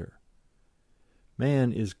disappear.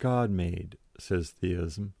 Man is God-made, says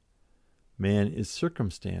theism. Man is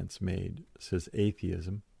circumstance-made, says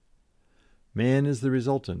atheism. Man is the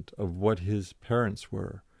resultant of what his parents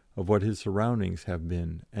were, of what his surroundings have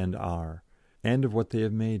been and are, and of what they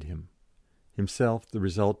have made him. Himself the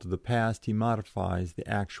result of the past, he modifies the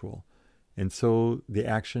actual, and so the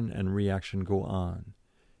action and reaction go on.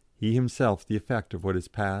 He himself the effect of what is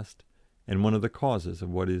past, and one of the causes of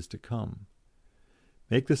what is to come.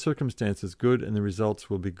 Make the circumstances good, and the results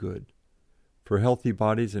will be good. For healthy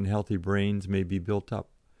bodies and healthy brains may be built up,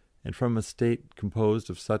 and from a state composed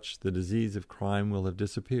of such the disease of crime will have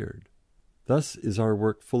disappeared. Thus is our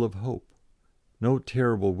work full of hope. No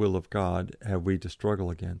terrible will of God have we to struggle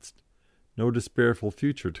against, no despairful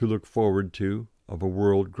future to look forward to of a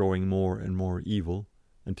world growing more and more evil,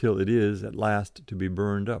 until it is at last to be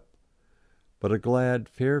burned up, but a glad,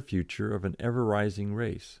 fair future of an ever-rising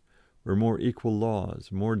race, where more equal laws,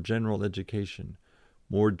 more general education,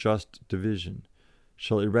 more just division,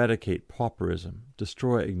 shall eradicate pauperism,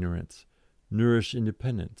 destroy ignorance, nourish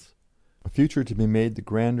independence, a future to be made the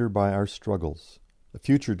grander by our struggles, a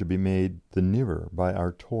future to be made the nearer by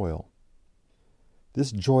our toil.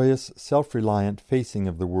 This joyous, self-reliant facing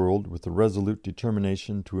of the world with the resolute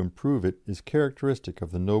determination to improve it is characteristic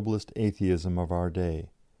of the noblest atheism of our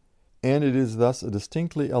day, and it is thus a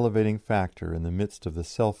distinctly elevating factor in the midst of the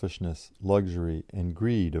selfishness, luxury, and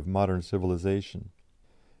greed of modern civilization.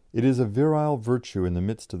 It is a virile virtue in the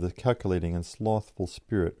midst of the calculating and slothful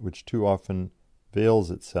spirit which too often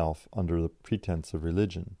veils itself under the pretense of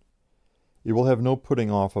religion. It will have no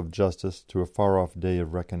putting off of justice to a far-off day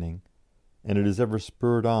of reckoning, and it is ever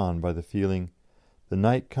spurred on by the feeling, "The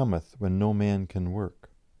night cometh when no man can work."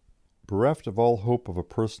 Bereft of all hope of a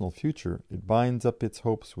personal future, it binds up its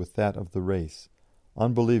hopes with that of the race,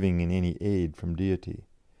 unbelieving in any aid from Deity.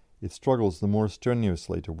 It struggles the more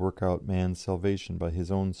strenuously to work out man's salvation by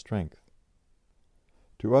his own strength.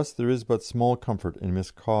 To us there is but small comfort in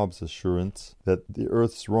Miss Cobb's assurance that the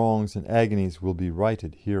earth's wrongs and agonies will be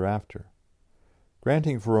righted hereafter.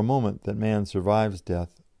 Granting for a moment that man survives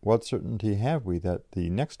death, what certainty have we that the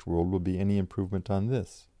next world will be any improvement on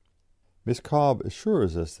this? Miss Cobb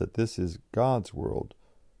assures us that this is God's world,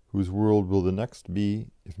 whose world will the next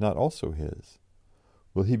be, if not also his?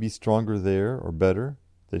 Will he be stronger there, or better,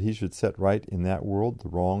 that he should set right in that world the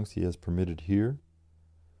wrongs he has permitted here?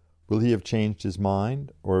 Will he have changed his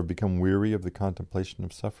mind, or have become weary of the contemplation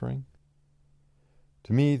of suffering?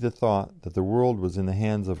 To me the thought that the world was in the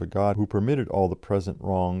hands of a God who permitted all the present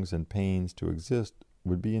wrongs and pains to exist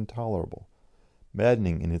would be intolerable,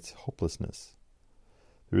 maddening in its hopelessness.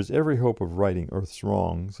 There is every hope of righting earth's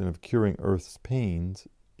wrongs and of curing earth's pains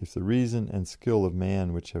if the reason and skill of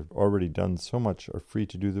man which have already done so much are free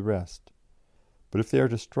to do the rest. But if they are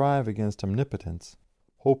to strive against omnipotence,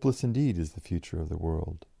 hopeless indeed is the future of the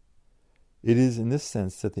world. It is in this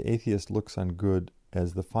sense that the atheist looks on good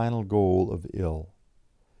as the final goal of ill.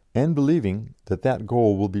 And believing that that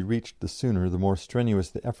goal will be reached the sooner the more strenuous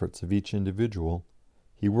the efforts of each individual,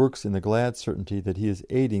 he works in the glad certainty that he is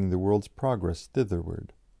aiding the world's progress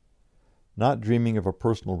thitherward. not dreaming of a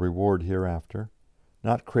personal reward hereafter,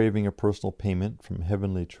 not craving a personal payment from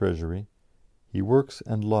heavenly treasury, he works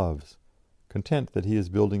and loves, content that he is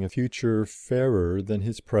building a future fairer than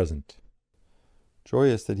his present,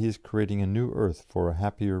 joyous that he is creating a new earth for a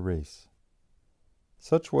happier race.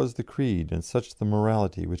 Such was the creed and such the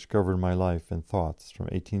morality which governed my life and thoughts from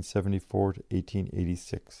 1874 to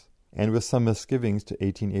 1886, and with some misgivings to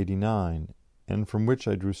 1889, and from which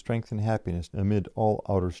I drew strength and happiness amid all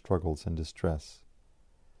outer struggles and distress.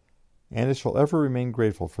 And I shall ever remain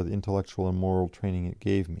grateful for the intellectual and moral training it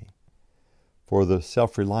gave me, for the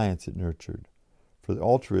self-reliance it nurtured, for the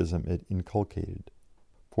altruism it inculcated,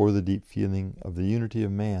 for the deep feeling of the unity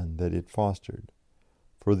of man that it fostered,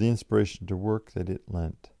 for the inspiration to work that it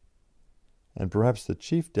lent. And perhaps the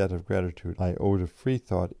chief debt of gratitude I owe to free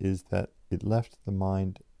thought is that it left the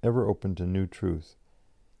mind ever open to new truth,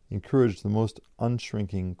 encouraged the most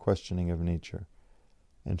unshrinking questioning of nature,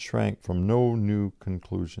 and shrank from no new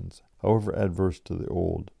conclusions, however adverse to the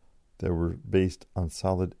old, that were based on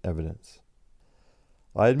solid evidence.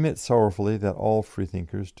 I admit sorrowfully that all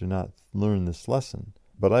freethinkers do not learn this lesson,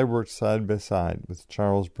 but I worked side by side with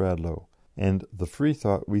Charles Bradlaugh, and the free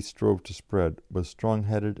thought we strove to spread was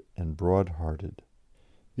strong-headed and broad-hearted.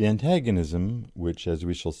 The antagonism, which, as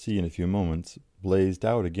we shall see in a few moments, blazed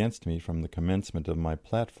out against me from the commencement of my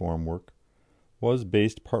platform work, was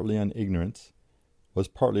based partly on ignorance, was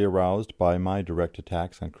partly aroused by my direct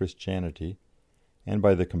attacks on Christianity, and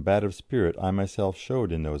by the combative spirit I myself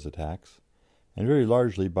showed in those attacks, and very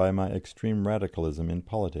largely by my extreme radicalism in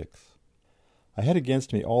politics. I had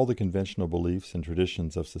against me all the conventional beliefs and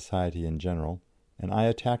traditions of society in general, and I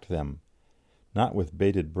attacked them, not with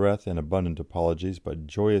bated breath and abundant apologies, but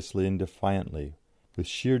joyously and defiantly, with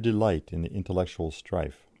sheer delight in the intellectual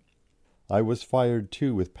strife. I was fired,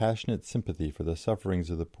 too, with passionate sympathy for the sufferings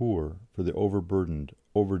of the poor, for the overburdened,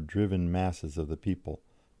 overdriven masses of the people,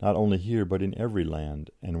 not only here but in every land,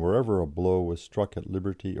 and wherever a blow was struck at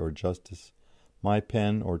liberty or justice, my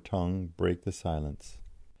pen or tongue brake the silence.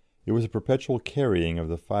 It was a perpetual carrying of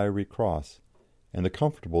the fiery cross, and the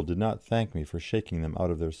comfortable did not thank me for shaking them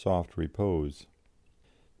out of their soft repose.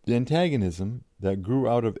 The antagonism that grew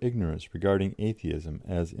out of ignorance regarding atheism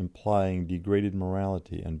as implying degraded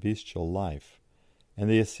morality and bestial life, and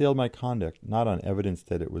they assailed my conduct not on evidence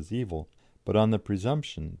that it was evil, but on the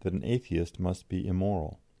presumption that an atheist must be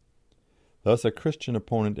immoral. Thus a Christian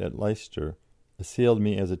opponent at Leicester assailed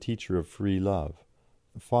me as a teacher of free love,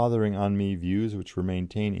 fathering on me views which were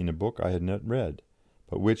maintained in a book I had not read,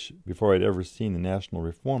 but which, before I had ever seen the National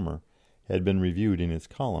Reformer, had been reviewed in its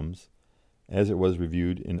columns, as it was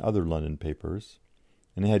reviewed in other London papers,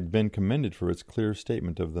 and had been commended for its clear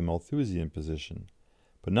statement of the Malthusian position,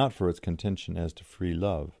 but not for its contention as to free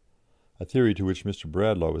love, a theory to which Mr.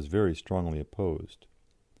 Bradlaugh was very strongly opposed.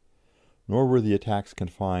 Nor were the attacks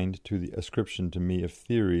confined to the ascription to me of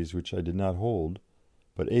theories which I did not hold,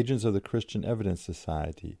 but agents of the Christian Evidence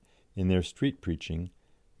Society, in their street preaching,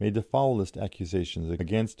 made the foulest accusations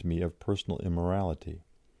against me of personal immorality.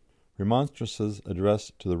 Remonstrances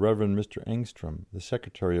addressed to the Reverend Mr. Engstrom, the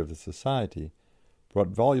secretary of the Society, brought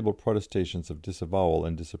voluble protestations of disavowal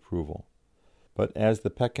and disapproval. But as the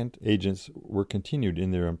peccant agents were continued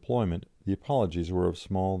in their employment, the apologies were of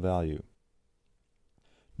small value.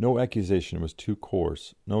 No accusation was too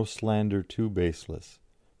coarse, no slander too baseless,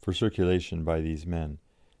 for circulation by these men,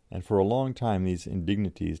 and for a long time these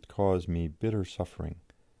indignities caused me bitter suffering,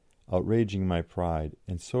 outraging my pride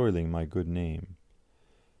and soiling my good name.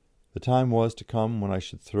 The time was to come when I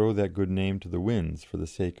should throw that good name to the winds for the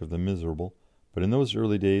sake of the miserable, but in those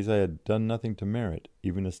early days I had done nothing to merit,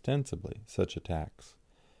 even ostensibly, such attacks.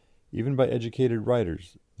 Even by educated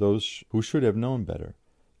writers, those who should have known better,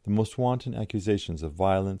 the most wanton accusations of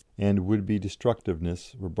violence and would-be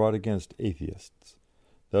destructiveness were brought against atheists.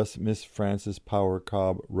 Thus Miss Frances Power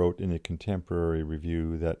Cobb wrote in a contemporary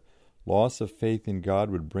review that loss of faith in God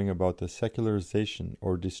would bring about the secularization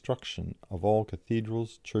or destruction of all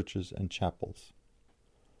cathedrals, churches, and chapels.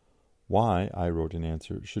 Why, I wrote in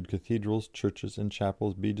answer, should cathedrals, churches, and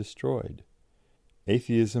chapels be destroyed?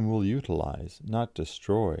 Atheism will utilize, not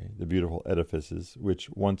destroy, the beautiful edifices which,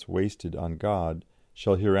 once wasted on God,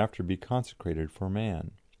 shall hereafter be consecrated for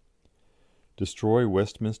man. Destroy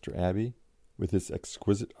Westminster Abbey, with its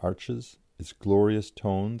exquisite arches, its glorious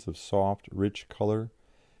tones of soft, rich colour,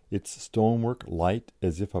 its stonework light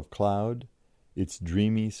as if of cloud, its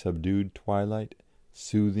dreamy, subdued twilight,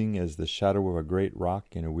 soothing as the shadow of a great rock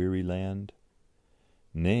in a weary land?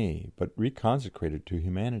 Nay, but reconsecrate it to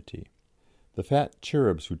humanity. The fat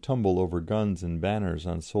cherubs who tumble over guns and banners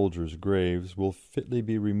on soldiers' graves will fitly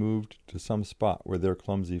be removed to some spot where their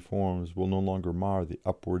clumsy forms will no longer mar the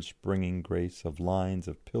upward springing grace of lines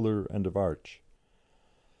of pillar and of arch.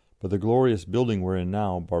 But the glorious building wherein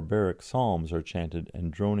now barbaric psalms are chanted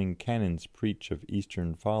and droning cannons preach of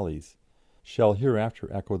Eastern follies, shall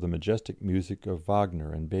hereafter echo the majestic music of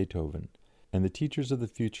Wagner and Beethoven, and the teachers of the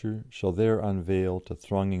future shall there unveil to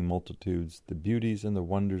thronging multitudes the beauties and the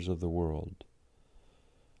wonders of the world.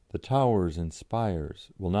 The towers and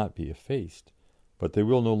spires will not be effaced, but they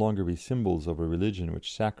will no longer be symbols of a religion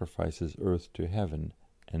which sacrifices earth to heaven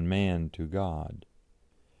and man to God.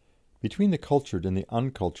 Between the cultured and the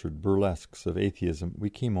uncultured burlesques of atheism we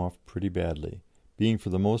came off pretty badly, being for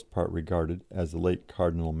the most part regarded, as the late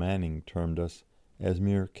Cardinal Manning termed us, as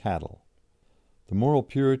mere cattle. The moral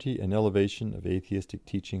purity and elevation of atheistic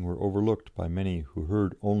teaching were overlooked by many who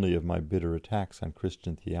heard only of my bitter attacks on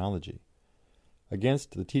Christian theology.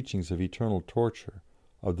 Against the teachings of eternal torture,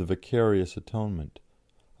 of the vicarious atonement,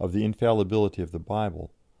 of the infallibility of the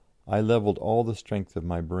Bible, I levelled all the strength of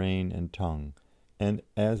my brain and tongue, and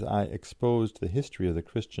as I exposed the history of the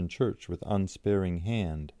Christian Church with unsparing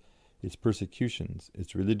hand, its persecutions,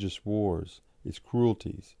 its religious wars, its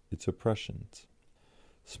cruelties, its oppressions,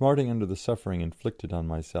 smarting under the suffering inflicted on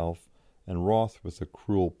myself, and wroth with the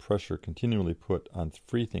cruel pressure continually put on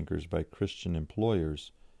freethinkers by Christian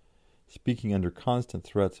employers, speaking under constant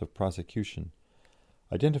threats of prosecution,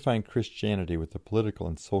 identifying Christianity with the political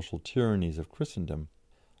and social tyrannies of Christendom,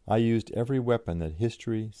 I used every weapon that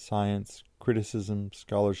history, science, criticism,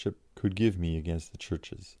 scholarship could give me against the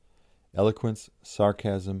churches. Eloquence,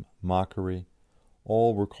 sarcasm, mockery,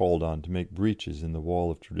 all were called on to make breaches in the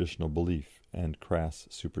wall of traditional belief and crass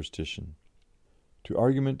superstition. To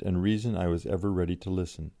argument and reason I was ever ready to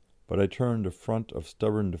listen, but I turned a front of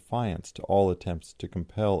stubborn defiance to all attempts to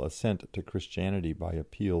compel assent to Christianity by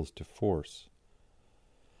appeals to force.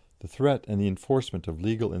 The threat and the enforcement of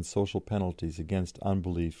legal and social penalties against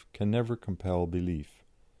unbelief can never compel belief.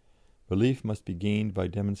 Belief must be gained by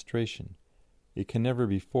demonstration; it can never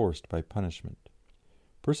be forced by punishment.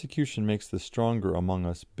 Persecution makes the stronger among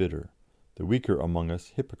us bitter, the weaker among us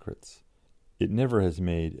hypocrites. It never has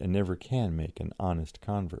made and never can make an honest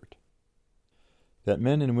convert. That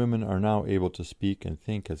men and women are now able to speak and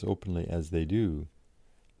think as openly as they do,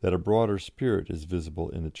 that a broader spirit is visible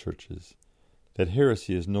in the churches, that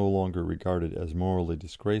heresy is no longer regarded as morally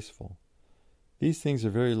disgraceful, these things are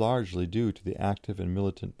very largely due to the active and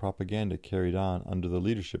militant propaganda carried on under the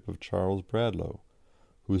leadership of Charles Bradlaugh,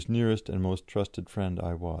 whose nearest and most trusted friend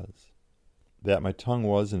I was. That my tongue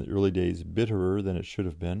was in the early days bitterer than it should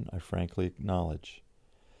have been, I frankly acknowledge.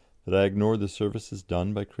 That I ignored the services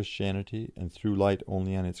done by Christianity and threw light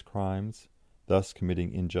only on its crimes, thus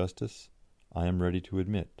committing injustice, I am ready to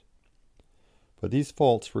admit. But these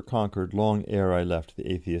faults were conquered long ere I left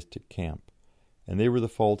the atheistic camp, and they were the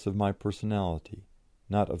faults of my personality,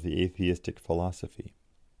 not of the atheistic philosophy.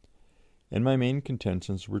 And my main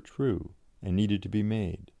contentions were true, and needed to be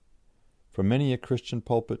made. From many a Christian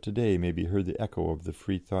pulpit today may be heard the echo of the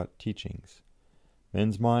free thought teachings.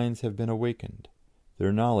 Men's minds have been awakened,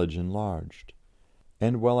 their knowledge enlarged,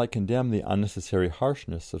 and while I condemn the unnecessary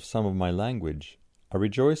harshness of some of my language, I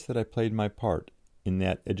rejoice that I played my part in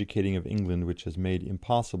that educating of England which has made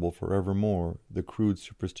impossible for evermore the crude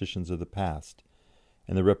superstitions of the past,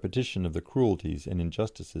 and the repetition of the cruelties and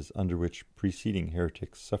injustices under which preceding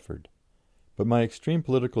heretics suffered. But my extreme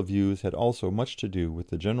political views had also much to do with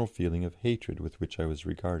the general feeling of hatred with which I was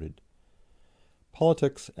regarded.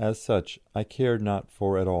 Politics, as such, I cared not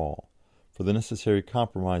for at all, for the necessary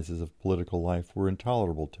compromises of political life were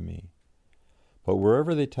intolerable to me. But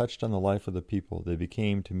wherever they touched on the life of the people, they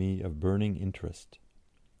became to me of burning interest.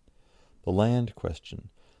 The land question,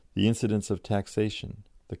 the incidence of taxation,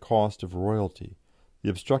 the cost of royalty, the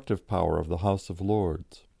obstructive power of the House of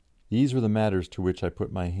Lords, these were the matters to which I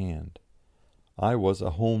put my hand. I was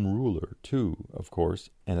a Home Ruler, too, of course,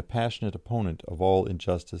 and a passionate opponent of all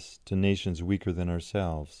injustice to nations weaker than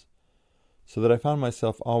ourselves, so that I found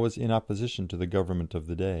myself always in opposition to the government of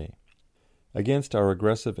the day. Against our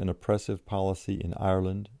aggressive and oppressive policy in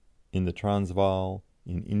Ireland, in the Transvaal,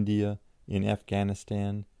 in India, in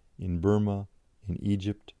Afghanistan, in Burma, in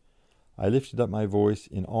Egypt, I lifted up my voice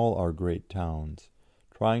in all our great towns,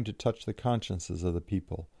 trying to touch the consciences of the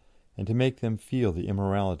people, and to make them feel the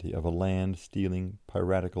immorality of a land-stealing,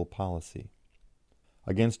 piratical policy.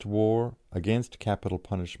 Against war, against capital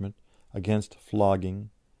punishment, against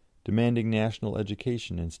flogging, demanding national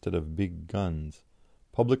education instead of big guns,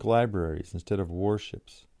 public libraries instead of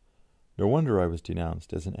warships. No wonder I was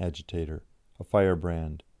denounced as an agitator, a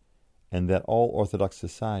firebrand, and that all orthodox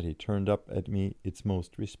society turned up at me its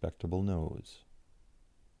most respectable nose.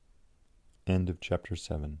 End of chapter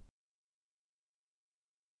 7.